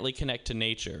apparently connect to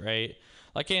nature, right?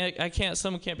 Like,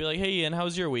 someone can't be like, "Hey, Ian, how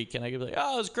was your week?" And I could be like,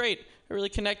 "Oh, it was great. I really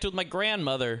connected with my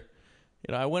grandmother.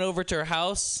 You know, I went over to her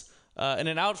house in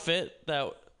an outfit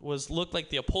that looked like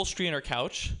the upholstery in her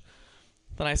couch.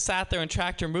 Then I sat there and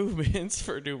tracked her movements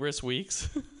for numerous weeks.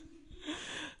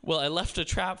 Well, I left a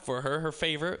trap for her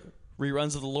favorite,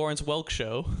 reruns of the Lawrence Welk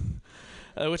Show.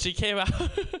 When she came out,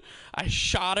 I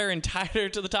shot her and tied her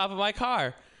to the top of my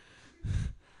car.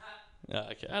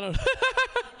 Okay, I don't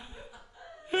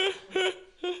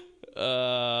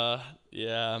know.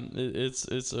 Yeah,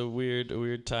 it's a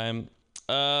weird time.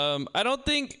 I don't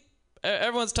think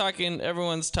everyone's talking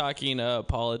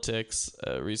politics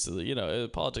recently. You know,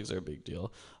 politics are a big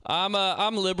deal. I'm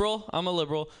liberal,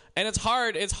 and it's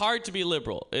hard to be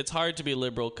liberal. It's hard to be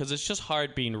liberal because it's just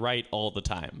hard being right all the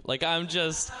time. Like, I'm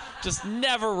just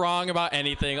never wrong about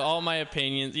anything. All my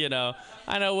opinions, you know.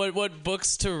 I know what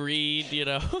books to read, you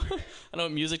know. I know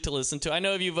what music to listen to. I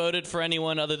know if you voted for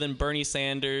anyone other than Bernie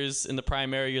Sanders in the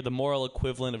primary, you're the moral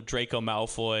equivalent of Draco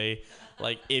Malfoy,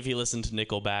 like, if you listen to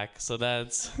Nickelback. So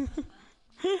that's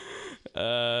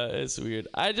it's weird.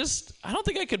 I don't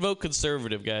think I could vote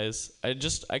conservative, guys.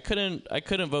 I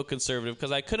couldn't vote conservative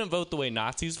because I couldn't vote the way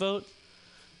Nazis vote.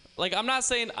 Like, I'm not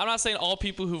saying all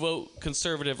people who vote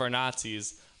conservative are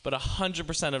Nazis, but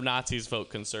 100% of Nazis vote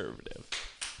conservative.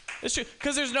 It's true,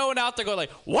 because there's no one out there going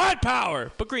like, "White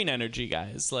power," but green energy,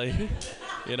 guys. Like,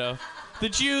 you know, the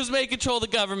Jews may control the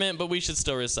government, but we should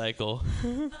still recycle.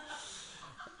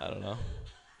 I don't know.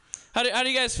 How do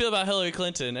you guys feel about Hillary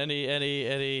Clinton?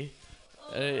 Any?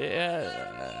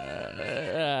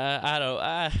 I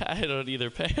don't either,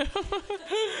 Pam.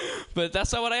 But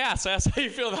that's not what I asked. I asked how you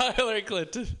feel about Hillary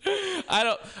Clinton.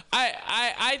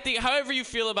 I think however you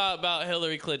feel about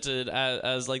Hillary Clinton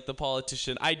as like the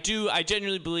politician, I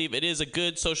genuinely believe it is a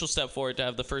good social step forward to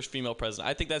have the first female president.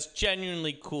 I think that's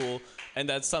genuinely cool, and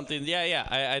that's something.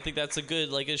 I think that's a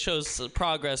good, like, it shows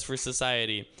progress for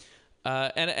society.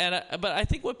 But I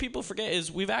think what people forget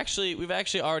is we've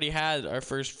actually already had our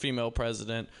first female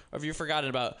president. Or have you forgotten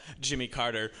about Jimmy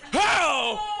Carter?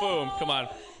 Oh, boom! Come on.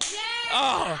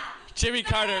 Oh, Jimmy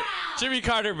Carter,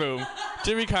 boom.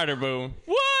 Jimmy Carter, boom.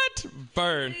 What?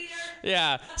 Burn.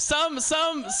 Yeah. Some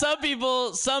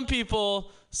people think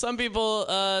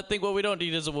what we don't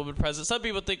need is a woman president. Some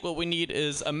people think what we need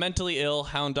is a mentally ill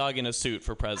hound dog in a suit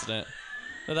for president.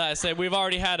 That I say we've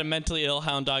already had a mentally ill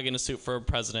hound dog in a suit for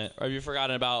president. Or have you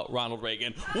forgotten about Ronald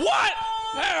Reagan? What?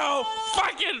 Hell,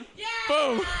 fucking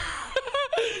boom.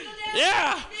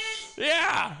 Yeah.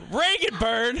 Reagan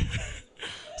burn.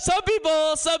 Some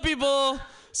people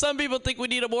think we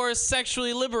need a more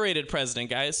sexually liberated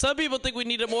president, guys. Some people think we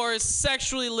need a more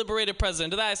sexually liberated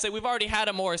president. To that I say we've already had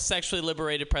a more sexually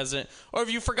liberated president. Or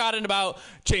have you forgotten about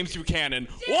James Buchanan?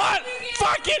 What?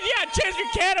 Fucking yeah, James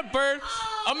Buchanan, bird.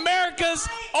 America's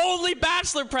only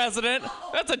bachelor president.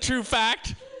 That's a true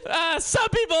fact. Some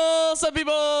people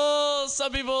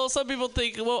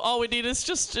think all we need is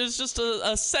just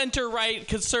a center-right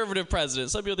conservative president.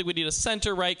 Some people think we need a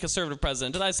center-right conservative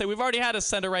president. Did I say we've already had a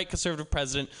center-right conservative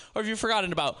president? Or have you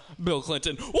forgotten about Bill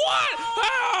Clinton? What?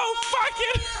 Oh,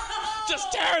 fucking!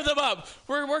 Just tear them up.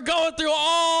 We're going through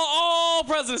all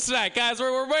presidents tonight, guys.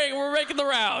 We're making the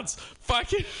rounds.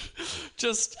 Fucking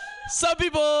just. Some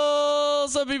people,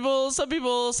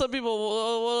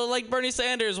 like Bernie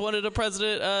Sanders, wanted a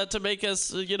president to make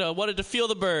us, wanted to feel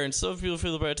the burn. Some people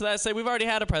feel the burn. To that I say, we've already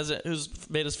had a president who's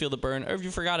made us feel the burn. Or have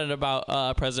you forgotten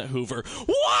about President Hoover?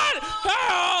 What?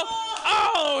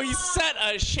 Oh, he set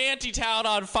a shanty town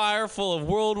on fire full of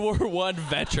World War I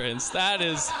veterans. That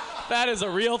is a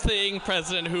real thing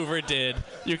President Hoover did.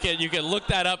 You can look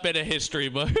that up in a history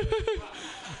book.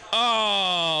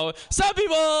 Oh, some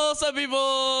people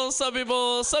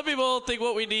think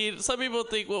what we need. Some people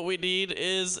think what we need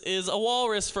is a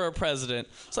walrus for a president.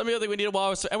 Some people think we need a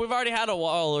walrus, and we've already had a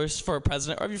walrus for a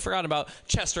president. Or have you forgotten about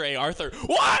Chester A. Arthur?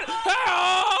 What?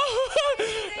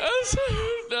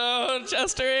 No,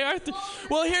 Chester A. Arthur.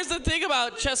 Well, here's the thing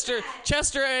about Chester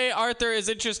A. Arthur is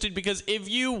interesting because if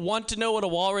you want to know what a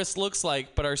walrus looks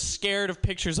like but are scared of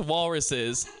pictures of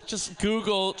walruses, just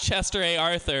Google Chester A.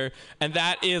 Arthur, and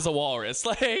that is a walrus.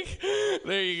 Like,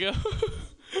 there you go.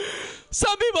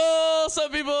 Some people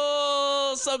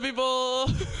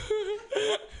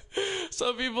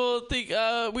think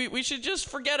we should just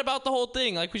forget about the whole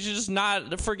thing. Like, we should just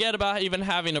not forget about even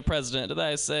having a president. Did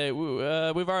I say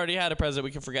we've already had a president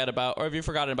we can forget about? Or have you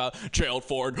forgotten about Gerald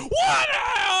Ford? What?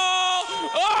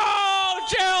 Oh,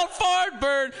 Gerald Ford,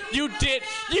 Bird. You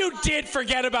did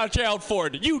forget about Gerald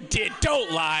Ford. You did.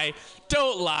 Don't lie.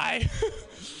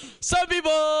 Some people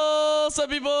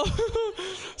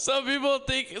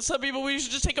think we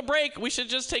should just take a break. We should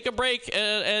just take a break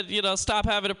and stop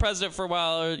having a president for a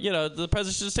while, or the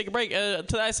president should just take a break. To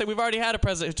that I say we've already had a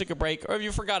president who took a break. Or have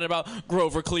you forgotten about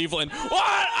Grover Cleveland?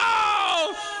 What?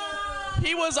 Oh!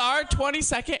 He was our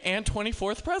 22nd and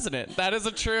 24th president. That is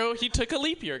he took a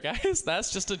leap year, guys.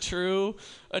 That's just a true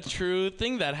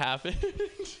thing that happened.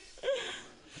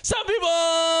 Some people,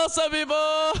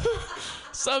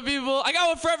 I got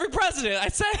one for every president. I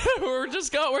said we're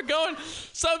going.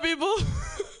 Some people,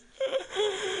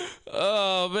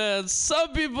 oh man,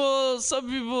 some people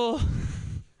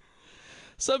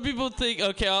think,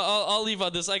 okay, I'll leave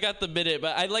on this. I got the minute,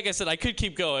 but like I said, I could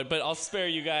keep going, but I'll spare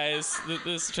you guys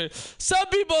this. Some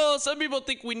people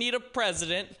think we need a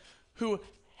president who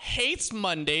hates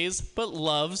Mondays but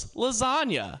loves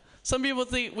lasagna. Some people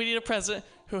think we need a president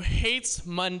who hates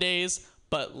Mondays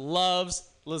but loves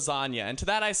lasagna. And to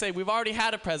that I say we've already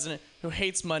had a president who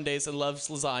hates Mondays and loves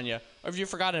lasagna. Or have you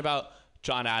forgotten about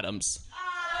John Adams?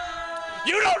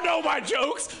 You don't know my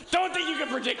jokes! Don't think you can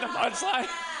predict the punchline!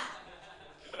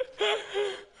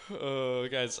 Oh,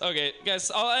 guys. Okay, guys,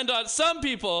 I'll end on some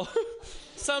people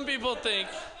think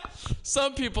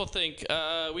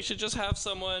we should just have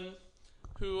someone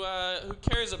who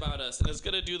cares about us and is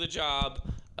going to do the job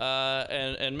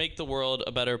and make the world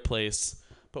a better place.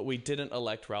 But we didn't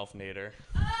elect Ralph Nader.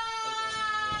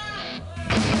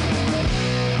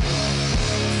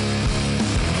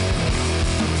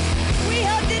 We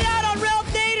hugged it out on Ralph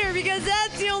Nader because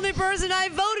that's the only person I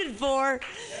voted for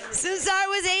since I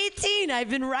was 18. I've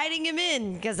been writing him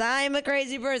in because I'm a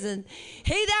crazy person.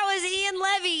 Hey, that was Ian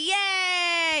Levy.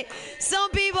 Yay!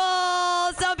 Some people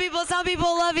love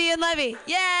Ian Levy.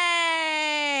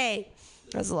 Yay!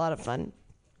 That was a lot of fun.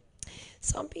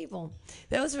 Some people.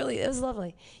 That was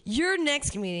lovely. Your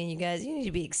next comedian, you guys, you need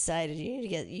to be excited. You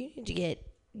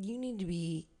need to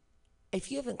be, if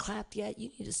you haven't clapped yet,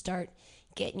 you need to start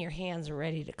getting your hands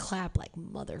ready to clap like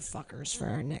motherfuckers for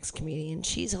our next comedian.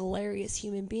 She's a hilarious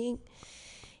human being,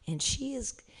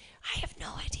 and I have no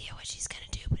idea what she's gonna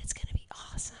do, but it's gonna be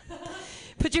awesome.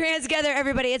 Put your hands together,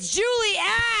 everybody. It's Julie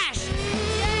Ash.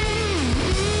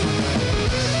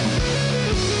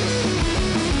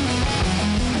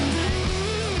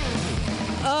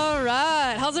 All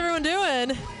right, how's everyone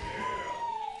doing?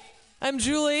 I'm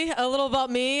Julie. A little about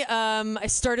me. I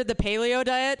started the paleo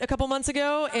diet a couple months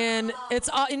ago, and it's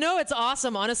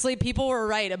awesome. Honestly, people were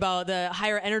right about the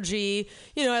higher energy.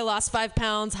 I lost 5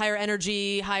 pounds, higher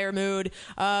energy, higher mood,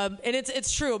 and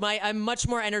it's true. I'm much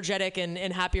more energetic and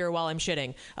happier while I'm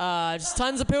shitting. Just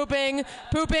tons of pooping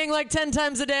like 10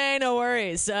 times a day, no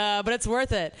worries. But it's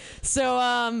worth it.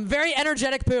 So very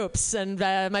energetic poops, and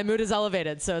my mood is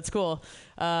elevated, so it's cool.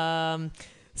 So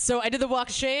I did the walk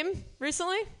of shame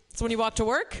recently. It's when you walk to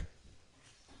work.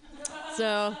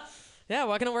 So, yeah,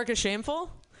 walking to work is shameful.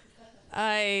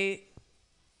 I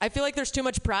feel like there's too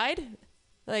much pride.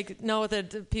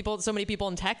 With so many people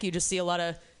in tech, you just see a lot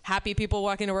of happy people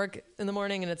walking to work in the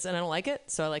morning, and I don't like it.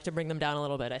 So I like to bring them down a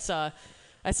little bit. I saw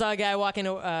a guy walking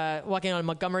on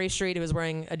Montgomery Street who was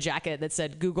wearing a jacket that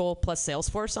said Google plus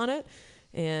Salesforce on it,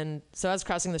 and so I was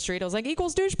crossing the street. I was like,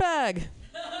 equals douchebag.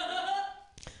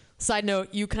 Side note,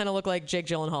 you kind of look like Jake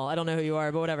Gyllenhaal. I don't know who you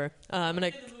are, but whatever. I'm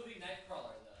gonna.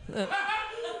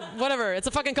 Whatever. It's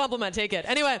a fucking compliment. Take it.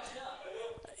 Anyway,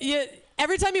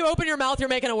 every time you open your mouth, you're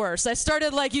making it worse. You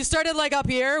started up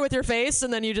here with your face,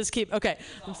 and then you just keep. Okay.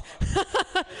 Do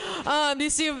you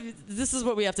see? This is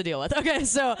what we have to deal with. Okay.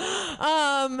 Here's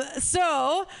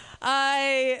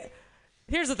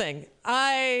the thing.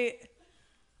 I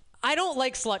don't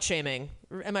like slut shaming.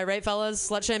 Am I right, fellas?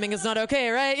 Slut shaming is not okay,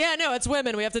 right? Yeah, no, it's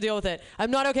women. We have to deal with it.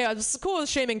 I'm not okay. I'm cool with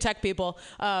shaming tech people,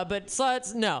 but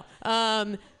sluts, no.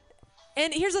 And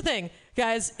here's the thing,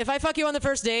 guys. If I fuck you on the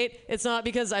first date, it's not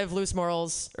because I have loose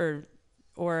morals or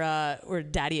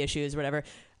daddy issues, or whatever.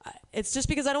 It's just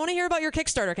because I don't want to hear about your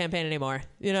Kickstarter campaign anymore.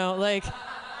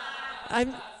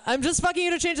 I'm just fucking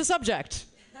you to change the subject.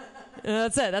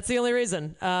 That's it. That's the only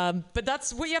reason. But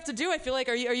that's what you have to do. I feel like,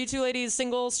 are you two ladies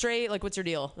single, straight? Like, what's your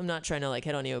deal? I'm not trying to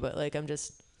hit on you, but I'm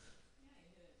just.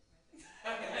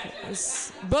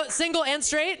 But single and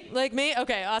straight, like me?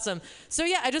 Okay, awesome. So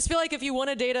yeah, I just feel like if you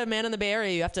want to date a man in the Bay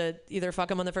Area, you have to either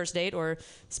fuck him on the first date or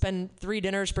spend 3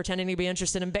 dinners pretending to be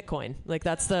interested in Bitcoin.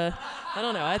 That's I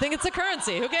don't know. I think it's a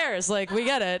currency. Who cares? We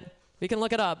get it. We can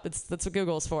look it up. That's what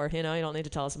Google's for. You don't need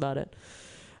to tell us about it.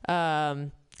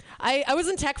 I was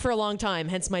in tech for a long time,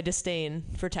 hence my disdain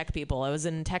for tech people. I was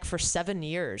in tech for 7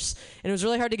 years, and it was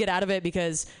really hard to get out of it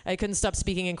because I couldn't stop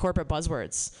speaking in corporate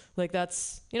buzzwords.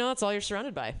 That's all you're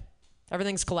surrounded by.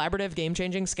 Everything's collaborative,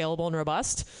 game-changing, scalable, and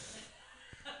robust.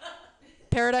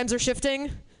 Paradigms are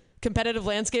shifting. Competitive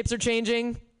landscapes are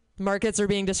changing. Markets are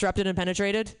being disrupted and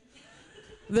penetrated.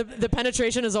 The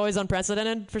penetration is always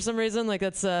unprecedented for some reason. It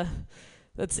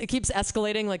keeps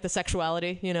escalating, the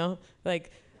sexuality,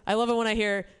 I love it when I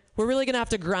hear, we're really going to have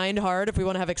to grind hard if we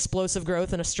want to have explosive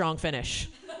growth and a strong finish.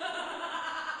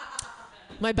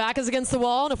 My back is against the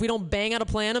wall, and if we don't bang out a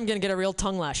plan, I'm going to get a real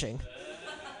tongue lashing.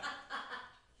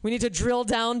 We need to drill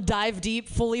down, dive deep,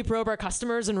 fully probe our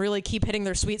customers, and really keep hitting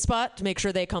their sweet spot to make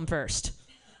sure they come first.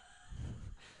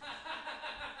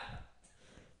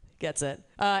 Gets it.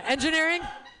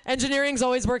 Engineering's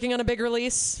always working on a big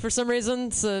release for some reason.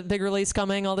 It's a big release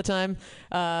coming all the time.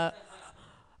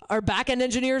 Our back-end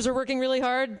engineers are working really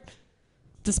hard,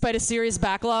 despite a serious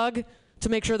backlog, to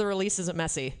make sure the release isn't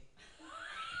messy.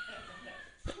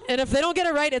 And if they don't get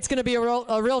it right, it's going to be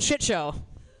a real shit show.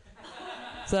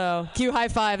 So, cue high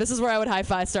five. This is where I would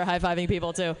start high-fiving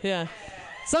people, too. Yeah.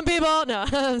 Some people, no.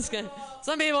 I'm just kidding.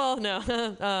 Some people,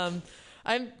 no.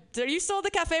 Are you still at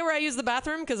the cafe where I use the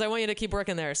bathroom? Because I want you to keep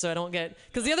working there so I don't get...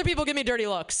 Because the other people give me dirty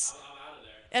looks.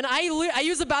 And I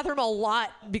use the bathroom a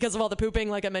lot because of all the pooping,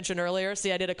 like I mentioned earlier.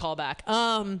 See, I did a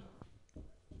callback.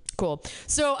 Cool.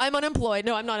 So I'm unemployed.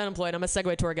 No, I'm not unemployed. I'm a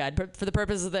Segway tour guide. For the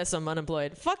purpose of this, I'm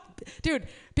unemployed. Fuck, dude.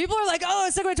 People are like, oh,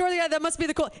 a Segway tour guide, that must be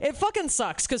the cool. It fucking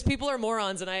sucks because people are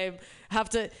morons, and I have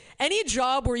to. Any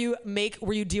job where you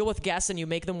deal with guests and you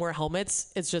make them wear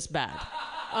helmets, it's just bad.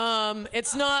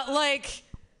 It's not like.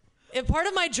 If part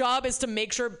of my job is to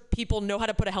make sure people know how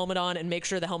to put a helmet on and make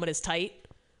sure the helmet is tight.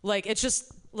 It's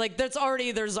just there's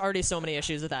already so many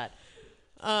issues with that.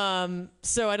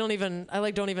 So I don't even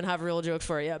have real jokes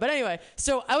for it yet. But anyway,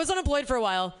 so I was unemployed for a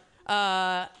while.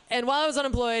 And while I was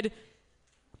unemployed,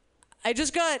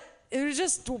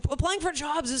 applying for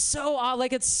jobs is so odd.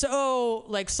 It's so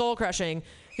soul crushing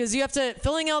because you have to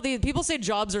filling out people say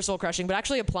jobs are soul crushing, but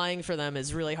actually applying for them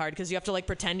is really hard because you have to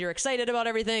pretend you're excited about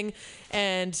everything.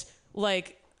 And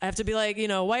I have to be like,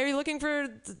 why are you looking for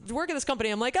to work at this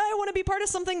company? I'm like, I want to be part of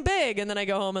something big. And then I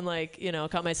go home and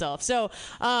cut myself. So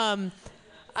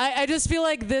I just feel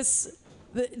like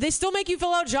they still make you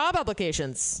fill out job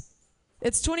applications.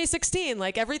 It's 2016.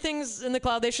 Like, everything's in the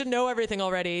cloud. They should know everything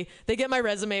already. They get my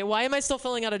resume. Why am I still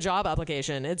filling out a job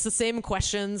application? It's the same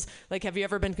questions. Like, have you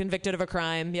ever been convicted of a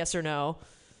crime? Yes or no?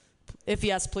 If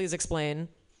yes, please explain.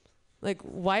 Like,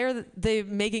 why are they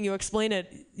making you explain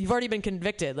it? You've already been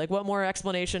convicted. Like, what more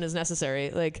explanation is necessary?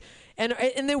 Like, and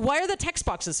then why are the text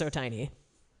boxes so tiny?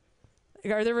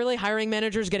 Are there really hiring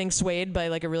managers getting swayed by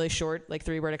like a really short, like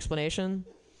 3-word explanation?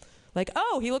 Like,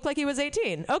 oh, he looked like he was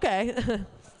 18. Okay.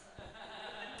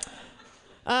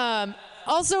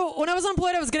 Also, when I was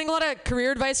unemployed, I was getting a lot of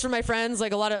career advice from my friends,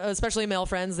 like a lot of, especially male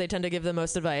friends. They tend to give the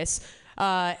most advice.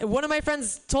 One of my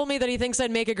friends told me that he thinks I'd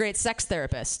make a great sex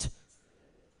therapist.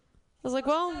 I was like,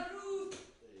 well,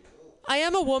 I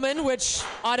am a woman, which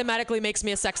automatically makes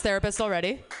me a sex therapist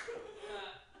already.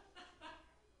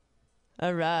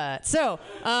 All right. So,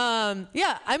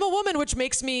 yeah, I'm a woman, which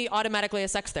makes me automatically a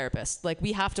sex therapist. Like,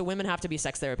 women have to be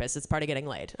sex therapists. It's part of getting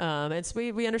laid.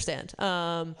 We understand.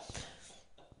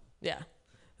 Yeah.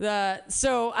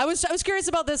 So I was curious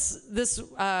about this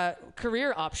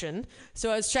career option.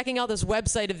 So I was checking out this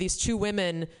website of these 2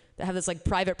 women that have this like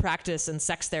private practice in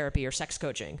sex therapy or sex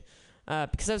coaching,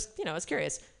 because I was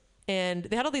curious. And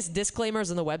they had all these disclaimers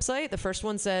on the website. The first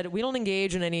one said, "We don't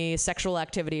engage in any sexual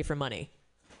activity for money."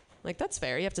 Like, that's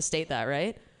fair. You have to state that,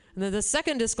 right? And then the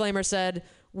second disclaimer said,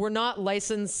 "We're not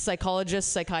licensed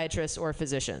psychologists, psychiatrists, or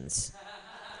physicians."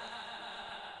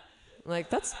 Like,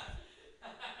 that's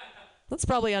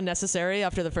probably unnecessary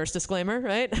after the first disclaimer,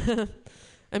 right?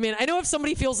 I mean, I know if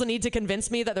somebody feels the need to convince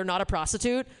me that they're not a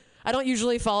prostitute, I don't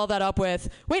usually follow that up with,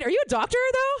 "Wait, are you a doctor,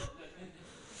 though?"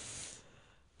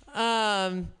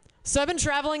 So I've been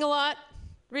traveling a lot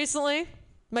recently.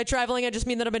 By traveling, I just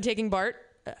mean that I've been taking BART.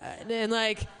 And,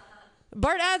 like,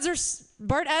 BART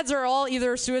ads are all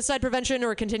either suicide prevention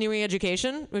or continuing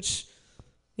education, which,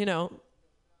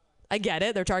 I get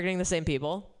it. They're targeting the same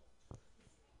people.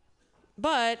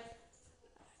 But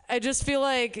I just feel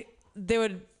like they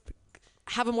would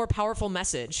have a more powerful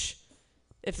message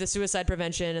if the suicide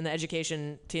prevention and the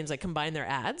education teams like combined their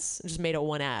ads and just made it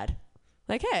one ad.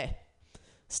 Like, hey,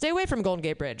 stay away from Golden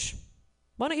Gate Bridge.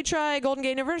 Why don't you try Golden Gate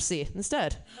University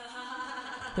instead?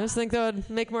 I just think that would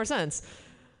make more sense.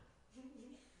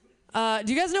 Do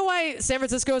you guys know why San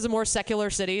Francisco is a more secular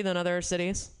city than other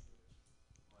cities?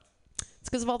 It's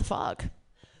because of all the fog.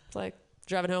 It's like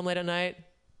driving home late at night,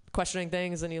 questioning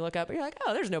things, and you look up and you're like,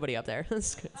 oh, there's nobody up there.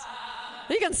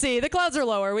 You can see the clouds are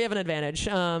lower. We have an advantage.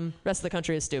 Rest of the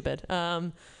country is stupid.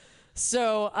 What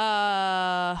do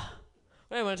I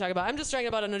want to talk about? I'm just talking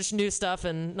about new stuff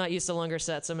and not used to longer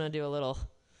sets. So I'm going to do a little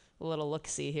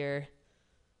look-see here.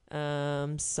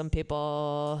 Some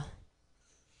people.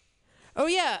 Oh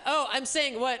yeah. Oh, I'm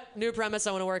saying what new premise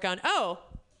I want to work on. Oh,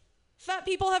 fat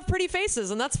people have pretty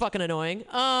faces, and that's fucking annoying.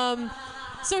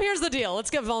 So here's the deal. Let's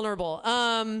get vulnerable.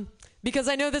 Because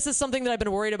I know this is something that I've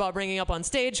been worried about bringing up on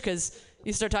stage, because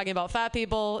you start talking about fat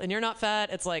people and you're not fat,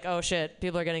 it's like, oh shit,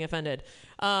 people are getting offended.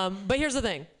 But here's the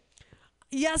thing.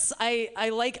 Yes, I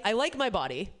like my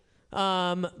body,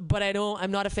 but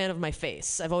I'm not a fan of my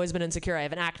face. I've always been insecure. I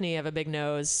have an acne, I have a big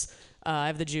nose, I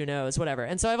have the Jew nose, whatever.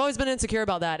 And so I've always been insecure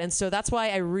about that. And so that's why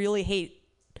I really hate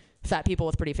fat people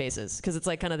with pretty faces, because it's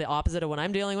like kind of the opposite of what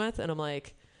I'm dealing with. And I'm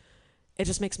like, it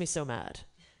just makes me so mad.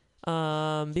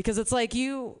 Because it's like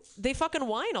they fucking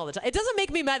whine all the time. It doesn't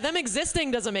make me mad. Them existing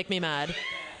doesn't make me mad.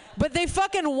 But they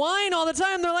fucking whine all the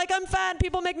time. They're like, I'm fat.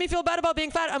 People make me feel bad about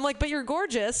being fat. I'm like, but you're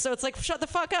gorgeous. So it's like, shut the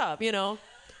fuck up, It's true.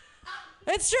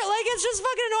 Like, it's just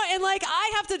fucking annoying. And like,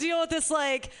 I have to deal with this,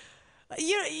 like,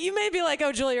 you may be like,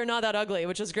 oh, Julie, you're not that ugly,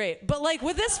 which is great. But like,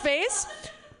 with this face,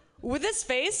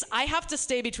 I have to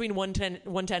stay between 110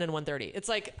 and 130. It's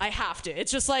like, I have to.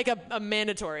 It's just like a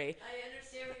mandatory. I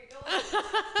understand where you're going.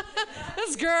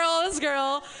 This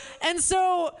girl. And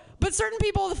so, but certain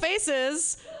people with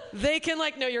faces, they can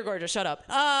like, no, you're gorgeous, shut up.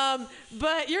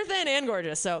 But you're thin and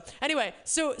gorgeous. So anyway,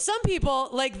 so some people,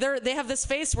 like, they have this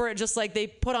face where it just like, they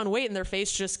put on weight and their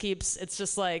face just keeps, it's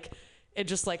just like, it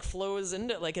just like flows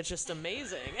into, like, it's just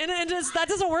amazing. And that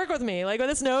doesn't work with me. Like, with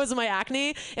this nose and my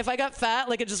acne, if I got fat,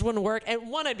 like, it just wouldn't work. And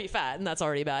one, I'd be fat, and that's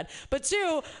already bad. But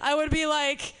two, I would be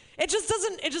like, it just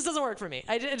doesn't work for me.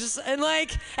 And I'm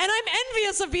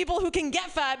envious of people who can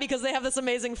get fat because they have this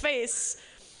amazing face,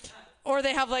 or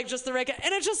they have like just the right,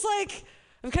 and it's just like,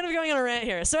 I'm kind of going on a rant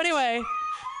here. So anyway,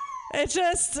 I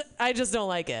just don't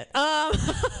like it.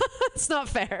 It's not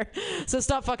fair. So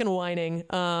stop fucking whining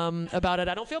about it.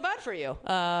 I don't feel bad for you.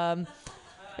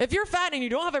 If you're fat and you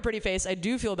don't have a pretty face, I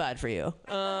do feel bad for you.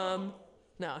 No,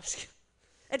 I'm just kidding.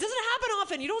 It doesn't happen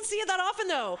often. You don't see it that often,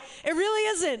 though. It really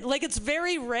isn't. Like, it's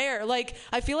very rare. Like,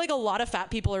 I feel like a lot of fat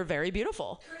people are very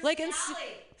beautiful. Like,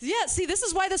 yeah, see, this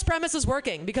is why this premise is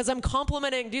working, because I'm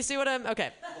complimenting. Do you see what I'm...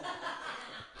 Okay.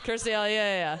 Kirstie Alley,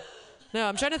 yeah. No,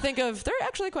 I'm trying to think of... They're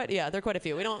actually quite... Yeah, there are quite a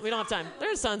few. We don't have time.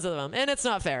 There's tons of them, and it's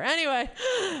not fair. Anyway,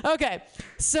 okay.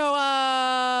 So,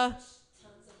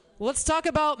 let's talk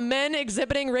about men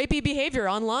exhibiting rapey behavior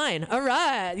online. All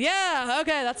right. Yeah,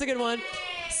 okay, that's a good one.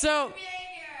 So...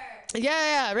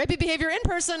 Yeah, rapey behavior in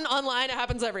person, online, it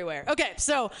happens everywhere. Okay,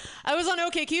 so I was on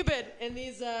OkCupid, and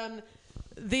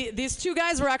these two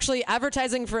guys were actually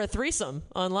advertising for a threesome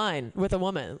online with a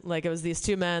woman. Like, it was these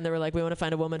two men that were like, we want to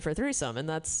find a woman for a threesome, and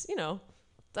that's,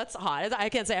 that's hot. I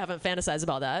can't say I haven't fantasized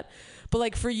about that. But,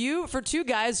 like, for two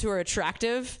guys who are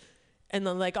attractive and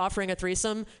then, like, offering a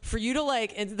threesome, for you to,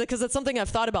 like, because it's something I've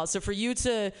thought about, so for you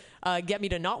to get me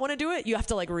to not want to do it, you have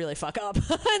to, like, really fuck up.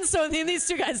 And so these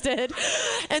two guys did.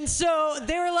 And so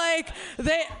they were like,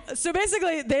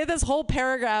 basically they had this whole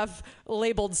paragraph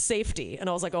labeled safety. And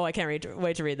I was like, oh, I can't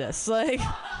wait to read this. Like,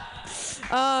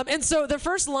 and so the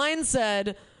first line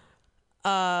said,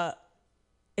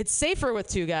 it's safer with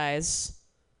two guys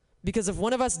because if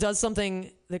one of us does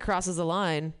something that crosses the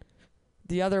line,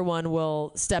 the other one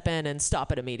will step in and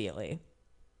stop it immediately.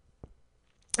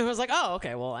 And I was like, oh,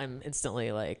 okay, well, I'm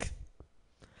instantly like...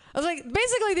 I was like,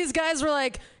 basically these guys were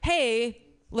like, hey,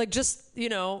 like just,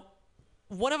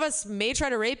 one of us may try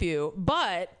to rape you,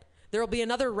 but there will be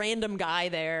another random guy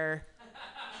there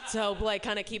to help, like,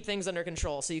 kind of keep things under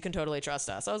control, so you can totally trust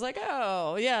us. I was like,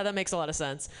 oh, yeah, that makes a lot of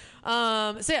sense.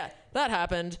 So yeah, that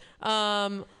happened.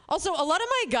 Also, a lot of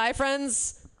my guy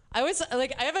friends... I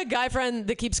have a guy friend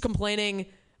that keeps complaining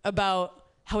about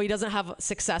how he doesn't have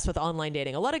success with online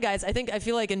dating. A lot of guys, I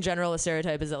feel like in general, the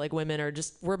stereotype is that, like, women are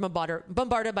we're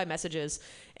bombarded by messages,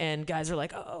 and guys are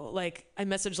like, oh, like, I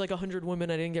messaged like 100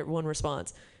 women, I didn't get one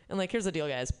response. And, like, here's the deal,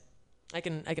 guys. I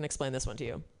can explain this one to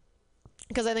you.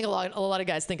 Because I think a lot of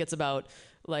guys think it's about,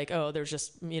 like, oh, there's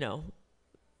just,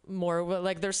 more,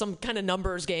 like, there's some kind of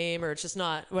numbers game, or it's just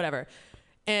not, whatever.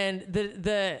 And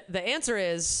the answer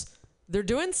is... They're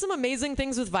doing some amazing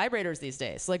things with vibrators these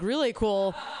days, like really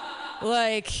cool,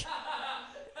 like,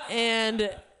 and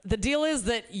the deal is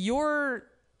that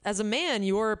as a man,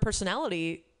 your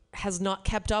personality has not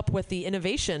kept up with the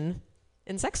innovation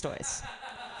in sex toys.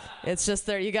 It's just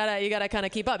there. You gotta kind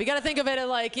of keep up. You gotta think of it as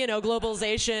like,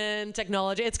 globalization,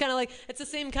 technology. It's kind of like, it's the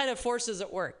same kind of forces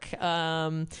at work.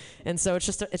 And so it's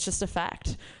just a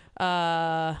fact.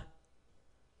 What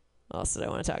else did I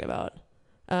want to talk about?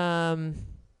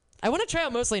 I want to try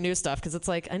out mostly new stuff because it's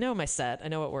like, I know my set. I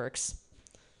know it works.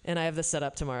 And I have this set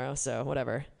up tomorrow, so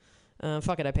whatever.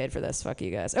 Fuck it, I paid for this. Fuck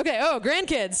you guys. Okay,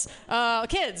 grandkids.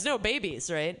 Kids, no, babies,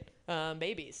 right?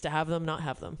 Babies, to have them, not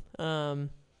have them.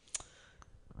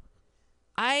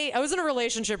 I was in a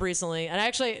relationship recently, and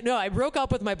I broke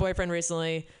up with my boyfriend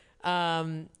recently.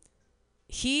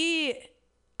 He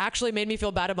actually made me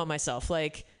feel bad about myself.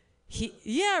 Like,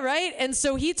 yeah, right? And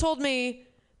so he told me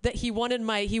that he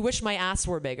wished my ass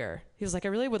were bigger. He was like, I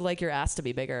really would like your ass to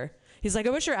be bigger. He's like,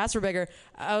 I wish your ass were bigger.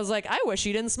 I was like, I wish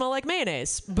you didn't smell like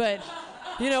mayonnaise. But,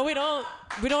 we don't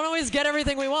always get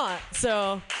everything we want.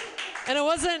 So, and it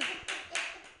wasn't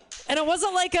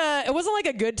like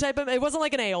a good type of, it wasn't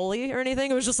like an aioli or anything.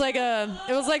 It was just like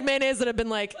it was like mayonnaise that had been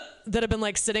like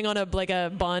sitting on a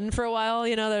bun for a while,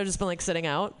 that had just been like sitting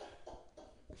out.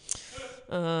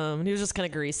 He was just kind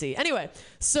of greasy. Anyway,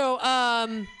 so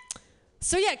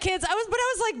yeah, kids.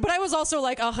 I was also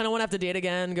like, oh, I don't want to have to date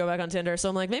again, go back on Tinder. So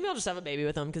I'm like, maybe I'll just have a baby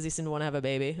with him because he seemed to want to have a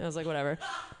baby. I was like, whatever.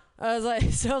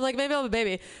 So I'm like, maybe I'll have a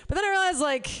baby. But then I realized,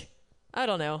 like, I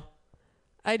don't know.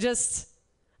 I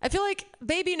feel like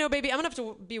baby, no baby. I'm gonna have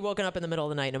to be woken up in the middle of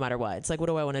the night no matter what. It's like, what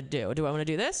do I want to do? Do I want to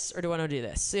do this or do I want to do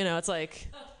this? It's like,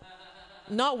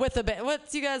 not with a baby.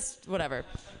 What you guys? Whatever.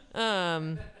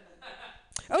 Oh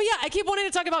yeah, I keep wanting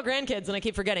to talk about grandkids and I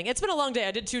keep forgetting. It's been a long day.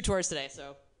 I did 2 tours today,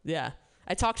 so yeah.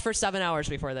 I talked for 7 hours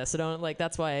before this, so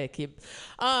that's why I keep.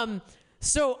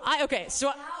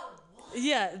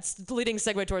 Yeah, it's leading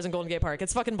Segway tours in Golden Gate Park.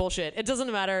 It's fucking bullshit. It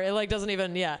doesn't matter. It doesn't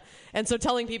even, yeah. And so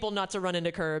telling people not to run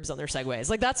into curbs on their Segways.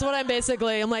 Like, that's what I'm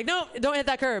like, no, don't hit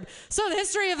that curb. So the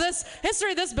history of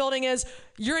this building is,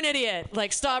 you're an idiot.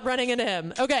 Like, stop running into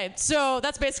him. Okay, so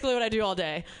that's basically what I do all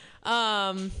day.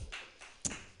 My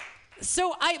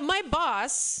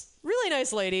boss, really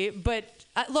nice lady, but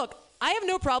look, I have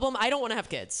no problem. I don't want to have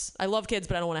kids. I love kids,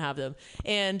 but I don't want to have them.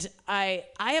 And I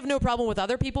have no problem with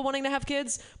other people wanting to have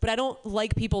kids, but I don't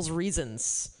like people's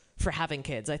reasons for having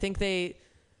kids. I think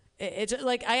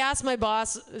like I asked my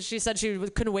boss. She said she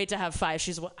couldn't wait to have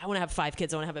 5. I want to have 5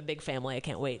 kids. I want to have a big family. I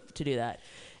can't wait to do that.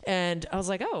 And I was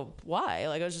like, oh, why?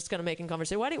 Like I was just kind of making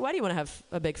conversation. Why do you want to have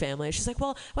a big family? She's like,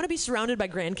 well, I want to be surrounded by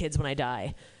grandkids when I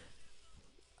die.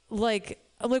 Like,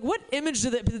 I'm like, what image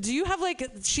do you have? Like,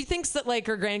 she thinks that like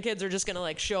her grandkids are just gonna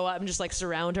like show up and just like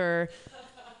surround her.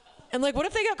 And like, what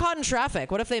if they got caught in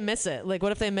traffic? What if they miss it? Like,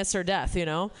 what if they miss her death? You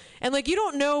know? And like, you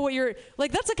don't know what you're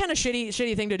like. That's a kind of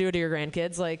shitty thing to do to your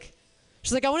grandkids. Like,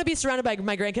 she's like, I want to be surrounded by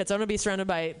my grandkids. I want to be surrounded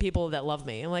by people that love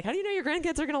me. I'm like, how do you know your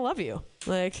grandkids are gonna love you?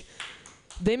 Like,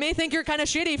 they may think you're kind of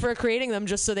shitty for creating them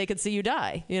just so they could see you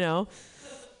die. You know?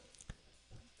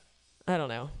 I don't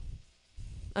know.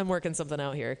 I'm working something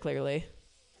out here, clearly.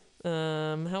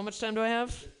 How much time do I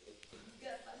have?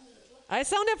 I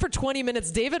sound it for 20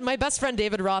 minutes. My best friend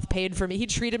David Roth paid for me. He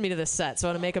treated me to this set, so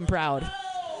I want to make him proud.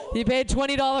 He paid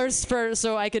 $20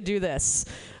 so I could do this.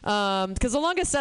 Because the longest set